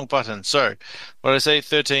hit the wrong button. So, what did I say?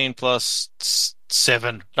 13 plus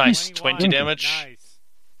 7. Nice. 20 damage. Nice.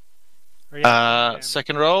 Or, yeah, 20 damage.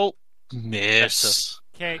 Second roll. Miss.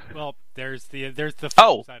 Okay, well, there's the flip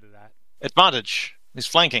Oh. side of that. Advantage. He's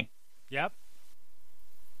flanking. Yep,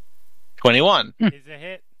 21. is a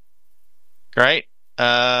hit. Great.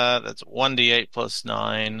 That's 1d8 plus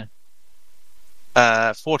 9.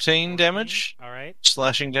 14 damage. All right.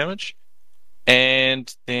 Slashing damage.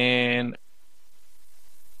 And then...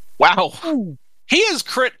 Wow. He has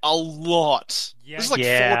crit a lot. Yeah, This is like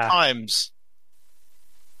Yeah. 4 times.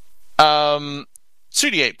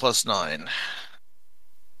 2d8 plus 9.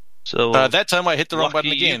 So That time I hit the wrong button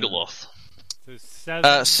lucky again. Yugoloth. So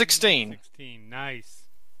 7, 16. 16. Nice.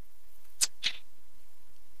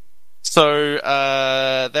 So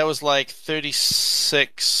that was like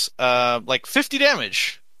 36, like 50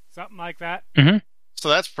 damage. Something like that. So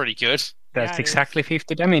that's pretty good. That's Yeah, it exactly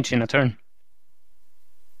 50 damage in a turn.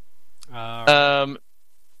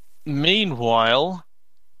 Meanwhile,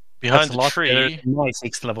 behind That's a the lot better tree. than my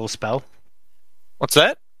 6th level spell. What's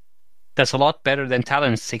that? That's a lot better than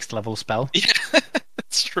Talon's 6th level spell. Yeah,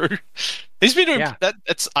 that's true. He's been doing Yeah. that.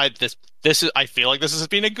 This is. I feel like this has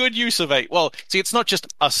been a good use of 8. Well, see, it's not just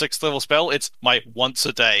a 6th level spell; it's my once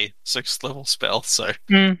a day 6th level spell. So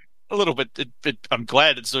a little bit. I'm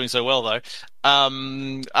glad it's doing so well, though.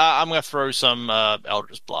 I'm gonna throw some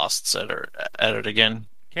Eldritch Blasts at it again.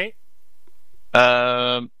 Okay.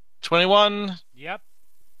 21, Yep.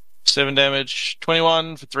 7 damage.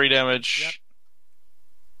 21 for 3 damage. Yep.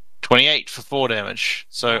 28 for 4 damage.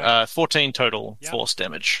 So Nice. 14 total Yep. force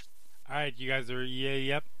damage. Alright, you guys are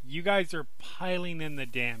yep. You guys are piling in the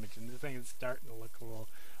damage, and this thing is starting to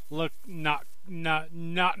look not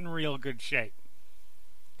in real good shape.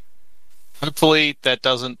 Hopefully that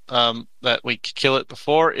doesn't that we kill it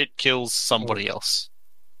before it kills somebody else.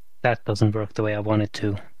 That doesn't work the way I want it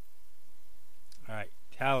to. Alright,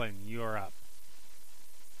 Talon, you're up.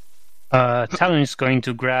 Talon is going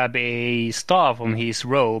to grab a star from his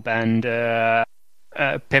robe and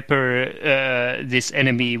pepper this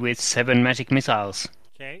enemy with 7 magic missiles.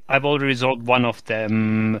 Okay. I've already resolved one of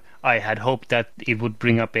them. I had hoped that it would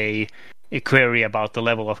bring up a query about the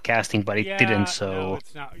level of casting, but it didn't, so...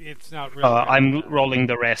 No, it's not really... I'm rolling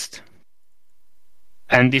the rest.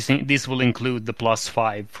 And this will include the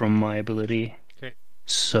 +5 from my ability. Okay.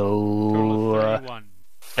 So... 31.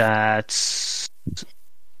 That's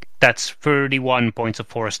 31 points of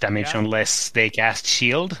force damage unless they cast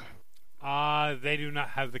shield. They do not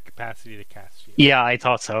have the capacity to cast shield. Yeah, I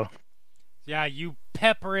thought so. Yeah, you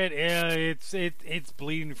pepper it. It's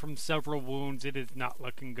bleeding from several wounds. It is not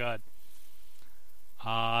looking good.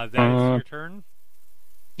 That is your turn?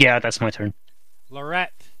 Yeah, that's my turn.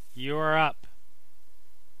 Lorette, you are up.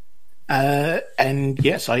 And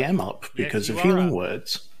yes, I am up because of healing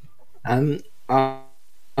words. And I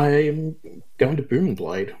am going to Booming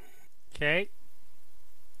Blade. Okay.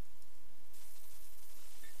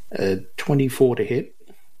 24 to hit.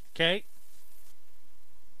 Okay.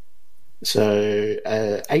 So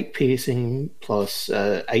 8 piercing plus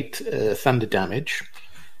 8 thunder damage.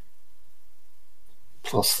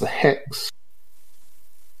 Plus the hex.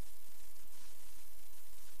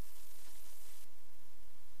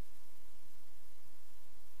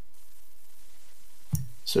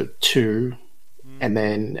 So 2. And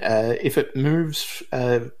then if it moves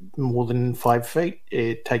more than 5 feet,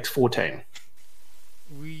 it takes 14.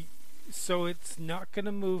 So it's not going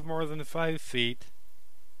to move more than 5 feet.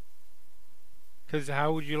 Because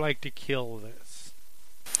how would you like to kill this?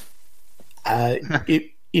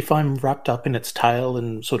 If I'm wrapped up in its tail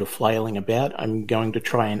and sort of flailing about, I'm going to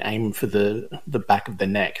try and aim for the back of the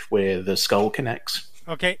neck where the skull connects.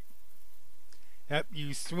 Okay. Yep,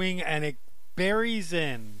 you swing and it buries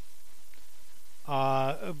in.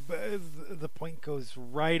 The point goes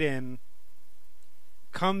right in.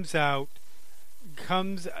 Comes out.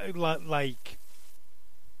 Comes like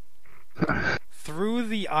through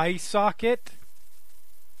the eye socket.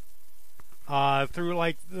 Through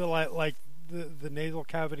like the nasal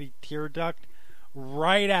cavity tear duct,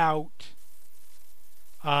 right out.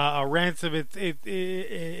 A ransom.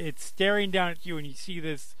 It's staring down at you, and you see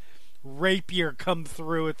this rapier come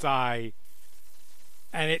through its eye,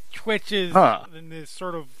 and it twitches in this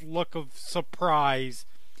sort of look of surprise,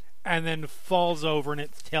 and then falls over, and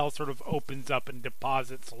its tail sort of opens up and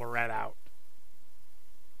deposits Lorette out.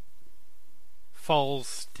 Falls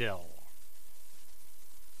still.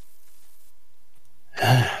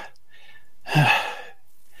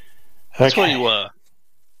 That's where you were.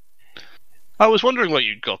 I was wondering what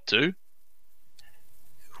you'd got to.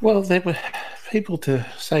 Well, there were people to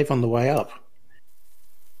save on the way up.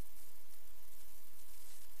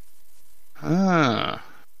 Ah,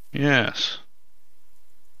 yes.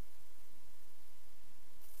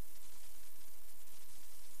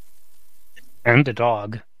 And the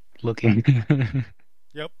dog looking.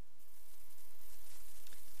 Yep.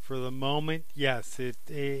 For the moment, yes,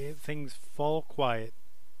 things fall quiet.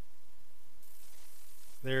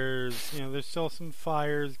 There's still some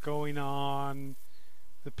fires going on.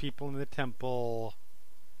 The people in the temple,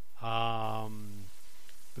 but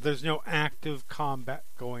there's no active combat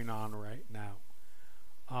going on right now.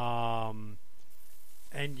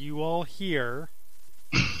 And you all hear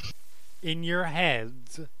in your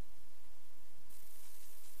heads,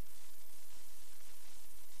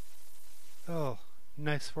 "Oh,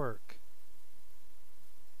 nice work.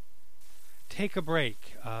 Take a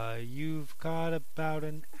break. You've got about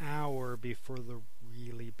an hour before the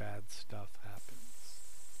really bad stuff happens."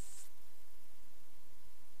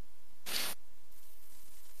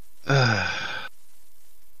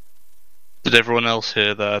 Did everyone else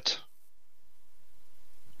hear that?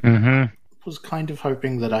 Mm-hmm. Was kind of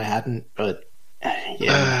hoping that I hadn't, but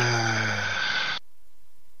yeah.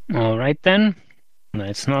 All right then.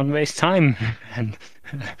 Let's not waste time. And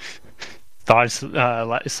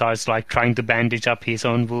starts like trying to bandage up his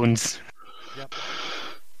own wounds. Yep.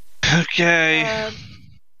 Okay.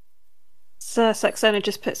 So Saxona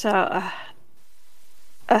just puts out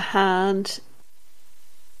a hand,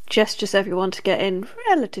 gestures everyone to get in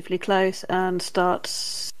relatively close, and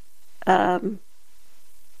starts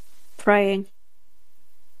praying.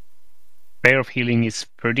 Prayer of healing is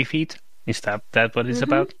 30 feet. Is that what it's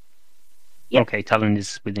about? Yep. Okay, Talon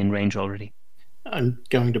is within range already. I'm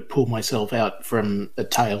going to pull myself out from a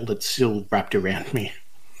tail that's still wrapped around me.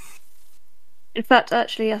 In fact,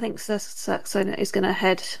 actually, I think Sir Saxona is going to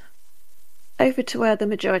head over to where the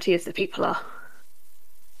majority of the people are.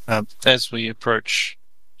 As we approach,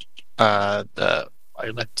 I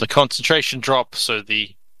let the concentration drop, so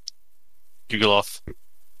the Yugoloth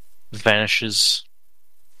vanishes.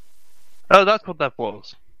 Oh, that's what that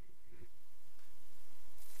was.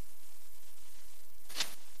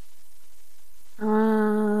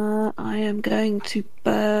 I am going to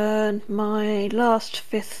burn my last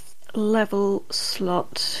 5th level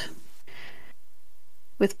slot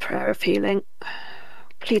with Prayer of Healing.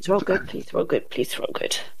 Please roll good, please roll good, please roll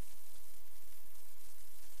good.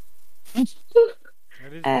 That is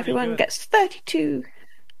pretty Everyone good. gets 32.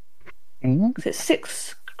 Mm. So it's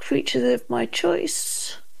 6 creatures of my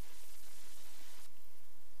choice.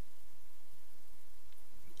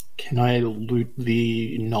 Can I loot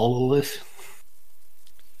the Nololith?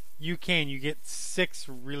 You can. You get 6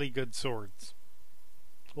 really good swords.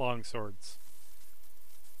 Long swords.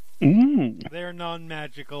 They're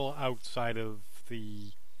non-magical outside of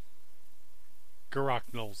the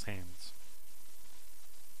Garoknol's hands.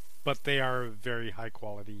 But they are very high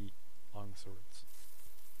quality long swords.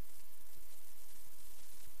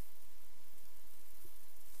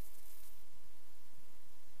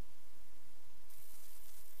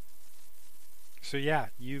 So yeah,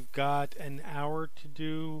 you've got an hour to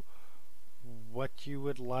do what you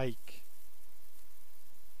would like.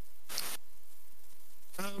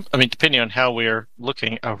 I mean, depending on how we're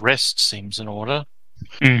looking, a rest seems in order.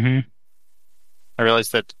 Mm-hmm. I realize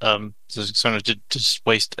that sort of just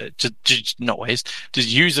waste, not waste, just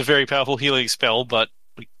use a very powerful healing spell. But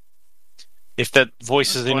if that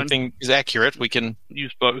voice That's is fine. anything is accurate, we can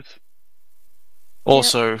Use both.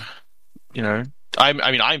 also,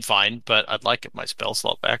 I'm fine, but I'd like my spell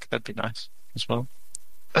slot back. That'd be nice as well.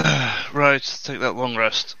 Right, take that long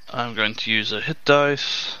rest. I'm going to use a hit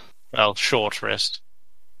dice. Well, short rest.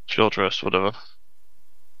 Short rest, whatever.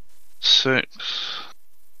 6.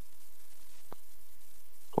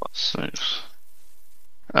 Plus 6.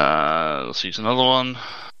 Let's use another one.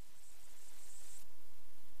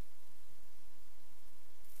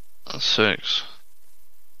 6.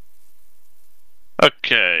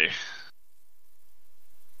 Okay.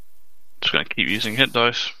 Just gonna keep using hit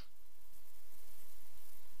dice.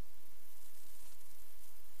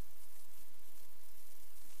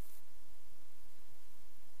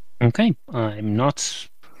 Okay, I'm not.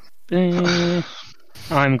 I'm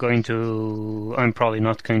probably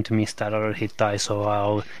not going to miss that other hit die, so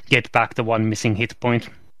I'll get back the one missing hit point.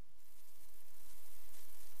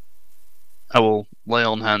 I will lay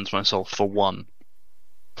on hands myself for 1.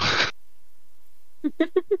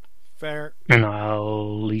 Fair. And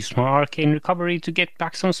I'll use my arcane recovery to get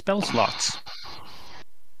back some spell slots.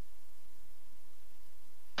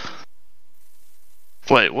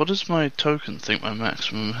 Wait, what does my token think my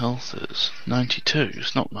maximum health is? 92.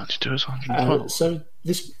 It's not 92, it's 112. So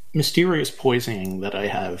this mysterious poisoning that I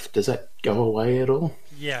have, does that go away at all?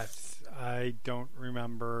 Yes, I don't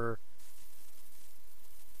remember.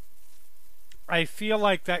 I feel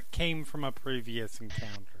like that came from a previous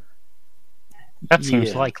encounter. That seems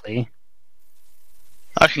Yeah. likely.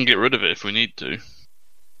 I can get rid of it if we need to.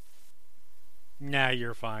 Nah,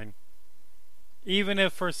 you're fine. Even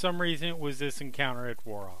if for some reason it was this encounter, it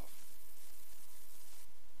wore off.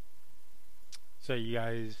 So you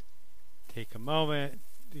guys take a moment,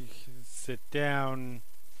 sit down,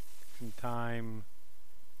 some time,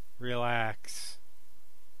 relax.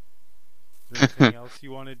 Is there anything else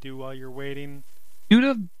you want to do while you're waiting?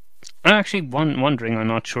 I'm actually wondering, I'm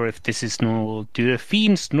not sure if this is normal. Do the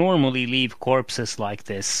fiends normally leave corpses like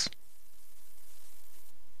this?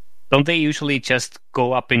 Don't they usually just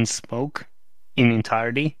go up in smoke in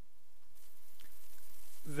entirety?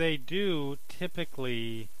 They do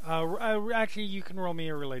typically. Actually, you can roll me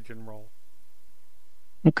a religion roll.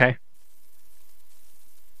 Okay.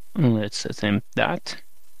 Let's attempt that.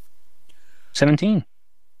 17.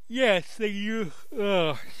 Yes, they do.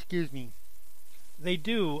 Excuse me. They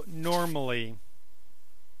do normally.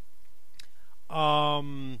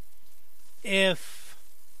 If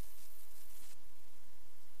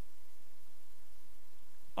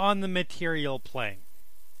on the material plane.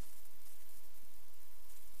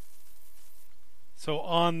 So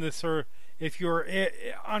on the if you're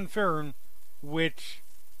on Farron, which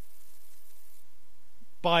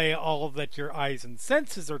by all that your eyes and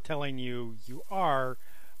senses are telling you you are,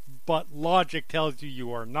 but logic tells you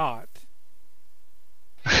you are not,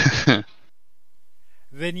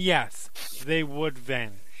 then yes, they would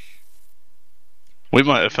vanish. We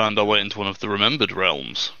might have found our way into one of the remembered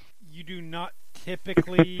realms. You do not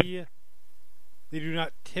typically... They do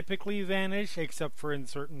not typically vanish, except for in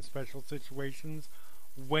certain special situations,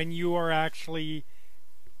 when you are actually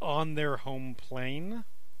on their home plane.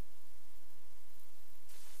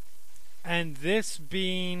 And this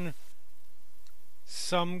being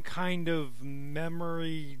some kind of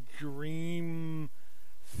memory dream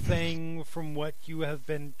thing from what you have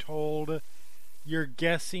been told, you're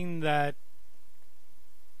guessing that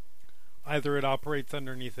either it operates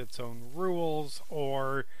underneath its own rules,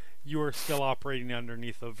 or you are still operating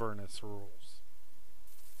underneath Avernus rules.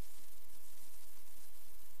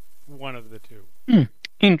 One of the two.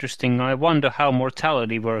 Interesting. I wonder how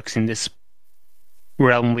mortality works in this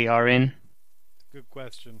realm we are in. Good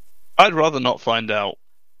question. I'd rather not find out.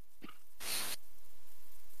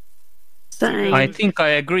 Same. I think I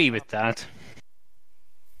agree with that.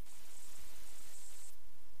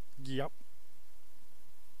 Yep.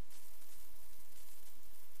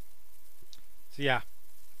 So yeah.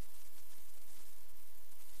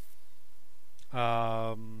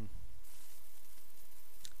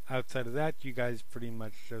 Outside of that, you guys pretty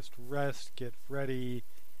much just rest, get ready,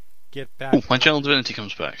 get back. Oh, my Channel Divinity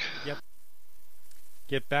comes back. Yep.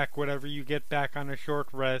 Get back whatever you get back on a short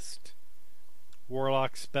rest.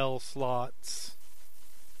 Warlock spell slots.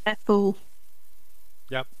 Apple.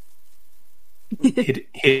 Yep. hit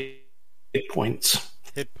points.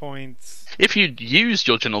 Hit points. If you'd used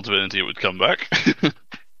your Channel Divinity, it would come back.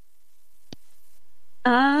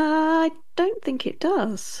 I don't think it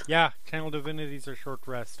does. Yeah, channel divinities are short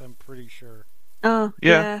rest, I'm pretty sure. Oh,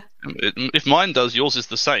 Yeah. yeah. If mine does, yours is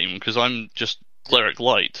the same, because I'm just cleric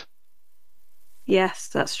light. Yes,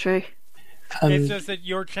 that's true. It's just that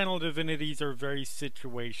your channel divinities are very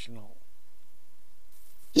situational.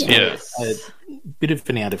 Yes. A bit of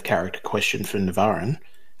an out of character question for Navarin.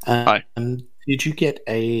 Hi. Did you get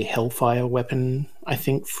a Hellfire weapon, I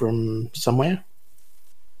think, from somewhere?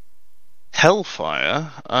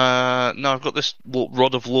 Hellfire? No, I've got this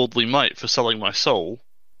Rod of Lordly Might for selling my soul.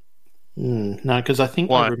 No, because I think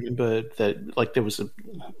Why? I remember that, like, there was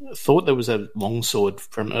thought there was a longsword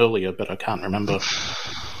from earlier, but I can't remember.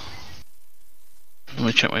 Let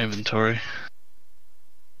me check my inventory.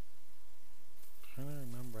 I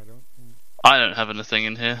don't remember, I don't have anything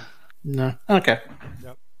in here. No. Okay.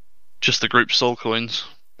 Just the group soul coins.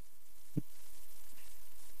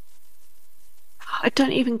 I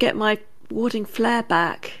don't even get my warding flare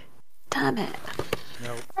back. Damn it.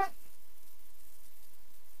 Nope.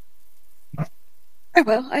 Oh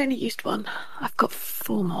well, I only used one. I've got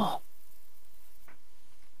 4 more.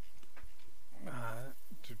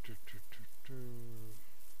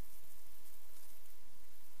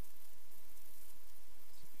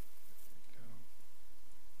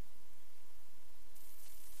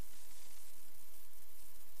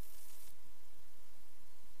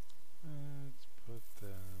 Let's put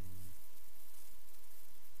them.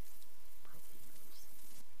 Probably knows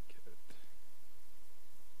get it.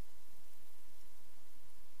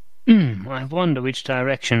 I wonder which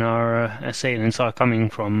direction our assailants are coming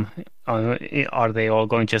from. Are they all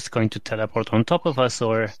going to teleport on top of us,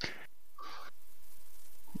 or?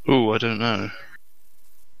 Ooh, I don't know.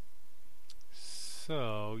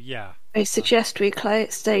 So, yeah. I suggest we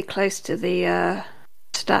stay close to the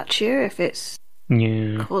statue if it's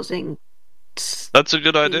causing That's a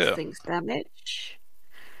good these idea. things damage.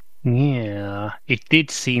 Yeah,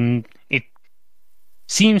 it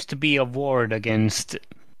seems to be a ward against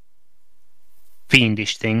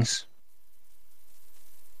fiendish things.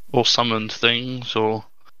 Or summoned things, or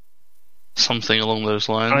something along those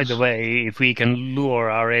lines. Either way, if we can lure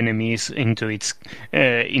our enemies into its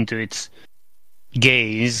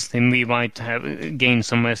gaze, then we might gain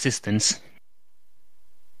some assistance.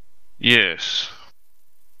 Yes.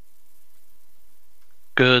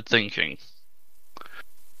 Good thinking.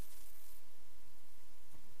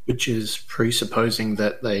 Which is presupposing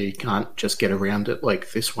that they can't just get around it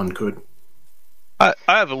like this one could. I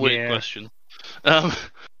have a weird question.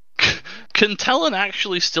 Can Talon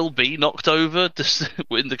actually still be knocked over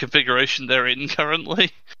in the configuration they're in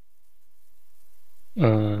currently?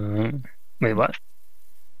 Wait, what?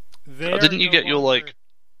 Didn't you get your, like...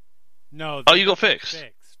 No. Oh, you got fixed?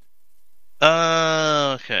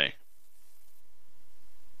 Okay.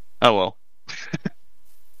 Oh, well.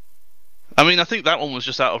 I mean, I think that one was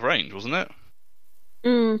just out of range, wasn't it?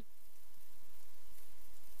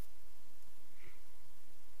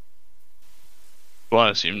 Well,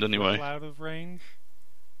 I assumed anyway. Out of range?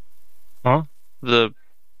 Huh? This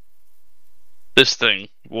thing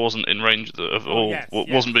wasn't in range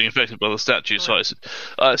wasn't being affected by the statue, correct. So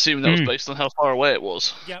I assumed that was based on how far away it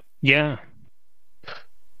was. Yep. Yeah.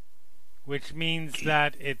 which means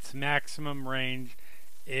that its maximum range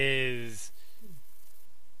is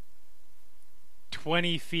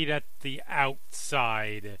 20 feet at the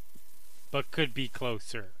outside, but could be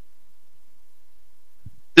closer.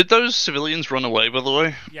 Did those civilians run away, by the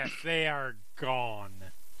way? Yes, they are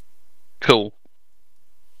gone. Cool.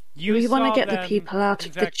 We want to get the them, people out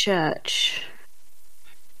in of fact, the church.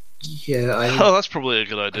 Yeah, Oh, that's probably a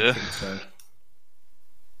good I idea. think so.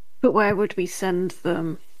 But where would we send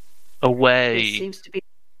them? Away. It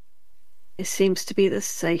seems to be the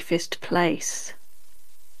safest place.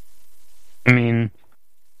 I mean,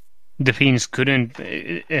 the Fiends couldn't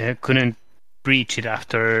breach it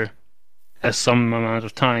after some amount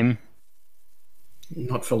of time.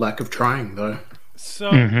 Not for lack of trying, though.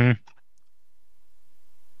 So, Mm-hmm.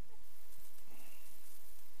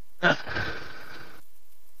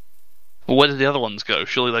 Well, where did the other ones go?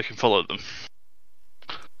 Surely they can follow them.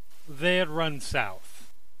 they had run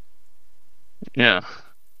south. Yeah.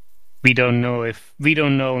 We don't know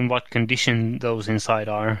in what condition those inside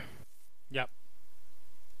are. Yep.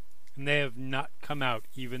 And they have not come out,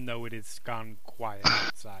 even though it has gone quiet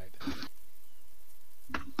outside.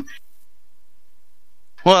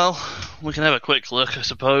 Well, we can have a quick look, I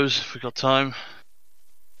suppose, if we've got time.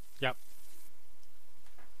 Yep.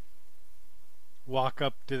 Walk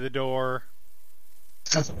up to the door.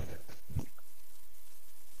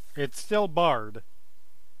 It's still barred.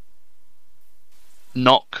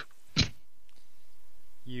 Knock.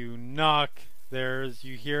 You knock.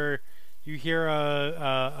 You hear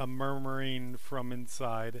a murmuring from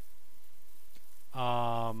inside.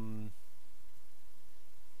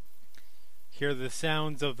 Hear the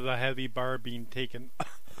sounds of the heavy bar being taken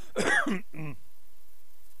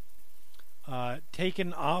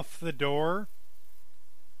taken off the door,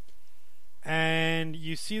 and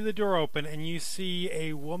you see the door open, and you see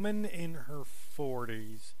a woman in her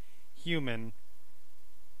 40s, human,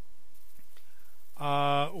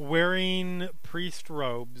 wearing priest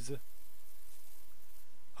robes,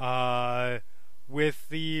 with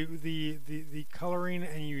the coloring,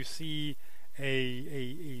 and you see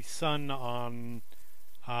a sun on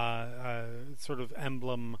sort of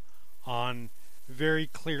emblem on, very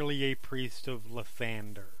clearly a priest of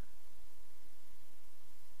Lathander.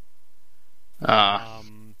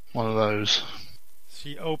 One of those.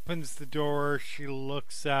 She opens the door, she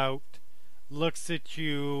looks out, looks at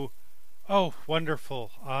you. Oh,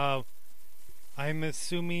 wonderful. I'm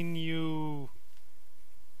assuming you...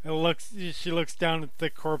 She looks down at the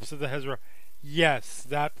corpse of the Hezra. Yes,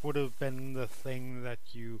 that would have been the thing that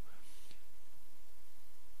you...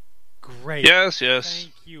 Great. Yes.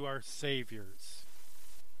 Thank you, our saviors.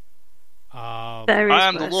 There is I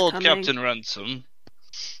am the worse Lord coming. Captain Ransom,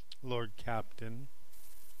 Lord Captain.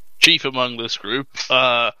 chief among this group.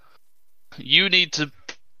 You need to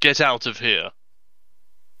get out of here.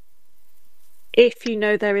 If you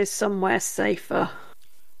know there is somewhere safer.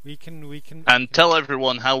 We can... And tell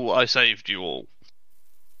everyone how I saved you all.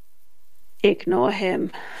 Ignore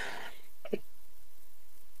him.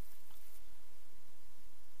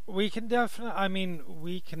 We can definitely... I mean,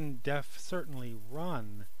 we can certainly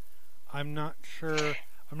run. I'm not sure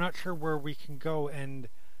where we can go, and...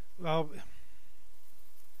 Well...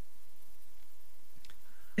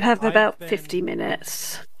 You have I've about been- 50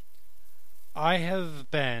 minutes. I have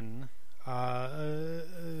been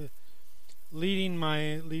leading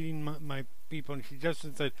my people, and she just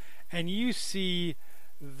said, and you see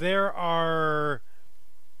there are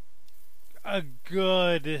a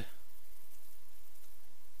good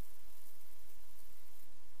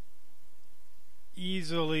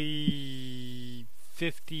easily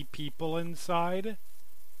 50 people inside,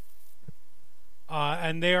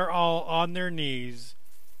 and they are all on their knees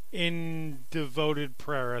in devoted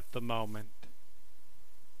prayer at the moment.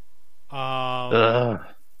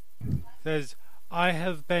 Says,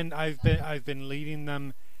 I've been leading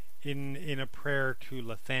them in a prayer to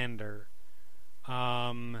Lathander,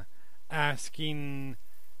 asking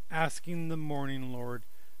the Morning Lord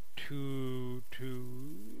to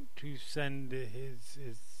send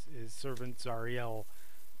his servant Zariel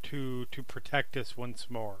to protect us once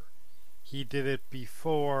more. He did it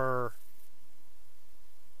before,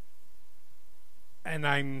 and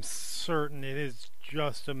I'm certain it is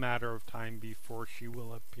just a matter of time before she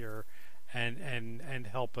will appear and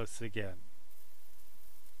help us again.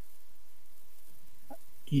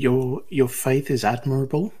 Your faith is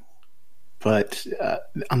admirable, but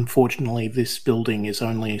unfortunately this building is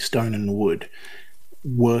only stone and wood.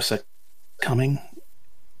 Worse are coming,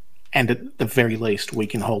 and at the very least we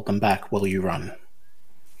can hold them back while you run.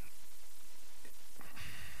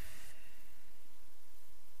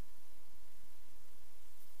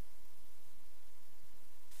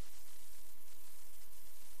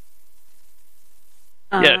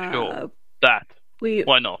 Yeah, sure. That. We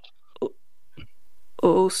Why not?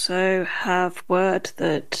 also have word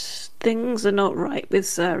that things are not right with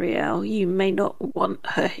Zariel. You may not want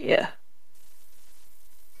her here.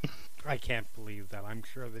 I can't believe that. I'm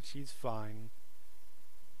sure that she's fine.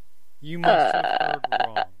 You must have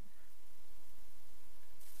heard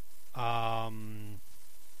wrong.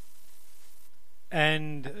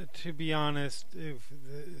 And to be honest,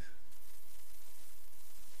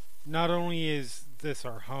 not only is this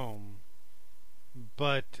our home,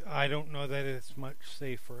 but I don't know that it's much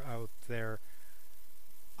safer out there.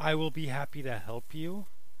 I will be happy to help you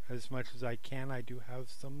as much as I can. I do have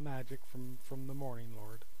some magic from the Morning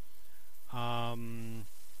Lord.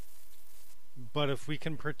 But if we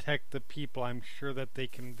can protect the people, I'm sure that they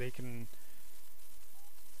can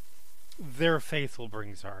their faith will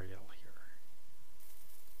bring Zariel here.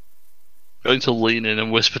 Going to lean in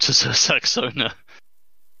and whisper to Sir Saxona.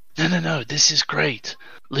 No, this is great.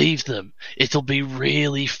 Leave them. It'll be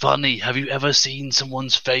really funny. Have you ever seen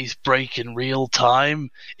someone's faith break in real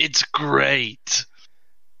time? It's great.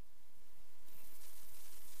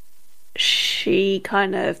 She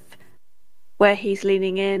kind of, where he's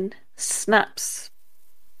leaning in, snaps,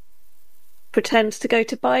 pretends to go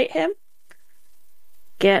to bite him.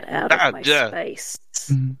 Get out of my space.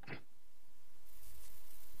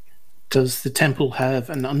 Does the temple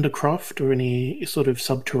have an undercroft or any sort of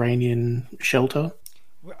subterranean shelter?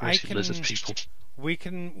 They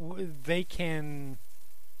can.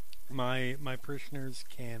 My parishioners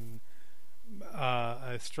can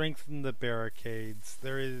strengthen the barricades.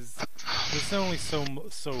 There's only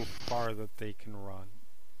so far that they can run,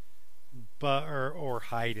 but or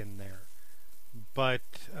hide in there. But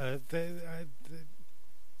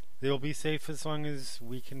they'll be safe as long as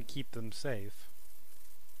we can keep them safe.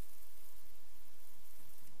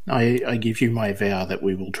 I give you my vow that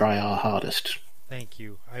we will try our hardest. Thank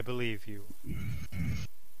you. I believe you.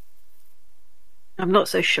 I'm not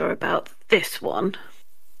so sure about this one.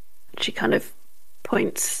 She kind of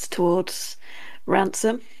points towards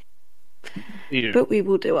Ransom. Yeah. But we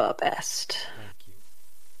will do our best. Thank you.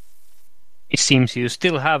 It seems you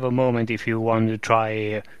still have a moment if you want to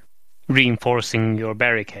try reinforcing your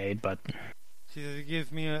barricade, but... She says,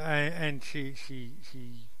 give me and she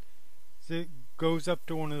goes up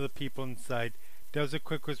to one of the people inside, does a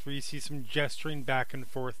quick whisper. You see some gesturing back and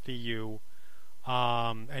forth to you,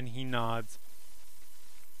 and he nods.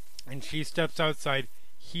 And she steps outside.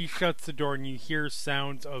 He shuts the door, and you hear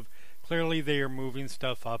sounds of, clearly they are moving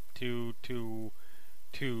stuff up to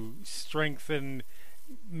strengthen,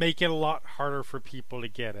 make it a lot harder for people to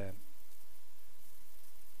get in.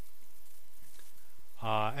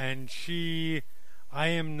 And I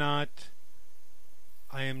am not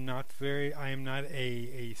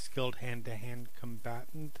a skilled hand-to-hand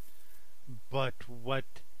combatant, but what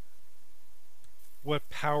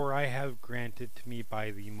power I have granted to me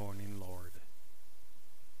by the Morning Lord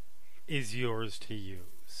is yours to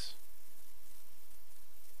use.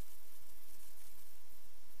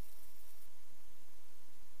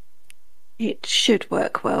 It should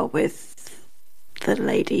work well with the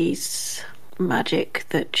lady's magic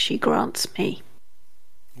that she grants me.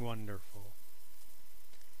 Wonderful.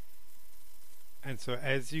 And so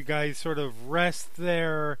as you guys sort of rest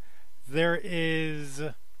there is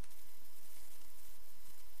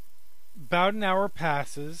about an hour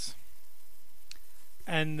passes,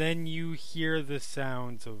 and then you hear the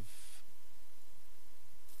sounds of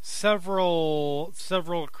several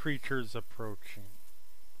creatures approaching,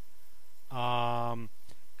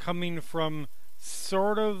 coming from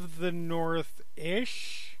sort of the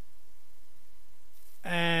north-ish,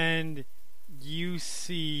 and you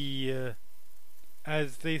see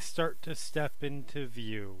as they start to step into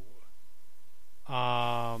view,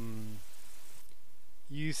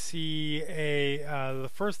 you see the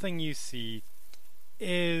first thing you see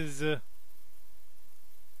is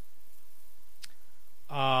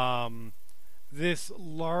this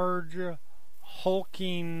large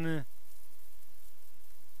hulking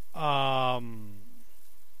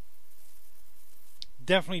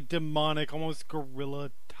definitely demonic, almost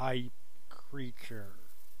gorilla type creature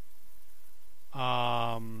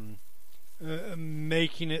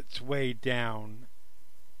making its way down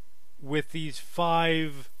with these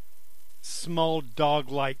 5 small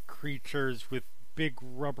dog-like creatures with big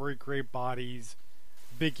rubbery gray bodies,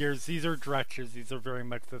 big ears. These are dretches. These are very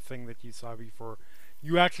much the thing that you saw before.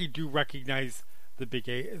 You actually do recognize the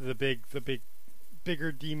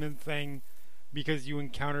bigger demon thing because you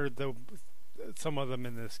encountered some of them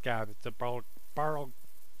in the scab. It's a barl.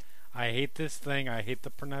 I hate this thing. I hate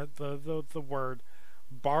the word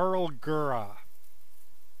Barlgura.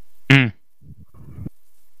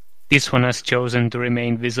 This one has chosen to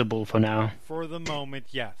remain visible for now. For the moment,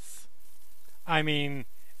 yes. I mean,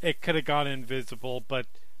 it could have gone invisible, but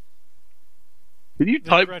Did you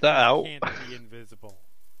type that out? Can't be invisible.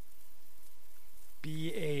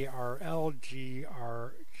 BARLGRGURLA.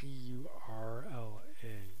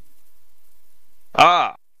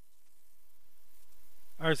 Ah,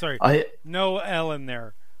 Or sorry, no L in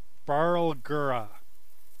there. Barlgura.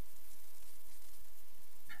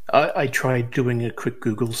 I tried doing a quick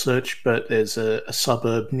Google search, but there's a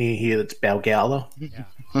suburb near here that's Balgala. Yeah.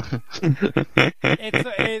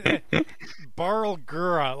 it's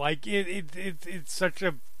Barlgura. Like it's such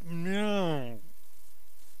a no.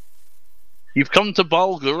 you've come to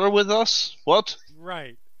Balgura with us? What?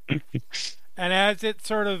 Right. And as it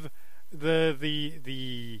sort of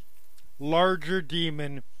the larger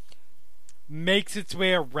demon makes its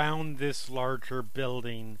way around this larger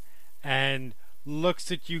building and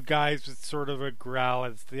looks at you guys with sort of a growl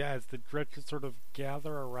as the dredges sort of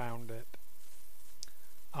gather around it.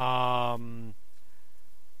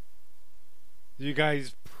 You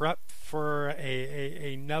guys prep for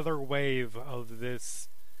another wave of this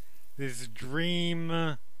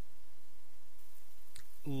dream.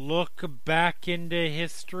 Look back into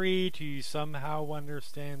history to somehow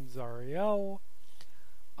understand Zariel.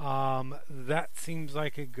 That seems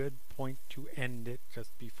like a good point to end it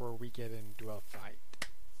just before we get into a fight.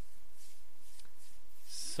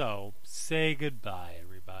 So, say goodbye,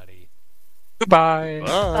 everybody. Goodbye. Bye.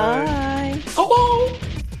 Bye. Hello!